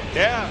 Well put.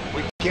 Yeah,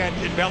 we can't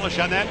embellish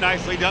on that.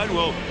 Nicely done.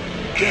 We'll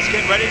just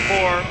get ready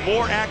for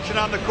more action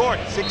on the court.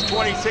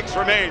 6:26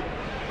 remain.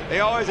 They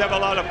always have a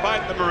lot of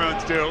fight, the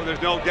Maroons do.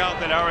 There's no doubt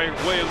that Arie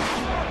Williams'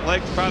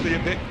 legs probably a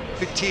bit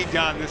fatigued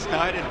on this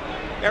night, and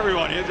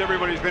everyone is.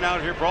 Everybody's been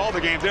out here for all the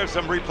games. There's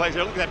some replays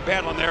there. Look at that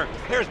battling there.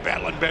 There's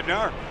battling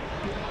Bednar.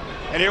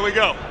 And here we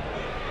go.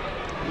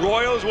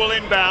 Royals will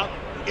inbound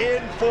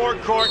in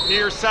forecourt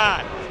near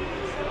side.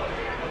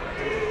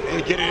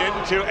 They get it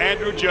into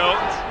Andrew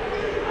Jones.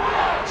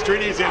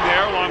 Streety's in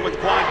there along with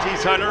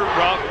Quantice Hunter,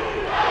 Ruff,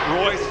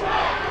 Royce.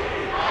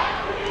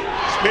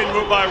 Spin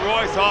move by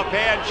Royce,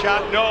 offhand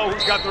shot, no.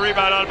 Who's got the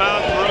rebound out of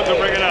bounds? The Maroons will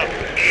bring it up.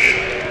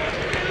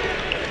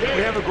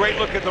 We have a great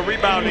look at the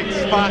rebounding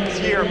spots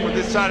here for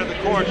this side of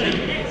the court.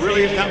 It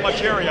really is not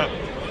much area.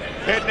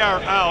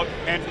 Bednar out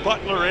and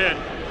Butler in.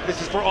 This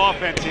is for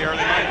offense here. They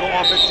might go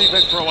offense,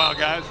 defense for a while,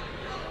 guys.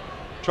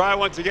 Try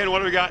once again. What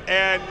do we got?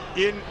 And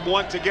in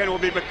once again will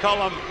be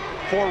McCullum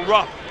for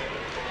Ruff.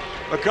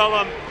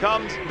 McCullum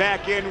comes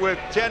back in with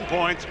 10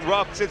 points.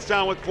 Ruff sits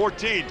down with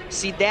 14.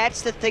 See,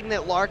 that's the thing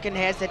that Larkin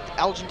has that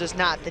Elgin does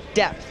not, the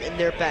depth in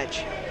their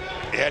bench.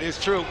 That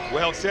is true.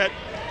 Well said.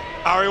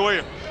 Arie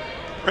Williams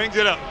brings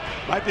it up.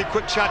 Might be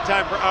quick shot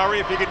time for Arie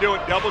if he can do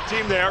it. Double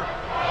team there.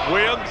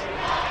 Williams,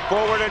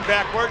 forward and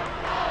backward.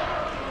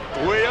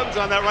 Williams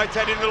on that right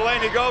side into the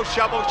lane. He goes.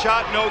 Shovel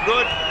shot, no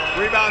good.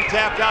 Rebound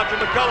tapped out to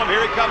McCullum.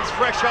 Here he comes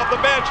fresh off the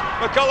bench.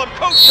 McCullum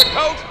coast to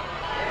coast.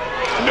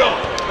 No,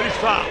 but he's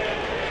fouled.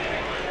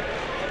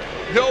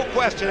 No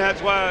question,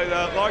 that's why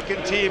the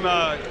Larkin team,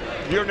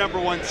 your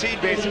 #1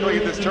 seed basically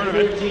in this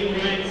tournament,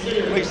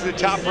 at least the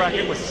top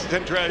bracket was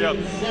Centralia,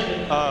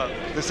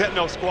 the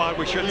Sentinel squad,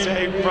 we should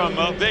say, from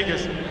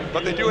Vegas.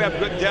 But they do have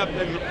good depth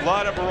and a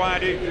lot of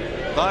variety,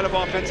 a lot of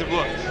offensive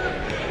looks.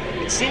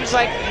 It seems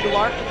like the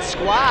Larkin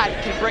squad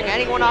can bring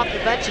anyone off the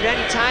bench at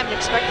any time and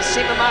expect the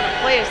same amount of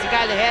play as the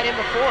guy they had in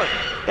before.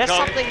 That's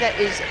something that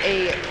is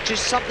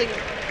just something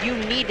you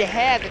need to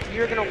have if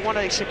you're going to want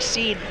to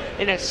succeed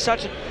in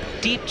such a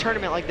deep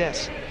tournament like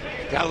this.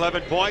 Got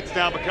 11 points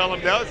now,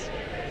 McCullum does.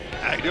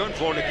 How you doing,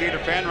 Florida Gator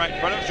fan? Right in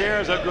front of us here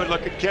is a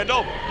good-looking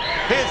Kendale.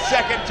 His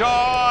second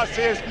toss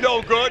is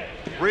no good.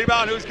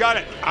 Rebound, who's got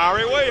it?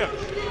 Arie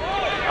Williams.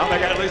 Well, they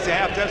got at least a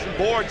half dozen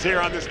boards here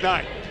on this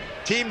night.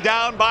 Team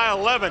down by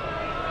 11.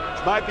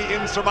 This might be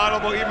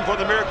insurmountable even for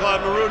the Miracle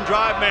on Maroon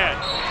Drive man.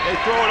 They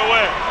throw it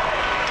away.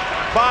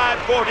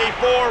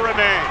 5:44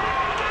 remain.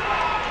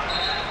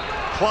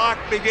 Clock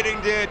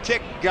beginning to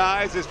tick,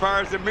 guys, as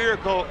far as the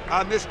Miracle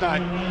on this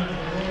night.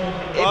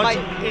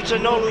 It's a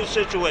no-lose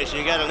situation.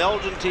 You got an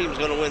Elgin team's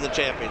going to win the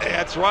championship.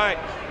 That's right.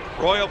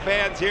 Royal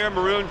fans here,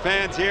 Maroon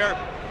fans here.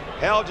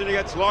 Elgin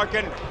against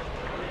Larkin.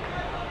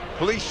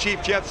 Police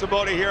Chief Jeff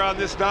Sabota here on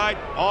this night.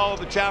 All of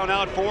the town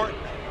out for it.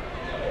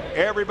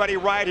 Everybody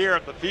right here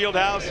at the Field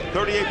House,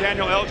 38th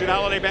Annual Elgin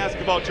Holiday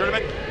Basketball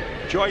Tournament.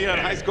 Join you at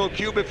High School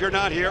Cube if you're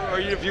not here, or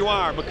if you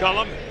are.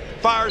 McCullum,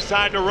 far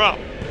side to Ruff.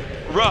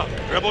 Ruff,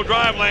 dribble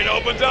drive lane,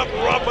 opens up.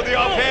 Ruff with the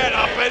offhand,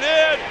 up and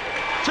in.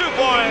 2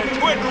 points,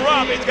 Quentin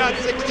Ruff, he's got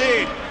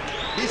 16.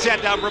 He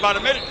sat down for about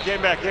a minute,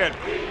 came back in.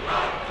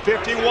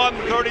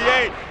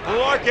 51-38,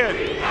 Larkin.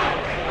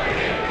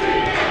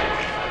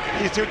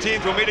 These two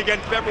teams will meet again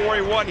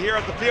February 1 here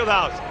at the Field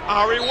House.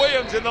 Arie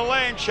Williams in the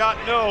lane, shot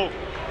no.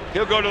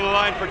 He'll go to the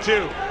line for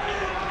 2.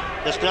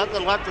 There's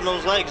nothing left in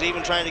those legs,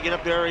 even trying to get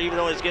up there, even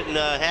though he's getting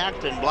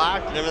hacked and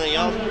blocked and everything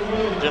else.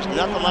 Just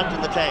nothing left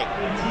in the tank.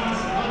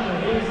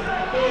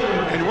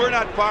 And we're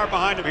not far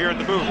behind him here in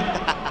the booth.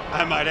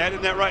 I might add,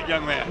 isn't that right,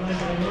 young man?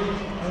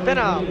 It's been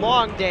a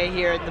long day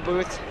here in the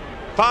booth.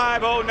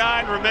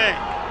 5:09 remain.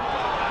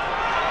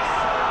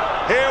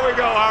 Here we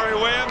go, Arie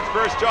Williams.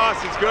 First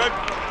toss is good.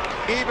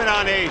 Even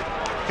on a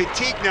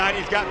fatigue night,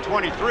 he's got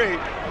 23.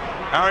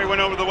 Arie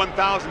went over the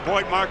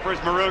 1,000-point mark for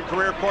his Maroon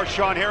career. Of course,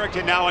 Sean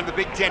Harrington now on the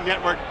Big Ten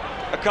Network,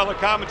 a color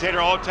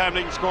commentator, all-time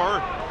leading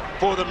scorer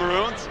for the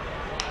Maroons.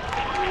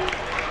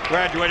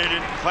 Graduated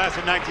in class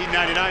of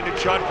 1999 to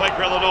Sean played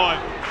for Illinois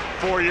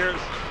 4 years.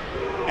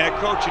 And a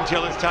coach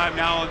until his time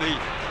now on the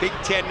Big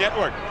Ten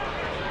Network.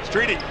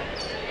 Streety,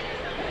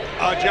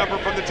 a jumper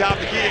from the top of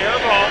the key, air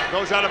ball,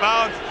 goes out of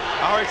bounds.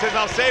 Arie says,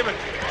 I'll save it.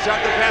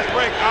 Start the fast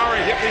break.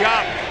 Arie, hippie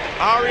hop.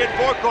 Arie in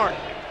forecourt.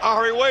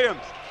 Arie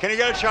Williams. Can he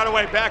get a shot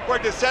away?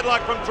 Backward to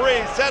Sedlak from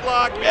 3.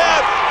 Sedlak,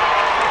 yes!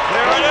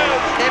 There it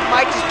is. That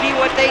might just be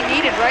what they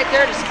needed right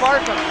there to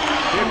spark them.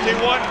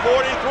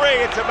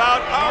 51-43. It's about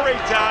Arie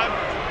time.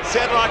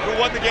 Sedlak, who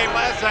won the game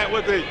last night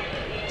with the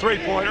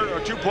 3-pointer,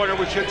 or 2-pointer,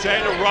 we should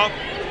say, to Ruff.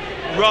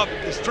 Ruff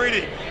to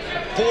Streety.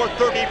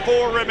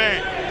 4:34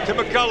 remain. To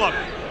McCullum.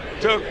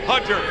 To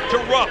Hunter. To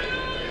Ruff.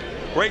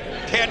 Great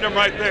tandem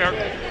right there.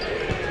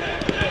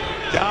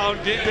 Down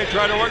deep, they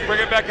try to work, bring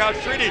it back out.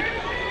 Streety.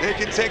 They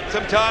can take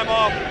some time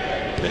off.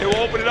 They will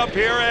open it up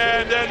here,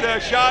 and then the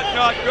shot,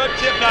 not good.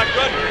 Tip, not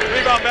good.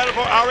 Rebound battle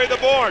for Arie the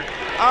board.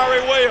 Arie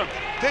Williams.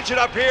 Ditch it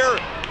up here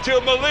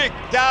to Malik.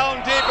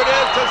 Down deep it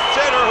is to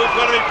center, who's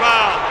going to be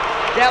fouled.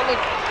 That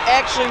looked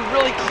actually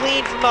really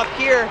clean from up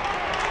here.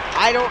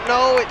 I don't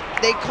know.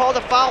 They called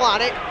a foul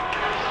on it.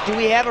 Do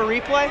we have a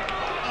replay?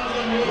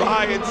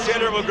 Ryan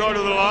Center will go to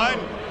the line.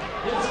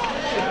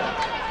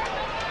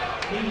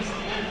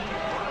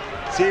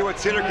 See what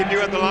Center can do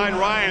at the line.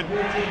 Ryan,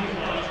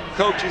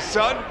 coach's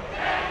son.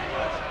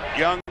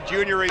 Young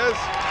junior he is.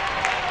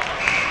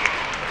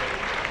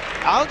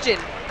 Elgin,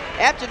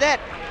 after that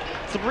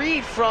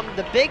 3 from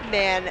the big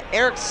man,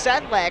 Eris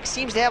Sedlack,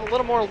 seems to have a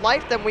little more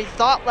life than we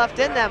thought left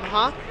in them,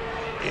 huh?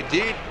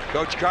 Indeed.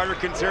 Coach Carter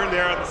concerned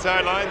there on the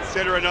sideline.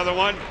 Center another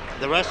one.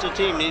 The rest of the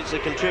team needs to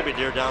contribute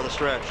here down the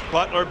stretch.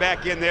 Butler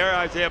back in there.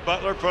 Isaiah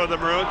Butler for the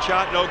Maroons.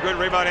 Shot no good.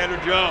 Rebound Andrew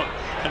Jones.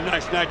 A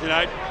nice night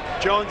tonight.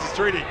 Jones is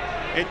treating.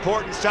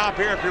 Important stop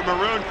here if you're a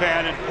Maroon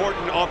fan.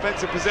 Important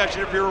offensive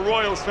possession if you're a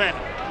Royals fan.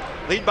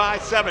 Lead by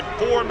 7.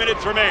 4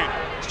 minutes remain.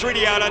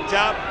 Streety out on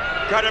top.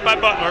 Guarded by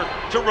Butler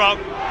to Ruff.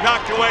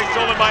 Knocked away.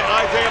 Stolen by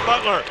Isaiah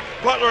Butler.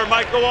 Butler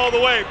might go all the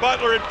way.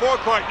 Butler in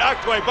forecourt.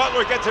 Knocked away.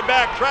 Butler gets it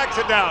back. Tracks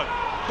it down.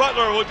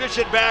 Butler will dish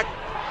it back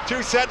to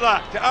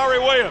Sedlak. To Arie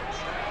Williams.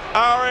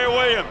 Arie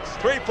Williams.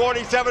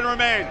 3:47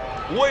 remain.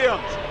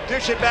 Williams.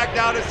 Dish it back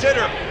down to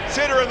Sitter.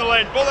 Sitter in the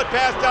lane. Bullet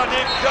pass down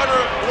deep.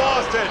 Gunner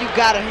lost it. You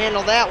got to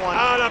handle that one.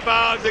 Out of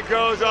bounds. It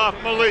goes off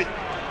Malik.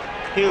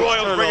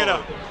 Royals bring it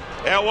up.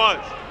 That was.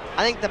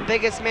 I think the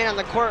biggest man on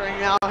the court right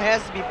now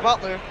has to be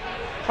Butler.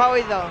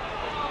 Probably the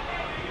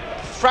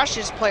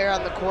freshest player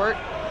on the court.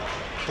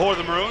 For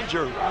the Maroons,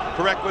 you're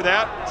correct with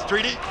that.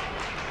 Streety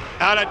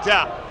Out on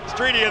top.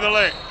 Streety in the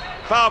lane.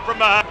 Foul from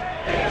behind.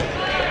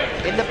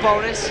 In the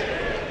bonus.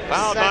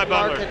 Fouled by Sent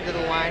Butler. Larkin to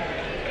the line.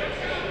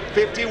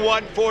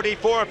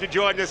 51-44 if you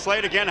join this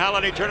late. Again,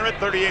 Holiday Tournament,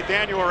 38th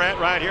annual we're at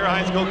right here.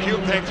 High School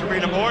Cube, thanks for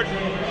being aboard.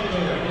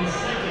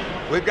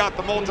 We've got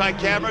the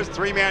multi-cameras,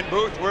 3-man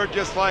booth. We're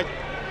just like,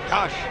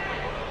 gosh,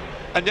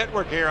 a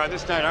network here on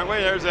this night, aren't we?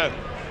 There's a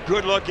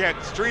good look at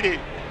Streety.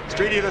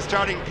 Streety, the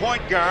starting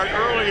point guard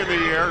early in the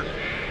year.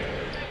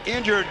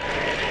 Injured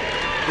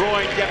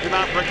groin kept him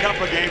out for a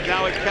couple of games.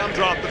 Now he comes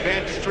off the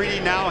bench.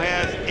 Streety now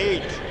has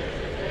 8.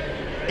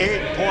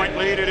 8-point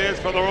lead it is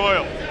for the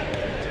Royals.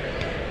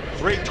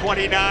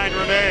 3:29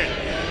 remain.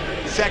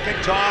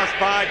 Second toss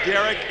by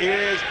Derrick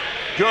is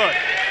good.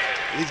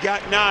 He's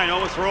got 9,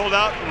 almost rolled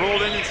out,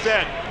 rolled in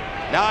instead.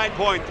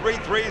 9.3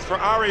 threes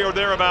for Arie or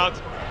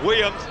thereabouts.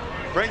 Williams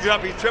brings it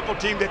up, he's triple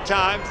teamed at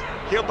times.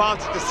 He'll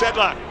bounce it to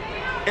Sedlak.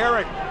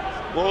 Eric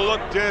will look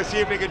to see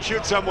if he can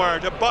shoot somewhere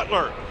to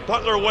Butler.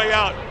 Butler way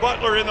out,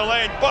 Butler in the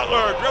lane.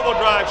 Butler, dribble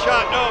drive,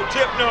 shot, no,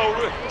 tip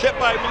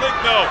by Malik,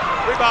 no.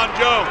 Rebound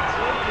Jones.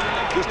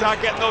 Just not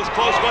getting those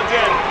close ones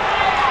in.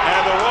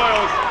 And the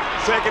Royals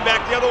take it back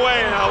the other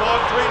way, and a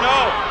long 3,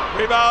 no.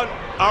 Rebound,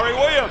 Arie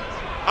Williams.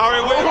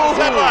 Arie Williams,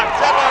 Sedlak,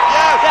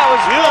 yes! That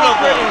was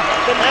Beautiful.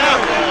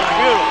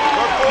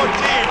 For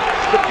 14.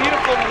 the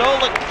beautiful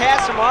no-look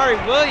pass from Arie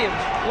Williams.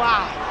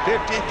 Wow.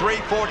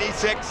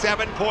 53-46,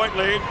 7-point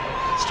lead.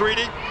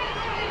 Streety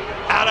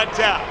out on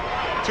top.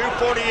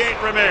 2:48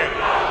 remain.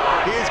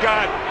 He's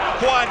got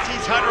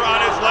Quantice Hunter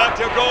on his left.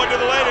 He'll go into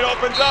the lane. It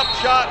opens up.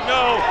 Shot,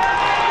 no.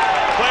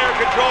 Player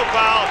control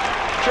foul.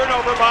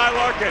 Turnover by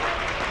Larkin.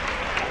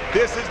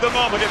 This is the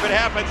moment, if it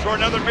happens, for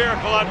another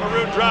miracle on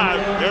Maroon Drive.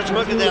 Just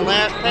look at that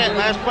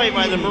last play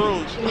by the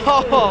Maroons.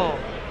 Oh,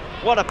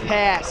 what a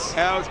pass.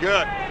 That was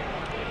good.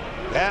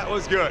 That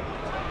was good.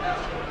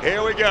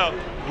 Here we go.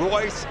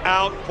 Royce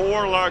out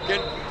for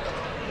Larkin.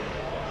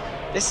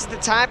 This is the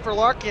time for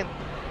Larkin.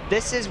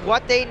 This is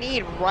what they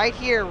need right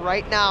here,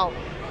 right now.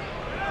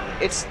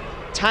 It's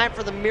time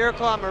for the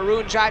miracle on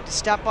Maroon Drive to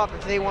step up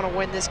if they want to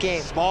win this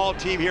game. Small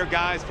team here,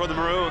 guys, for the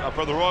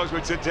Royals.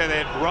 Would sit there.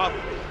 They had Ruff,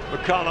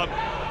 McCullum,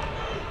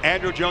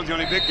 Andrew Jones, the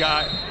only big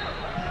guy,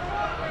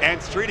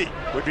 and Streety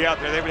would be out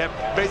there. They would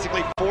have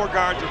basically 4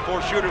 guards and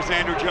 4 shooters,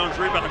 Andrew Jones,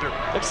 rebounder.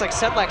 Looks like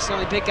Sedlak's the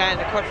only big guy in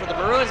the court for the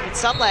Maroons, but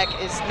Sedlak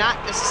is not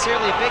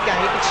necessarily a big guy.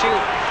 He can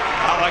shoot.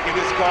 I like it,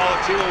 this call.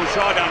 Let's see what we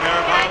saw down there.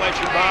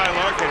 Violation by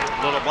Larkin.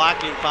 Little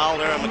blocking foul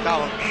there on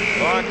McCullum.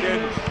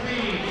 Larkin,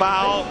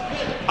 foul.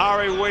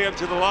 Arie Williams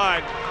to the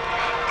line.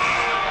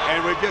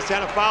 And we've just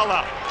had a foul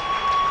out.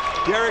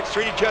 Derrick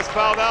Streety just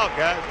fouled out,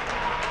 guys.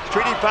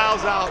 Streety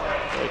fouls out.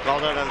 They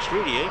called that on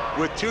Streety, eh?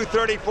 With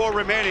 2:34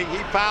 remaining, he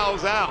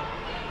fouls out.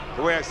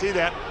 The way I see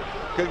that,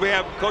 because we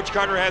have Coach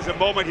Carter has a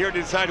moment here to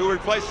decide who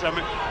replaces him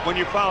when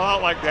you foul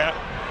out like that.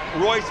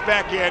 Royce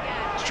back in,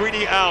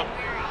 Streety out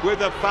with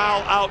a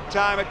foul out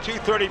time at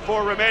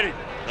 2:34 remaining.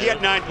 He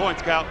had 9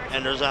 points, Kyle.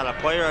 And there's not a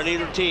player on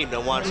either team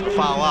that wants to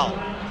foul out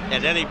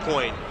at any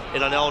point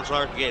in an Elgin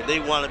Larkin game. They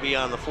want to be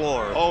on the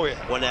floor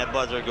when that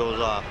buzzer goes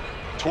off.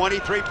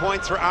 23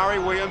 points for Arie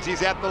Williams.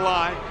 He's at the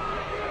line.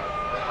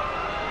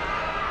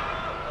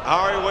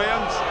 Arie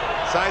Williams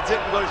sides it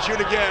and going to shoot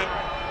again.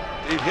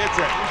 He hits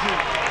it.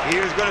 He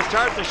was going to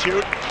start to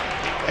shoot.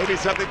 Maybe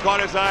something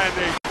caught his eye in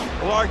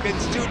the Larkin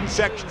student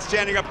section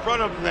standing up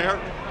front of him there.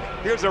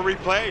 Here's a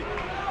replay.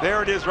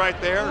 There it is right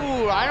there.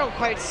 Ooh, I don't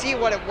quite see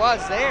what it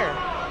was there.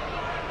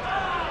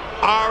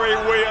 Arie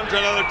Williams,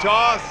 another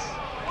toss.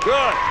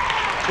 Good.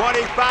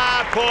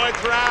 25 points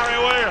for Arie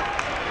Williams.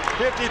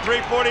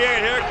 53-48.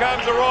 Here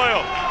comes the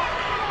Royals.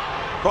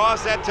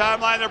 Cross that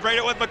timeline. They're bringing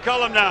it with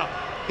McCullum now.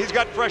 He's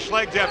got fresh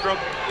legs after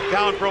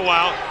down for a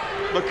while.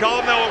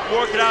 McCullum, they'll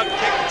work it out,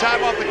 take the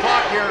time off the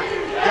clock here,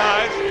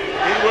 guys.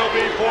 It will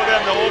be for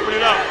them. They'll open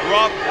it up.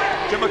 Ruff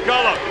to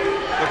McCullum.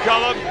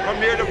 McCullum from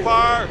near to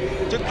far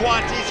to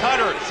Quantice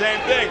Hunter. Same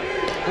thing.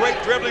 Great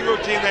dribbling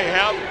routine they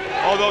have.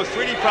 Although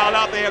Streety fouled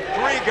out, they have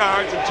 3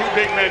 guards and 2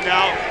 big men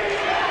now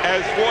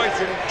as Royce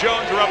and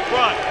Jones are up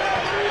front.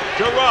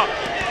 To Ruff.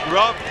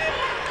 Ruff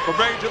will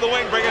bring it to the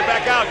wing, bring it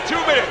back out. 2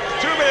 minutes.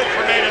 2 minutes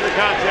remain in the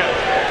contest.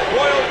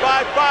 Royals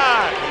by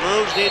 5. The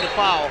Maroons need to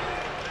foul.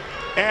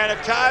 And a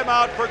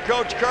timeout for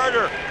Coach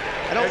Carter.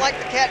 I don't like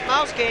the cat and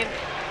mouse game.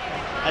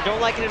 I don't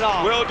like it at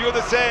all. We'll do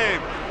the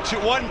same.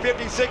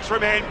 1:56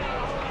 remain.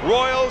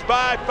 Royals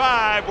by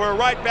 5. We're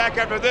right back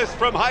after this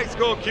from High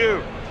School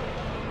Q.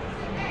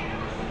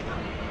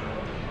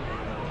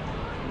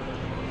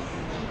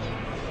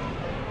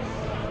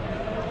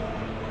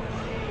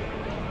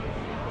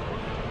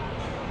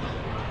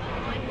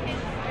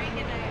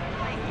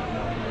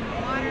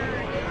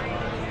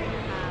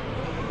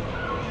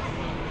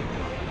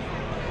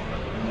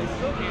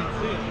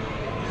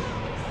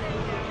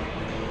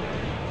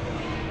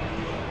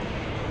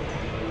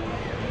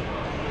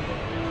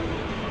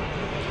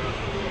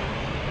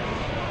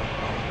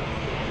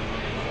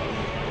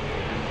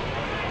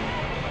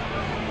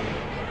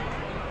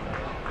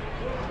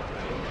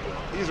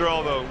 These are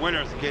all the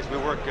winners in case we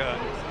work a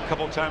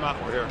couple timeout.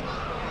 We're here.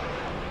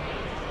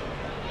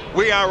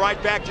 We are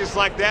right back just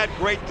like that.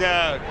 Great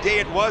day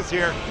it was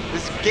here.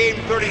 This game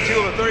 32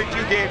 of a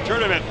 32-game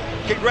tournament.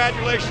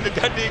 Congratulations to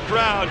Dundee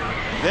crowd.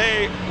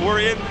 They were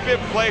in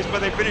 5th place, but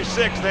they finished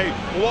 6th. They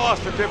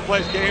lost the 5th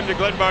place game to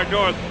Glenbard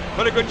North.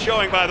 But a good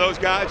showing by those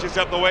guys just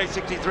up the way,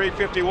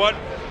 63-51.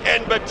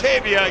 And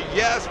Batavia,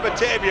 yes,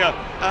 Batavia,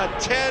 a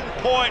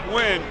 10-point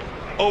win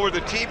over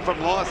the team from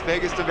Las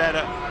Vegas,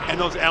 Nevada, and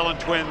those Allen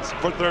twins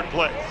for 3rd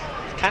place.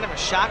 Kind of a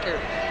shocker.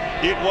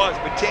 It was.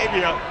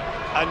 Batavia,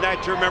 a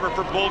night to remember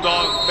for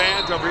Bulldog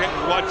fans over here.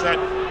 Watch that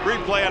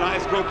replay on High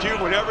School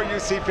Cube whenever you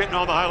see fit in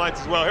all the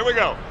highlights as well. Here we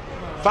go.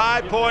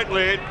 5-point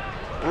lead.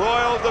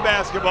 Royals the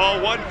basketball,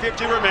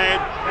 150 remain.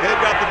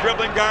 They've got the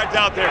dribbling guards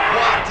out there.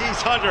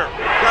 Quantice Hunter,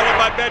 guarded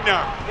by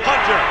Bednar.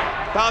 Hunter,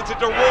 bounce it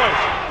to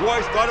Royce.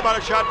 Royce thought about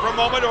a shot for a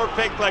moment or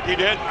faked like he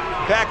did.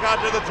 Back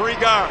onto the 3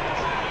 guards.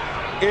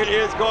 It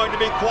is going to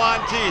be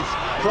Quantice.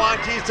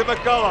 Quantice to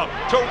McCullum,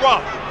 to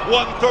Ruff.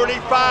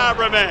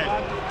 135 remain.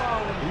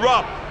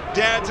 Ruff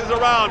dances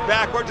around,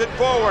 backwards and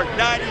forward.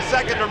 90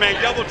 seconds remain.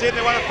 Double team,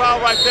 they want to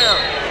foul right there.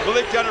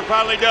 Malik Hunter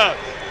finally does.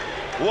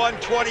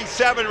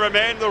 127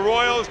 remain, the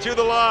Royals to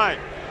the line.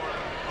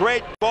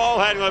 Great ball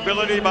handling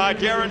ability by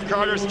Darren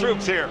Carter's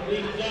troops here.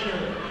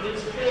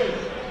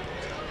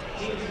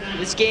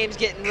 This game's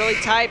getting really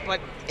tight, but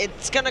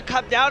it's gonna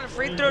come down to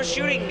free throw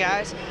shooting,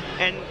 guys.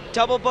 And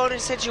double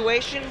bonus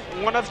situation,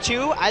 1 of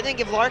 2. I think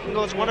if Larkin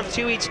goes 1 of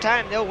 2 each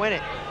time, they'll win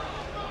it.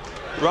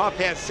 Ruff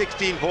has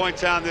 16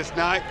 points on this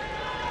night.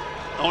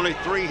 Only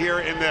 3 here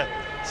in the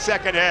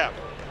 2nd half.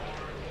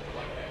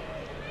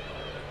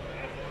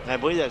 I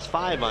believe that's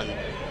 5 on.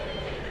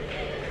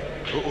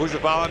 Who's the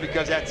foul on?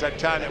 Because that's that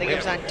time. I think it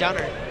was on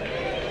Dunner.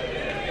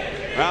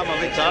 Well,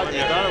 Malik thought it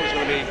was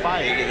going to be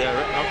 5.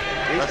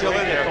 He's still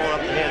in there. Going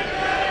up the hand.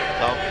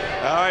 So.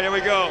 All right, here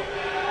we go.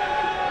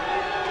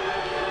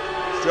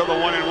 Still the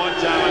 1-and-1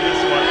 time on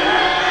this one.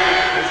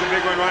 This is a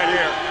big one right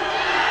here.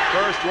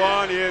 First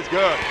one is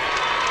good.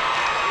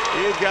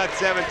 He's got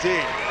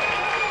 17.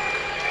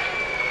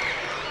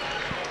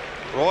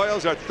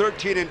 Royals are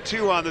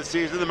 13-2 on the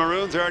season. The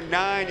Maroons are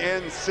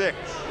 9-6.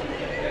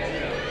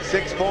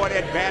 6-point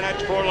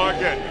advantage for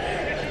Larkin.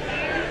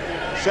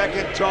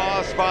 Second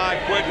toss by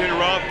Quentin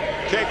Ruff.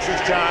 Takes his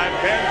time,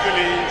 bends the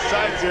knee,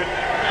 sights it,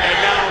 and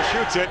now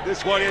shoots it.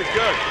 This one is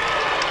good.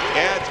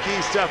 Adds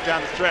key stuff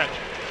down the stretch.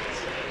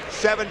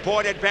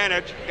 7-point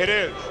advantage it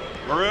is.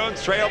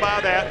 Maroons trail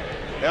by that.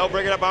 They'll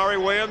bring it up. Arie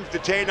Williams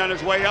detained on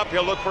his way up.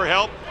 He'll look for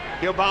help.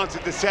 He'll bounce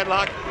it to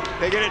Sedlak.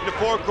 They get it into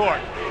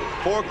forecourt.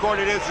 Forecourt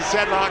it is to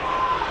Sedlak.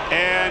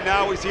 And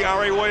now we see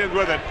Arie Williams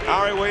with it.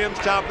 Arie Williams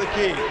top of the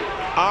key.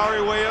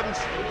 Arie Williams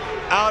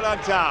out on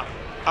top.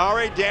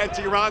 Arie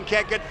dancing around,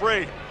 can't get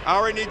free.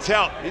 Arie needs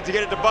help. Needs to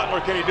get it to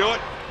Butler. Can he do it?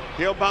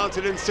 He'll bounce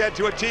it instead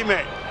to a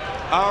teammate.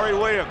 Arie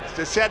Williams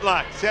to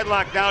Sedlak.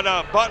 Sedlak down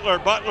to Butler.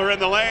 Butler in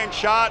the lane.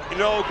 Shot,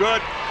 no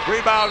good.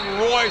 Rebound,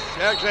 Royce.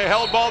 Actually a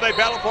held ball. They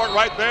battle for it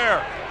right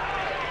there.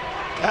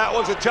 That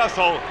was a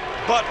tussle.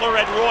 Butler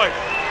and Royce.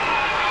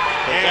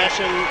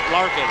 Possession,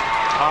 Larkin.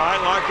 All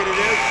right, Larkin it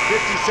is.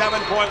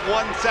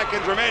 57.1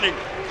 seconds remaining.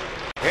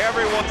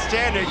 Everyone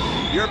standing.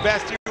 Your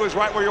best view is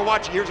right where you're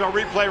watching. Here's our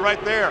replay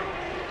right there.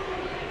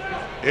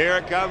 Here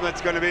it comes.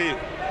 It's going to be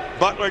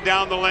Butler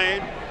down the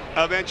lane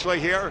eventually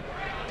here.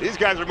 These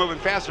guys are moving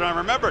faster than I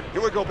remembered.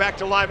 Here we go back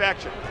to live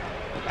action.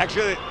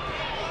 Actually,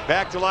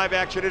 back to live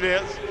action it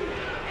is.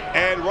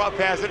 And Ruff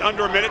has it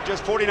under a minute,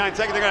 just 49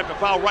 seconds. They're going to have to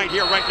foul right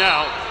here, right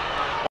now.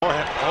 Or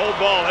hold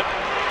ball it.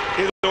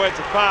 Either way, it's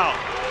a foul.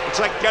 Looks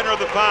like Denner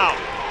the foul.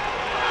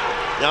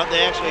 Now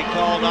they actually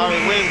called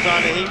Arie Williams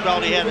on it. He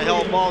felt he had a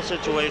held ball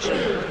situation.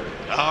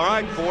 All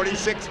right,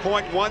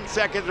 46.1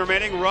 seconds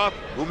remaining. Ruff,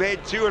 who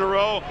made 2 in a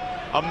row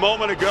a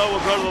moment ago, will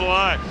go to the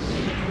line.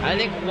 I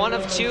think 1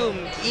 of 2,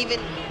 even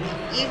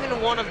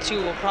 1 of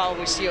 2 will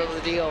probably seal the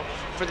deal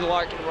for the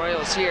Larkin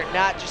Royals here.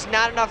 Just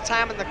not enough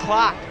time on the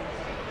clock.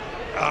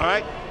 All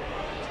right.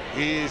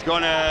 He's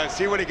going to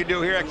see what he can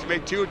do here. Actually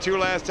made 2 of 2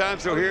 last time,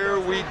 so here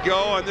we go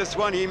on this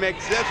one. He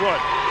makes this one.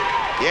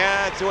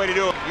 Yeah, that's the way to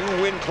do it. You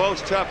win close,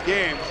 tough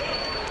games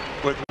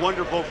with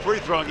wonderful free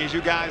throwing, as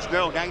you guys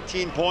know.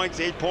 19 points,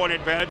 8-point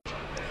advantage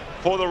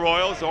for the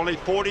Royals. Only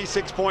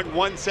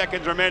 46.1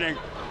 seconds remaining.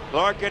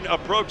 Larkin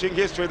approaching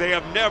history. They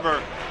have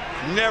never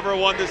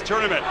won this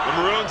tournament.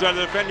 The Maroons are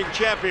the defending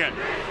champion.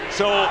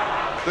 So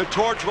the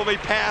torch will be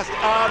passed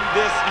on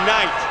this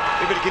night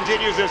if it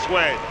continues this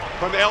way.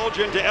 From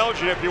Elgin to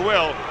Elgin, if you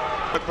will.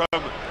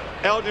 From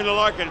Elgin to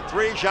Larkin,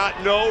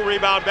 3-shot, no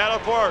rebound battle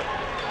for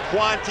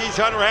Quantice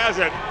Hunter has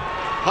it.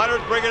 Hunter's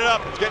bringing it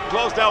up. It's getting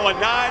close now. A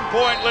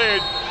 9-point lead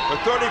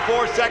with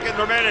 34 seconds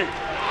remaining.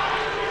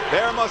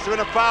 There must have been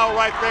a foul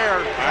right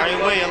there.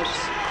 Arie Williams.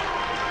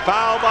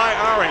 Foul by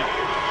Arie.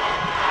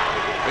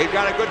 We've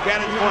got a good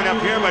vantage point up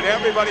here, but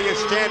everybody is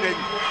standing,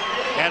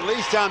 at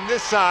least on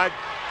this side.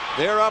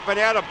 They're up and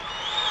at 'em.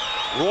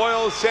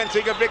 Royals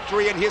sensing a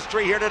victory in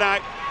history here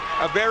tonight.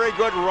 A very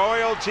good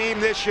Royal team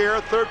this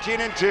year,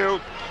 13-2.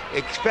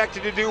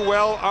 Expected to do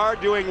well, are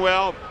doing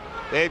well.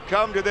 They've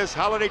come to this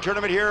holiday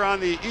tournament here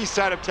on the east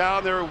side of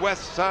town, their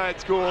west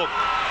side school,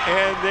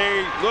 and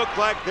they look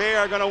like they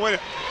are going to win it.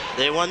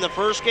 They won the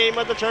first game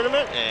of the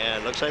tournament,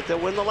 and looks like they'll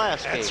win the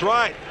last game. That's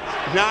right.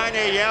 9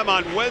 a.m.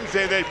 on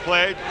Wednesday they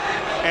played,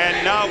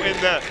 and now in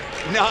the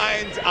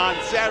 9s on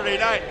Saturday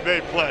night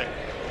they play.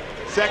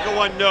 Second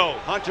one, no.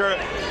 Hunter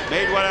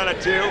made 1 out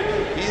of 2.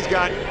 He's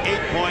got 8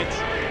 points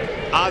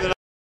on the night.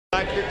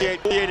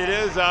 58 it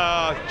is.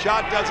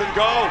 Shot doesn't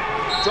go.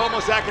 It's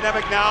almost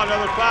academic now.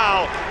 Another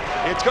foul.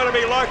 It's going to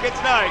be Larkin's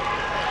night.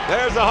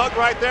 There's a hug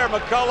right there.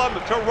 McCullum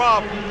to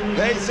Ruff.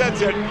 They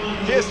sense it.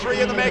 History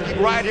in the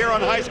making right here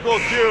on High School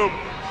Cube.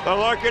 The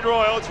Larkin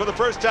Royals, for the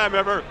first time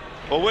ever,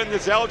 will win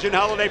this Elgin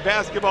Holiday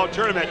Basketball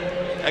Tournament.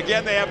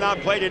 Again, they have not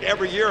played it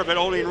every year, but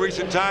only in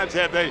recent times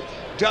have they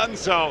done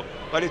so.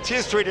 But it's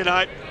history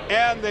tonight,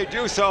 and they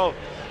do so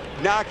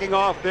knocking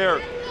off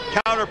their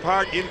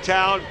counterpart in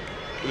town,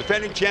 the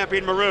defending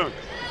champion Maroon.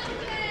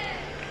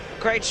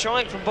 Great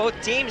showing from both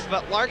teams,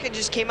 but Larkin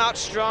just came out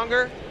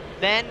stronger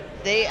than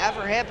they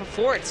ever had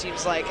before, it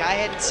seems like. I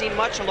hadn't seen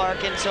much of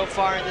Larkin so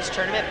far in this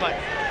tournament, but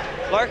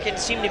Larkin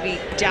seemed to be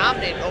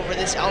dominant over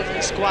this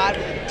Elgin squad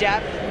with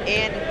depth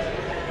and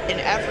in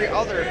every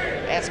other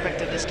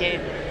aspect of this game.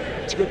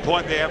 It's a good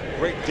point. They have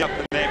great depth,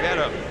 and they've had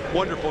a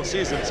wonderful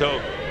season,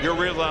 so you're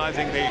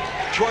realizing the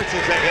choices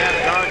they have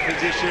at guard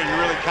position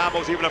and really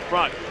combos even up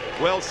front.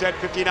 Well said,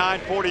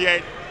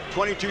 59-48,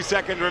 22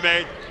 seconds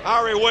remain.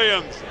 Arie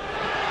Williams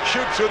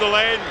shoots through the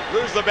lane,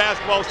 loses the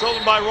basketball,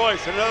 stolen by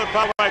Royce. Another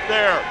foul right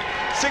there,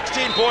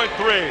 16.3.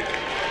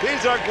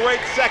 These are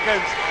great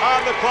seconds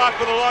on the clock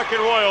for the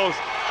Larkin Royals.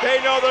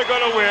 They know they're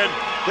going to win.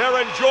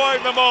 They're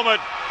enjoying the moment.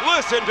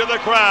 Listen to the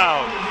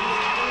crowd.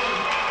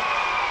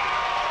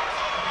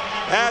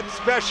 That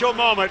special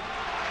moment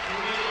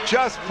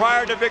just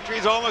prior to victory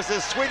is almost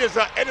as sweet as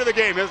the end of the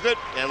game, isn't it?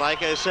 And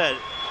like I said,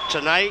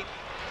 tonight,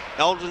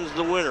 Elgin's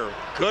the winner.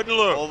 Couldn't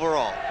lose.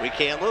 Overall, we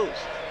can't lose.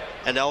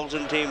 And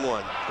Elgin team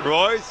won.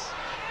 Royce,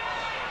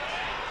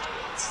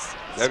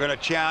 they're going to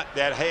chant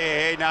that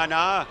hey, hey, nah,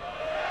 nah.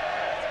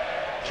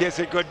 Kiss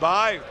it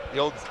goodbye. The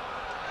old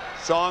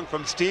song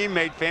from Steam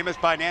made famous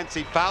by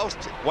Nancy Faust,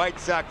 White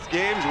Sox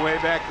games way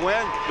back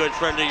when. Good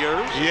friend of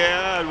yours.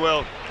 Yeah, and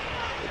we'll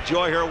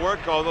enjoy her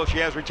work, although she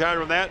has retired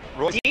from that.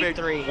 Royce made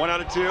 3. 1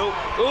 out of 2.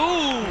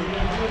 Ooh!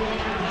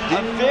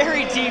 A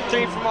very deep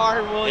 3 from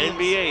Arie Williams.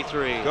 NBA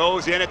 3.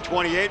 Goes in at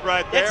 28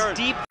 right there. That's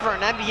deep for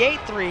an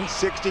NBA 3.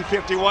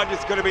 60-51,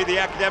 it's going to be the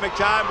academic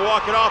time.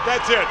 Walk it off,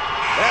 that's it.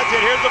 That's it,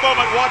 here's the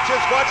moment. Watch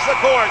this, watch the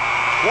court.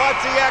 Watch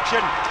the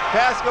action.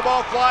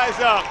 Basketball flies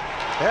up.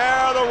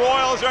 There the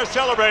Royals are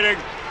celebrating.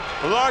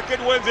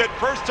 Larkin wins it,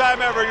 first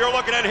time ever. You're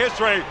looking at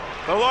history.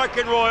 The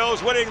Larkin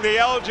Royals winning the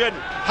Elgin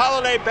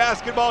Holiday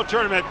Basketball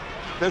Tournament.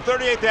 The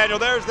 38th annual,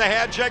 there's the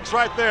handshakes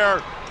right there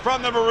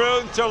from the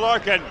Maroons to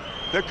Larkin.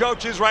 The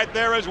coach is right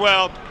there as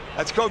well.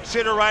 That's Coach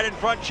Sitter right in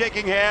front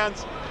shaking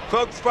hands.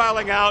 Folks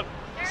filing out.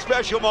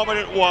 Special moment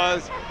it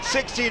was.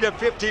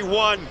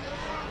 60-51.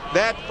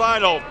 That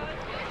final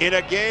in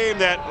a game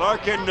that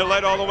Larkin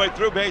led all the way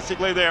through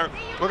basically there.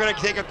 We're going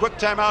to take a quick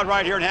timeout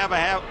right here and have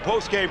a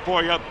post game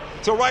for you.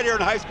 So right here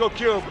in High School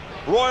Cube,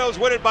 Royals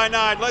win it by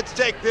 9. Let's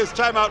take this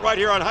timeout right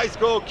here on High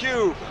School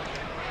Cube.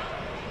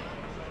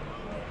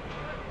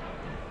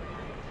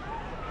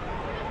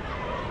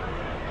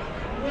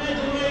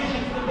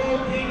 Congratulations to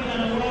both teams on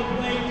a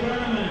well-played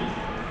tournament.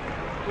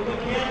 To the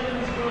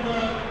captains for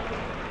the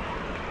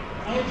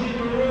Elgin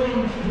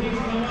Maroons, please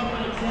come up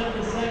and accept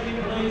the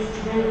second place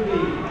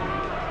trophy.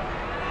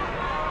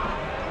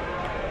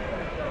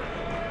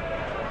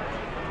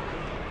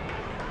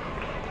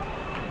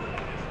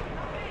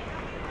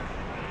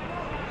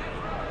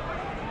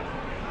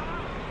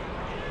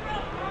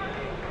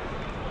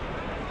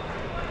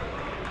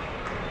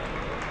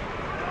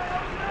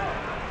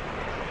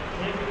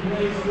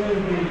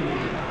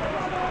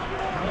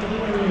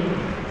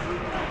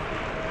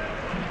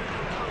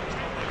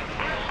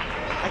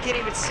 I can't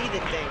even see the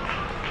thing.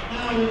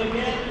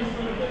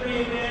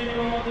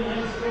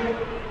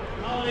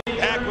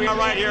 Back we are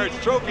right here. It's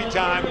trophy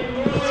time.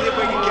 Let's see if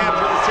we can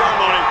capture the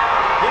ceremony.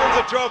 Here's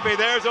the trophy.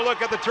 There's a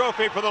look at the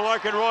trophy for the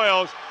Larkin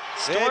Royals.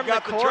 They've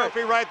got the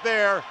trophy right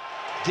there.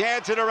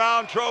 Dancing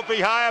around,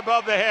 trophy high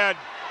above the head.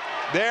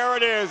 There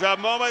it is, a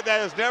moment that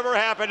has never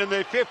happened in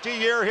the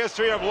 50-year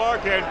history of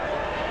Larkin.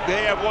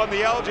 They have won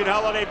the Elgin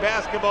Holiday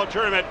Basketball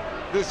Tournament.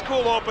 The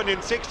school opened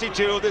in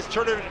 '62. This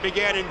tournament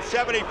began in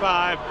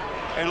 '75.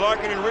 And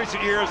Larkin in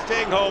recent years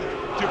staying home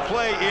to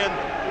play in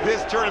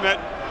this tournament.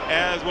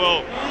 As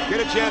we'll get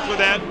a chance with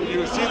that.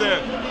 You see the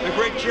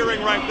great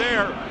cheering right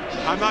there.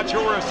 I'm not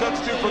sure we're a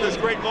substitute for this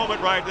great moment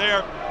right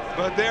there.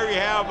 But there you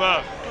have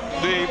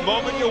the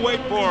moment you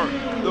wait for,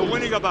 the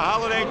winning of the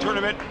holiday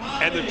tournament,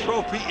 and the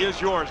trophy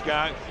is yours,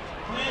 guys.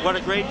 What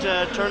a great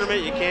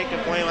tournament. You can't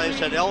complain. Like I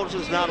said,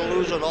 Elgin's not a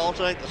loser at all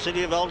tonight. The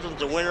city of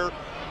Elgin's a winner.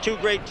 2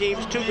 great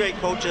teams, 2 great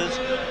coaches,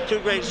 2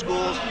 great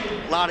schools,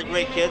 a lot of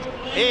great kids.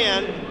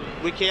 And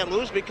we can't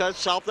lose because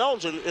South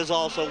Elgin is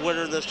also a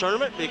winner in this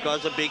tournament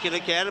because of Beacon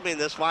Academy and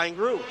this fine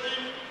group.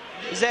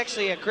 It's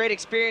actually a great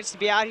experience to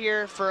be out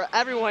here for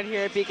everyone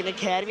here at Beacon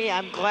Academy.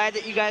 I'm glad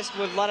that you guys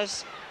would let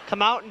us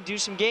come out and do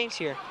some games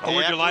here. Well,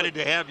 we're delighted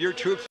to have your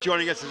troops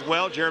joining us as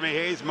well. Jeremy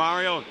Hayes,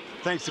 Mario,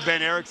 thanks to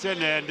Ben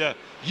Erickson. And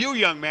you,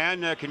 young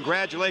man,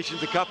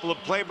 congratulations. A couple of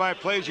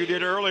play-by-plays you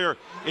did earlier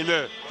in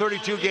the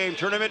 32-game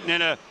tournament, and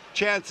then a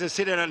chance to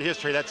sit in on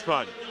history. That's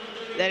fun.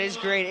 That is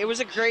great. It was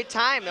a great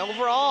time.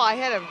 Overall, I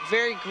had a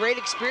very great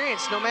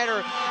experience, no matter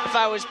if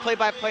I was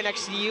play-by-play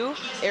next to you,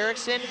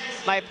 Erickson,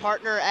 my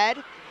partner,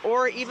 Ed,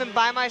 or even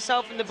by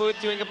myself in the booth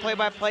doing a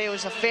play-by-play. It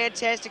was a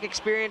fantastic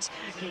experience.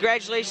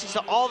 Congratulations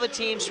to all the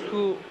teams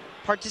who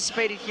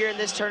participated here in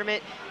this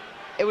tournament.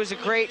 It was a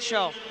great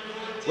show.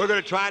 We're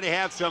going to try to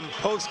have some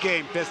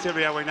post-game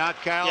festivity, are we not,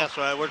 Kyle? Yes,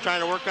 we're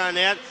trying to work on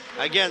that.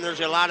 Again, there's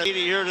a lot of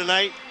media here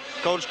tonight.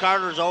 Coach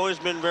Carter has always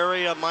been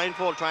very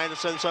mindful of trying to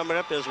send somebody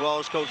up, as well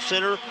as Coach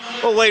Sitter.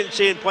 We'll wait and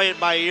see and play it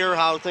by ear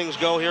how things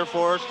go here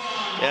for us.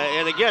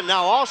 And again,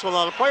 now also a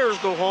lot of players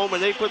go home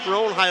and they put their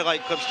own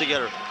highlight clips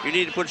together. You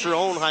need to put your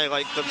own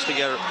highlight clips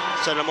together,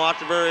 send them off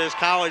to various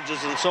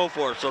colleges and so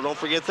forth. So don't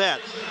forget that.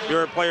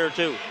 You're a player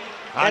too.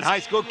 On High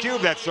School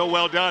Cube, that's so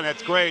well done.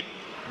 That's great.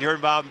 You're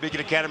involved in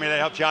Beacon Academy, that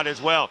helps you out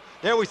as well.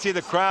 There we see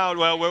the crowd.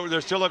 Well, they're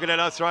still looking at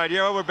us right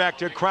here. We're back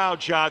to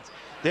crowd shots.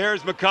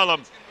 There's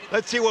McCullum.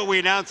 Let's see what we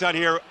announce on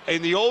here.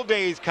 In the old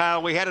days,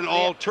 Kyle, we had an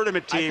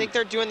all-tournament team. I think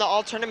they're doing the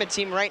all-tournament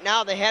team right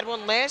now. They had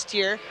one last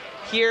year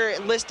here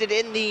listed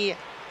in the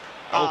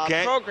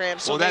program.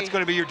 So well, that's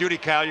going to be your duty,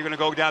 Kyle. You're going to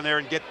go down there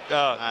and get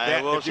that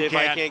I will see if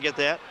I can't get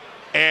that.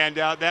 And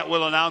that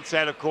will announce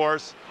that, of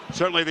course.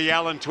 Certainly the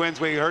Allen twins,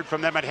 we heard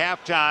from them at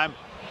halftime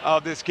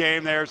of this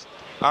game. There's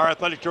our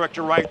athletic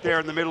director right there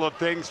in the middle of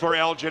things for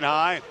Elgin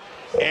High.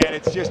 And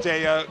it's just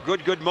a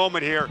good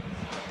moment here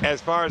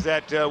as far as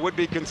that would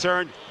be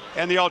concerned.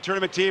 And the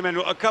all-tournament team and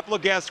a couple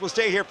of guests will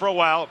stay here for a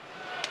while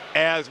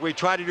as we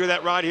try to do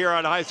that right here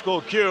on High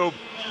School Cube.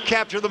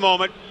 Capture the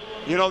moment.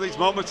 You know, these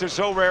moments are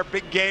so rare.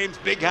 Big games,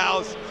 big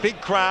house, big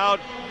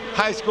crowd,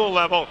 high school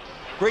level,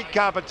 great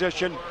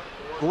competition,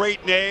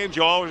 great names.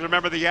 You always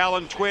remember the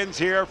Allen twins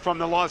here from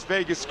the Las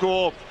Vegas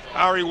school.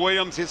 Arie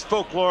Williams, his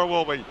folklore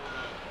will be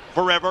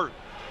forever.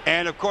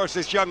 And of course,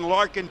 this young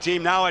Larkin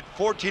team now at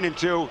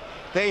 14-2,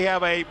 they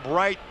have a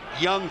bright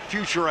young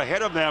future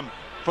ahead of them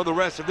for the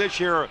rest of this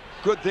year.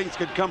 Good things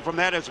could come from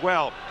that as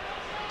well.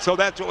 So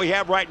that's what we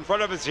have right in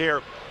front of us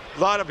here. A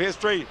lot of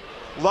history,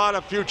 a lot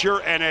of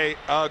future, and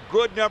a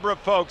good number of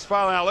folks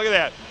filing out. Look at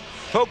that.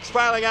 Folks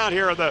filing out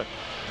here in the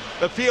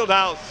field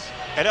house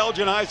at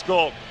Elgin High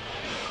School.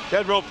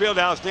 Ted Rowe Field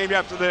House, named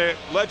after the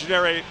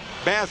legendary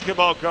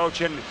basketball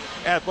coach and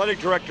athletic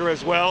director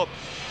as well.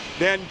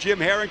 Then Jim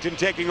Harrington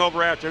taking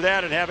over after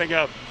that and having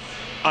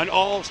an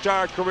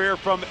all-star career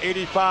from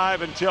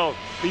 '85 until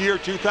the year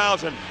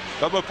 2000.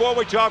 But before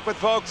we talk with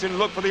folks and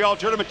look for the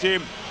all-tournament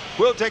team,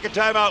 we'll take a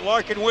timeout.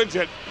 Larkin wins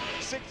it,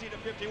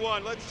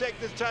 60-51. Let's take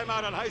this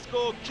timeout on High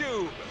School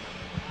Cube.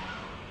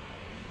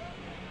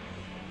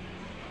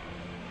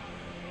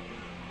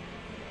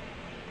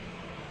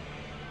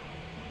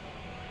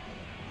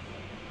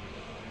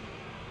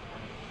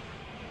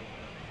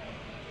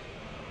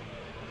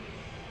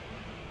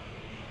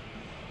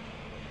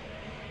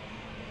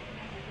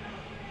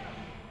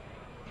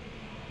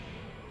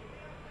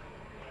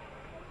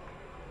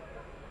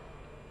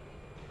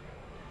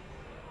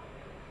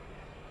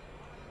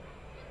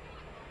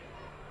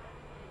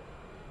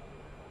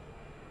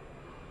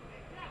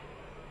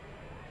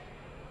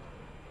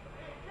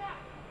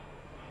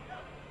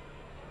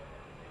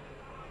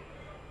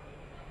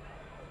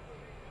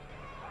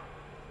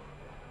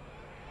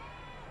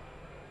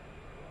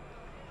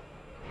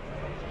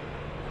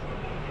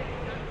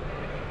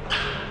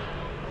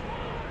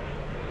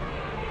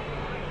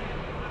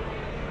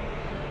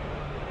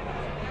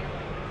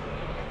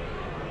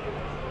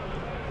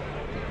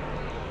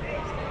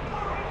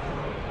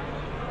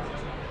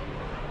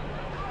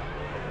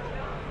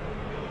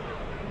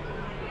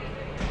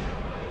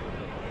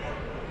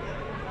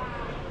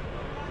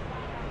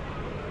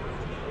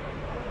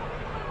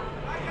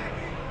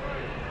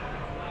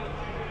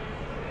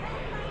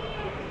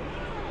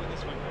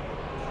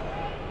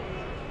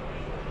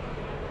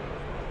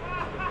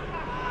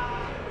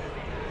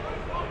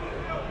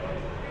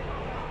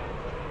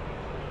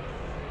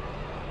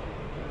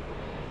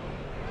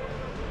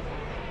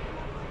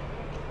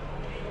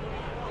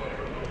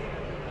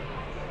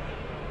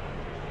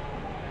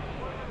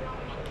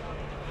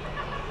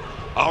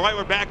 All right,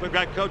 we're back. We've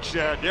got Coach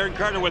Darren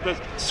Carter with us.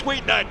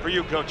 Sweet night for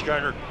you, Coach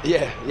Carter.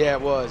 Yeah,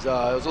 it was.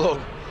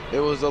 It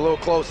was a little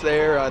close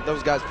there.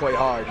 Those guys play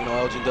hard. You know,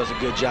 Elgin does a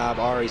good job.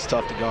 Arie's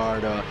tough to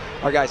guard.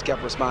 Our guys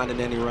kept responding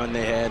to any run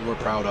they had. We're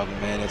proud of them,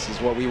 man. This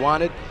is what we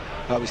wanted.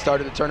 We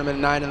started the tournament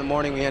at 9 in the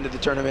morning. We ended the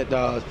tournament,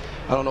 I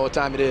don't know what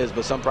time it is,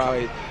 but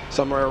probably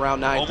somewhere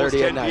around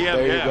 9:30 at night.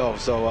 There you go.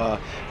 So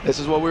this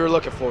is what we were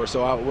looking for.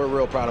 So we're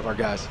real proud of our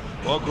guys.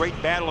 Well,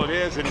 great battle it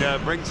is,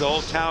 and brings the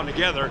whole town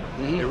together.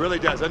 It really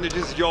does. And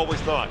just as you always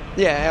thought.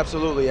 Yeah,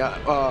 absolutely.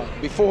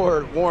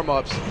 Before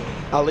warm-ups,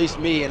 at least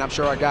me, and I'm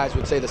sure our guys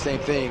would say the same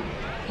thing,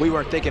 we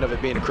weren't thinking of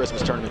it being a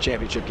Christmas Tournament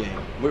championship game.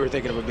 We were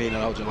thinking of it being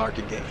an Elgin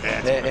Larkin game.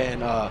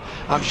 And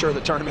I'm sure the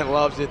tournament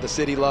loves it. The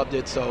city loved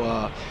it.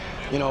 So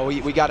you know,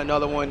 we got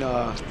another one.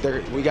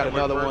 We got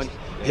another one.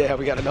 Yeah,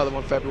 we got another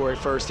one February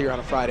 1st here on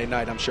a Friday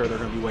night. I'm sure they're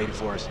going to be waiting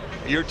for us.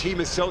 Your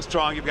team is so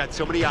strong. You've got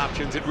so many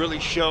options. It really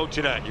showed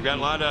tonight. You've got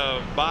a lot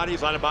of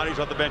bodies on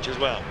the bench as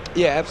well.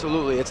 Yeah,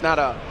 absolutely. It's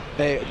not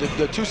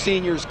the two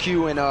seniors,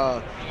 Q and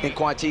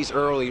Quantice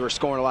early, were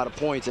scoring a lot of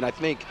points, and I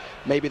think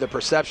maybe the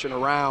perception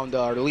around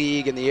our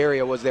league and the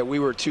area was that we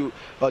were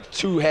a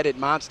two-headed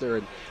monster,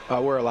 and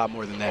we're a lot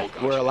more than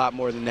that. We're a lot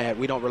more than that.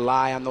 We don't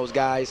rely on those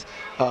guys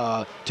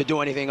to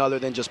do anything other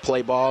than just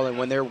play ball, and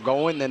when they're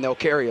going, then they'll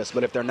carry us.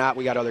 But if they're not,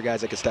 we got other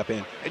guys that can step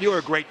in. And you were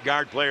a great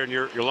guard player in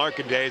your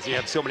Larkin days. You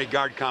have so many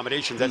guard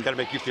combinations. That's got to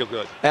make you feel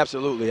good.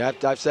 Absolutely.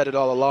 I've said it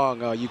all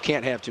along. You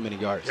can't have too many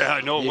guards.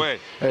 Yeah, no way.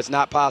 It's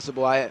not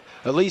possible. At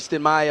least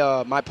in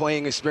my my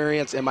playing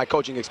experience and my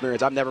coaching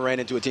experience, I've never ran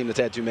into a team that's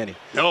had too many.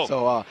 No.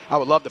 So I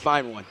would love to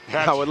find one.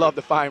 I would love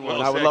to find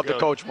one. I would love to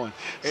coach one.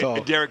 So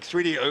Derrick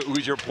Streety,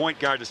 who's your point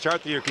guard to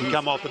start the year, can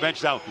come off the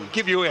bench now.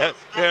 Give you you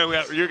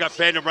got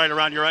fandom right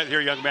around you right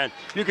here, young man.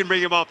 You can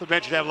bring him off the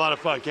bench and have a lot of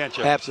fun, can't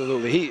you?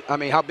 Absolutely. I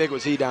mean, how big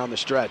was he down the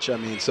stretch? I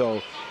mean,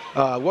 so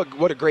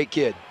what a great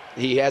kid.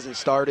 He hasn't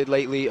started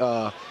lately,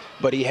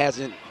 but he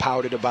hasn't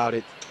pouted about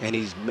it, and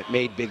he's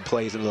made big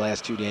plays in the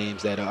last 2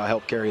 games that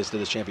helped carry us to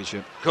this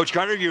championship. Coach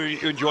Carter, you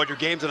enjoyed your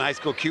games in high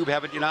school cube,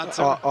 haven't you not,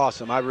 sir?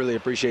 Awesome. I really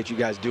appreciate you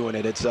guys doing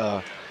it. It's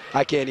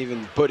I can't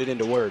even put it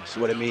into words,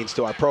 what it means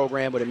to our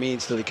program, what it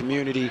means to the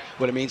community,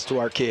 what it means to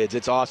our kids.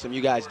 It's awesome.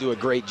 You guys do a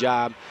great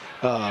job.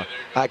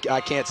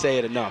 I can't say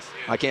it enough.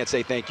 I can't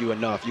say thank you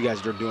enough. You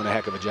guys are doing a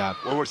heck of a job.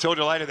 Well, we're so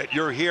delighted that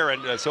you're here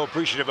and so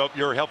appreciative of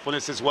your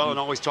helpfulness as well, and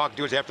always talking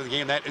to us after the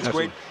game. That is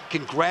great.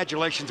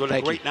 Congratulations on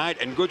a great night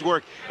and good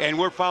work. And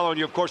we're following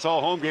you. Of course,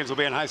 all home games will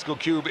be on High School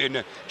Cube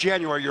in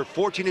January. You're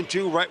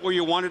 14-2, right where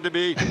you wanted to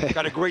be.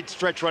 Got a great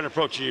stretch run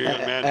approaching you,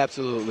 young man.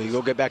 Absolutely.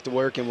 We'll get back to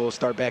work, and we'll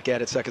start back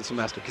at it second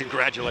semester.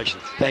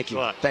 Congratulations. Thank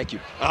you. Thank you.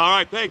 All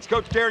right, thanks,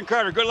 Coach Darren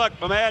Carter. Good luck,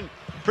 my man.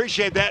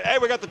 Appreciate that. Hey,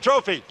 we got the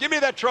trophy. Give me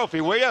that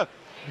trophy, will you?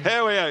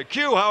 Hey, we are.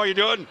 Q, how are you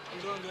doing?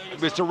 I'm doing good.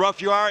 Mr. Ruff,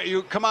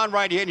 you come on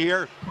right in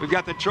here. We've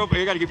got the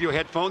trophy. I got to give you a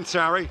headphone.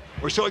 Sorry.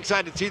 We're so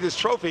excited to see this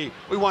trophy.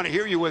 We want to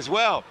hear you as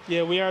well.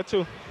 Yeah, we are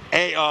too.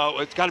 Hey,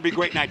 it's got to be a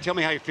great night. Tell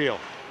me how you feel.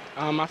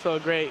 I feel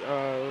great.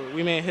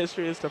 We made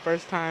history. It's the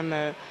first time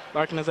that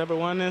Larkin has ever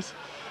won this,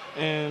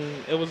 and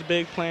it was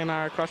big playing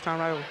our crosstown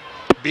rival.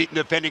 Beating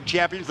defending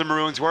champions, the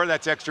Maroons were.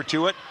 That's extra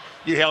to it.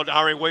 You held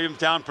Arie Williams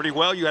down pretty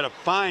well. You had a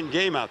fine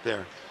game out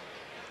there.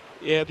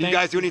 Yeah. Did you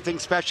guys do anything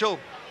special?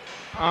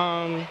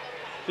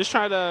 Just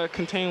try to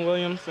contain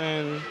Williams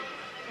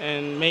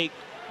and make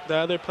the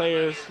other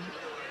players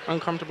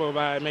uncomfortable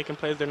by making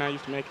plays they're not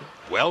used to making.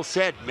 Well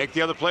said. Make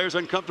the other players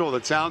uncomfortable.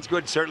 That sounds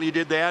good. Certainly you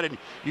did that, and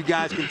you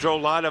guys can throw a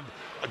lot of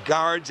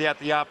guards at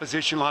the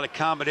opposition, a lot of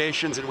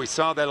combinations, and we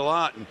saw that a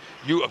lot. And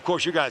you, of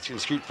course, you guys can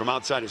shoot from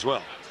outside as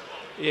well.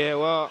 Yeah,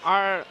 well,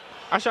 our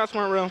shots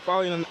weren't real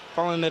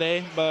falling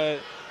today, but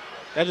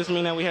that just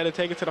means that we had to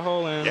take it to the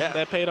hole, and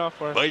that paid off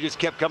for us. Well, you just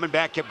kept coming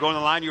back, kept going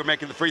the line. You were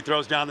making the free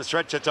throws down the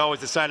stretch. That's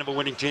always the sign of a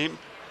winning team.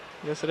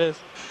 Yes, it is.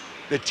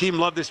 The team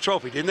loved this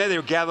trophy, didn't they? They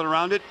were gathered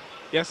around it.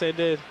 Yes, they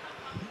did.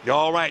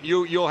 All right,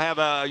 you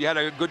had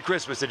a good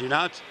Christmas, did you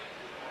not?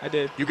 I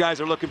did. You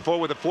guys are looking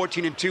forward with a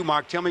 14-2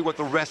 mark. Tell me what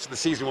the rest of the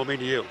season will mean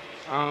to you.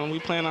 We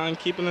plan on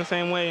keeping the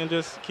same way and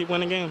just keep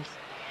winning games.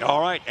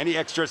 All right. Any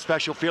extra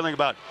special feeling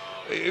about?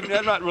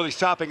 I'm not really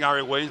stopping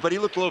Arie Williams, but he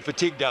looked a little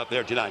fatigued out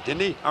there tonight,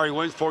 didn't he? Arie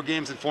Williams, 4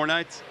 games in 4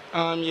 nights.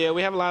 Yeah,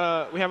 we have a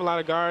lot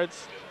of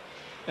guards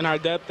in our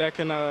depth that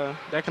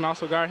can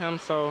also guard him,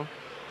 so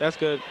that's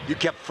good. You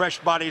kept fresh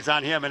bodies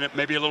on him, and it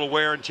maybe a little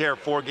wear and tear.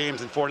 4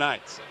 games in 4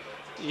 nights.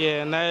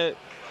 Yeah,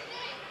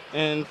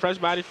 and fresh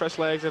body, fresh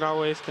legs, it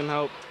always can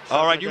help.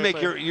 All right,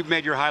 you've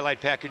made your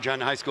highlight package on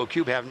the High School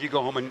Cube, haven't you?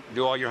 Go home and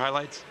do all your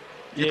highlights.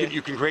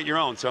 You can create your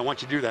own, so I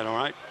want you to do that. All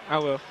right. I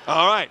will.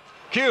 All right,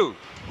 Q.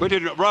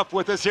 Quentin Ruff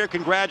with us here.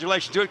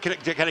 Congratulations to it.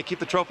 Can I keep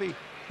the trophy?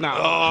 No.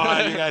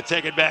 Oh, you gotta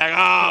take it back.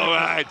 All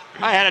right.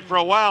 I had it for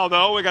a while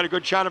though. We got a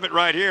good shot of it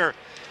right here.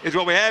 Is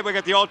what we have. We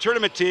got the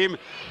all-tournament team.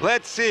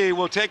 Let's see.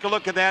 We'll take a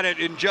look at that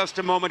in just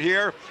a moment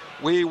here.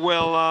 We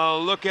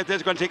will look at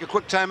this. We're going to take a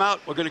quick timeout.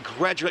 We're going to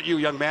congratulate you,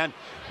 young man.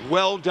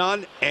 Well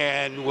done,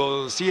 and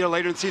we'll see you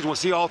later in the season. We'll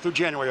see you all through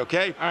January,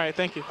 okay? All right,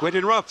 thank you.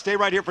 Quentin Ruff, stay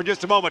right here for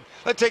just a moment.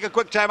 Let's take a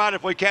quick timeout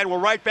if we can. We're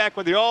right back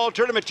with the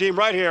all-tournament team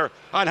right here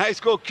on High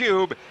School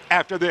Cube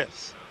after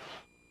this.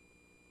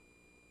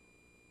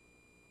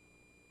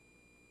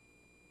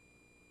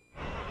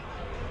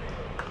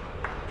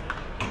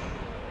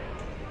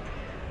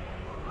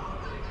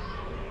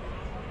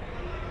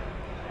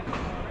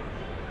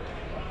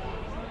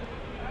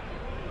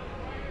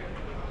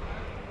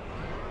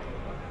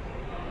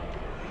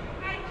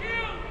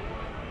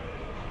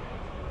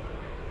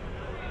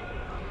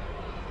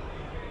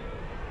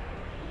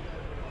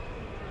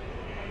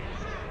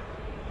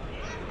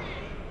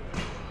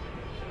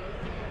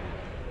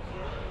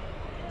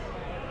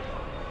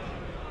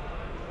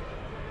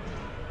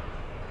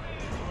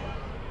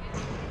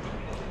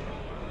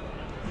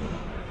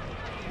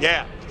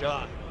 Yeah, still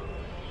on.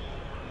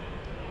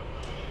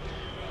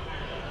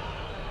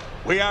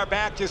 We are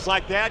back just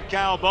like that.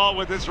 Kyle Ball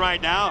with us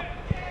right now.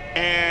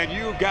 And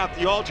you got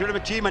the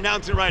all-tournament team.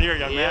 Announce it right here,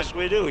 young man. Yes,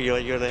 we do.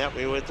 You're going to help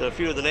me with a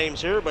few of the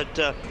names here, but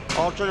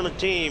all-tournament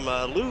team,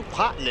 Lou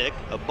Potnick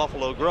of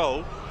Buffalo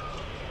Grove,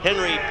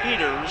 Henry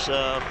Peters,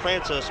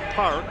 Francis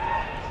Park,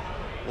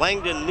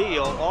 Langdon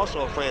Neal,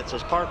 also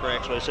Francis Parker,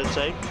 actually, I should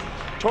say,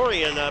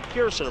 Torian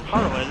Pearson of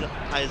Harlan,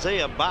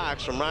 Isaiah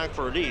Box from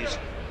Rockford East,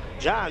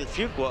 John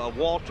Fuqua of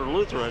Walter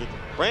Lutheran,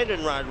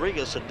 Brandon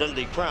Rodriguez of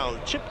Dundee Crown,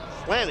 Chip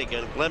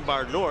Flanagan,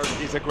 Glenbard North.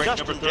 He's a great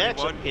Justin number 31.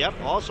 Jackson, yep,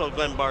 also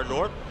Glenbard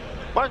North.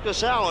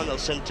 Marcus Allen of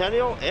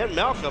Centennial and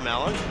Malcolm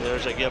Allen,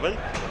 there's a given.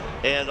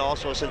 And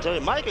also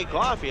Centennial. Mikey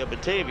Coffey of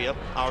Batavia,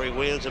 Arie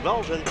Williams of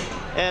Elgin,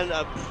 and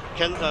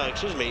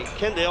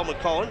Kendale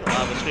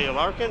McCullum of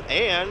Larkin,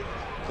 and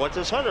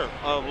Quentin Hunter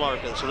of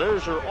Larkin. So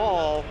there's your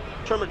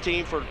all-tournament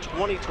team for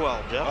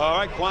 2012, Jeff. All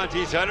right,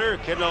 Quantice Hunter,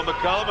 Kendale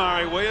McCullum,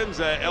 Arie Williams,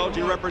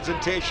 Elgin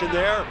representation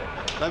there.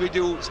 Let me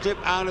step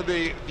out of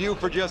the view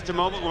for just a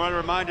moment. We want to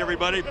remind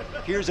everybody,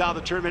 here's how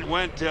the tournament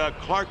went.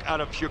 Clark out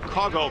of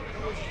Chicago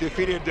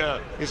defeated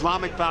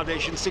Islamic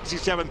Foundation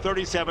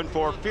 67-37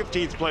 for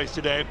 15th place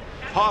today.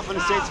 Hoffman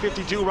Estates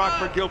 52,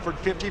 Rockford Guilford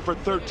 50 for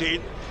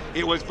 13th.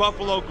 It was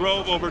Buffalo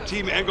Grove over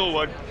Team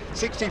Englewood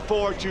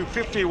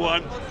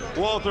 64-51.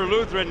 Walter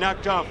Lutheran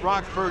knocked off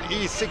Rockford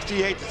East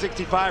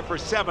 68-65 for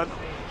 7th.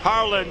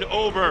 Harlan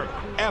over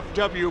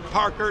FW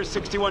Parker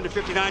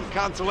 61-59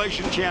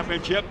 consolation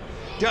championship.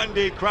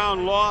 Dundee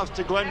Crown lost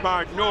to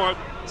Glenbard North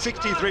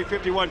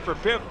 63-51 for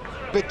 5th.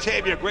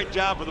 Batavia, great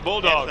job for the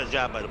Bulldogs. Excellent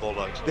job by the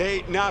Bulldogs.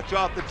 They knocked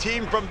off the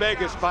team from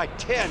Vegas by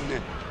 10,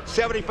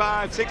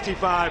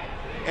 75-65.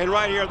 And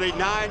right here, the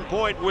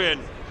 9-point win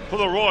for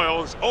the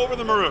Royals over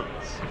the Maroons.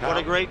 What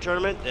a great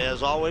tournament.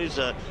 As always,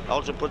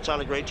 Elgin puts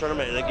on a great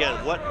tournament. And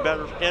again, what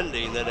better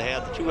ending than to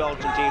have the two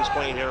Elgin teams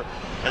playing here.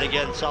 And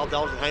again, South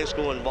Elgin High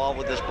School involved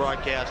with this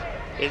broadcast.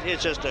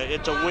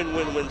 It's a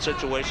win-win-win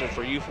situation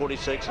for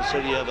U46, the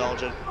city of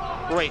Elgin.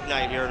 Great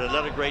night here, and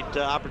another great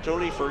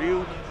opportunity for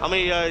you. How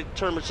many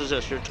tournaments is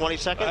this? Your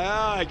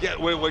 22nd?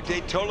 We're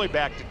totally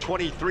back to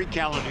 23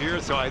 calendar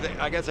years, so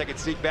I guess I could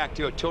sneak back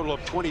to a total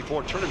of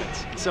 24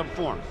 tournaments in some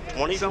form.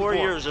 24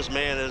 years this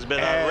man has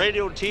been on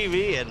radio,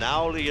 TV, and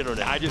now the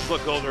internet. I just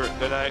look older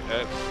than and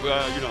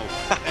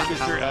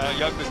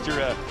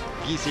Mr.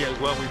 Giese as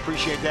well. We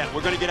appreciate that.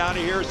 We're going to get out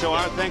of here, so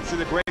our thanks to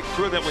the great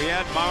crew that we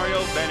had,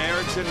 Mario, Ben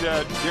Erickson,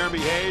 Jeremy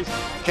Hayes,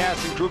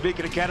 cast and crew,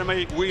 Beacon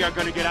Academy. We are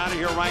going to get out of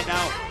here right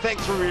now.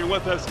 Thanks for being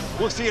with us.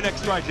 We'll see you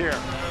next right here.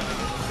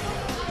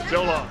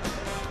 So long.